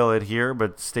spoil it here,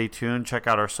 but stay tuned. Check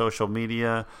out our social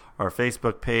media, our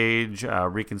Facebook page,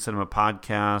 Recon Cinema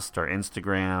Podcast, our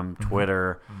Instagram,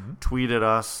 Twitter. Mm-hmm. Tweet at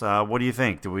us. What do you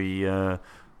think?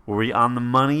 Were we on the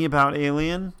money about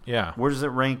Alien? Yeah. Where does it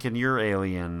rank in your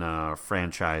Alien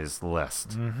franchise list?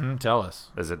 Mm-hmm. Tell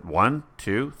us. Is it 1,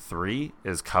 2, 3?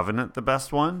 Is Covenant the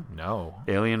best one? No.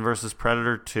 Alien versus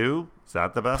Predator 2? Is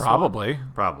that the best Probably.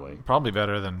 one? Probably. Probably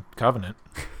better than Covenant.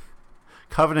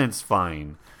 Covenant's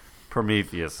fine.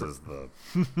 Prometheus is the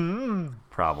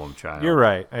problem child. You're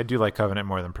right. I do like Covenant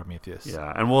more than Prometheus.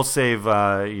 Yeah, and we'll save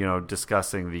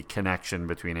discussing the connection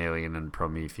between Alien and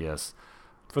Prometheus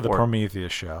for the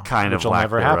Prometheus show, which will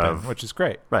never happen, which is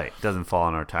great. Right, doesn't fall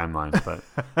on our timeline, but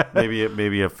maybe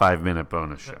a 5-minute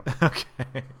bonus show.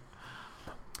 Okay.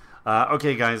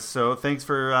 Okay, guys. So thanks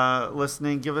for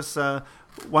listening. Give us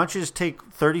why don't you just take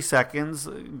 30 seconds,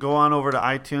 go on over to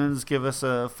iTunes, give us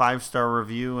a 5-star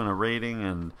review and a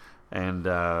rating, and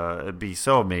it'd be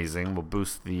so amazing. We'll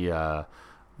boost the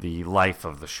life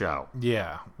of the show.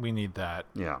 Yeah, we need that.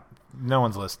 Yeah. No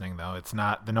one's listening, though.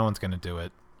 No one's going to do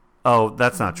it. Oh,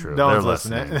 that's not true. No They're one's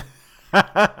listening.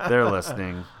 listening. They're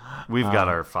listening. We've got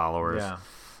our followers.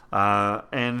 Yeah.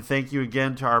 And thank you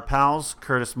again to our pals,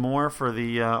 Curtis Moore, for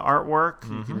the artwork.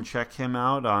 Mm-hmm. You can check him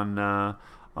out on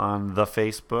the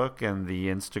Facebook and the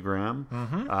Instagram.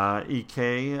 Mm-hmm.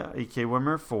 EK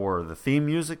Wimmer for the theme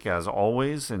music, as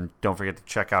always. And don't forget to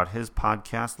check out his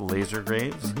podcast, Laser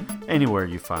Graves, anywhere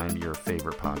you find your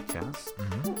favorite podcasts.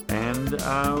 And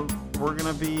we're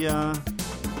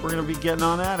gonna be getting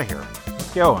on out of here.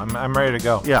 Let's go. I'm ready to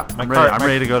go. Yeah, I'm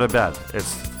ready to go to bed.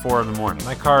 It's 4 a.m.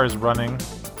 My car is running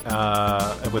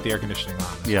with the air conditioning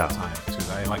on this Yeah. whole time, because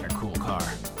I like a cool car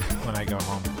when I go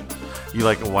home. You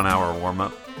like a 1-hour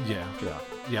warm-up? Yeah. Yeah.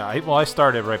 Yeah, I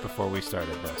started right before we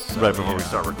started this. So, Right before we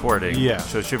start recording. Yeah.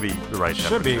 So it should be the right Should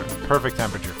temperature. be perfect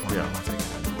temperature for me Yeah. once I get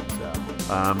in.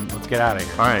 So let's get out of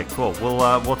here. All right, cool.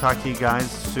 We'll talk to you guys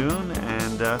soon,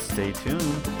 and stay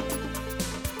tuned.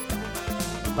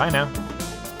 Bye now.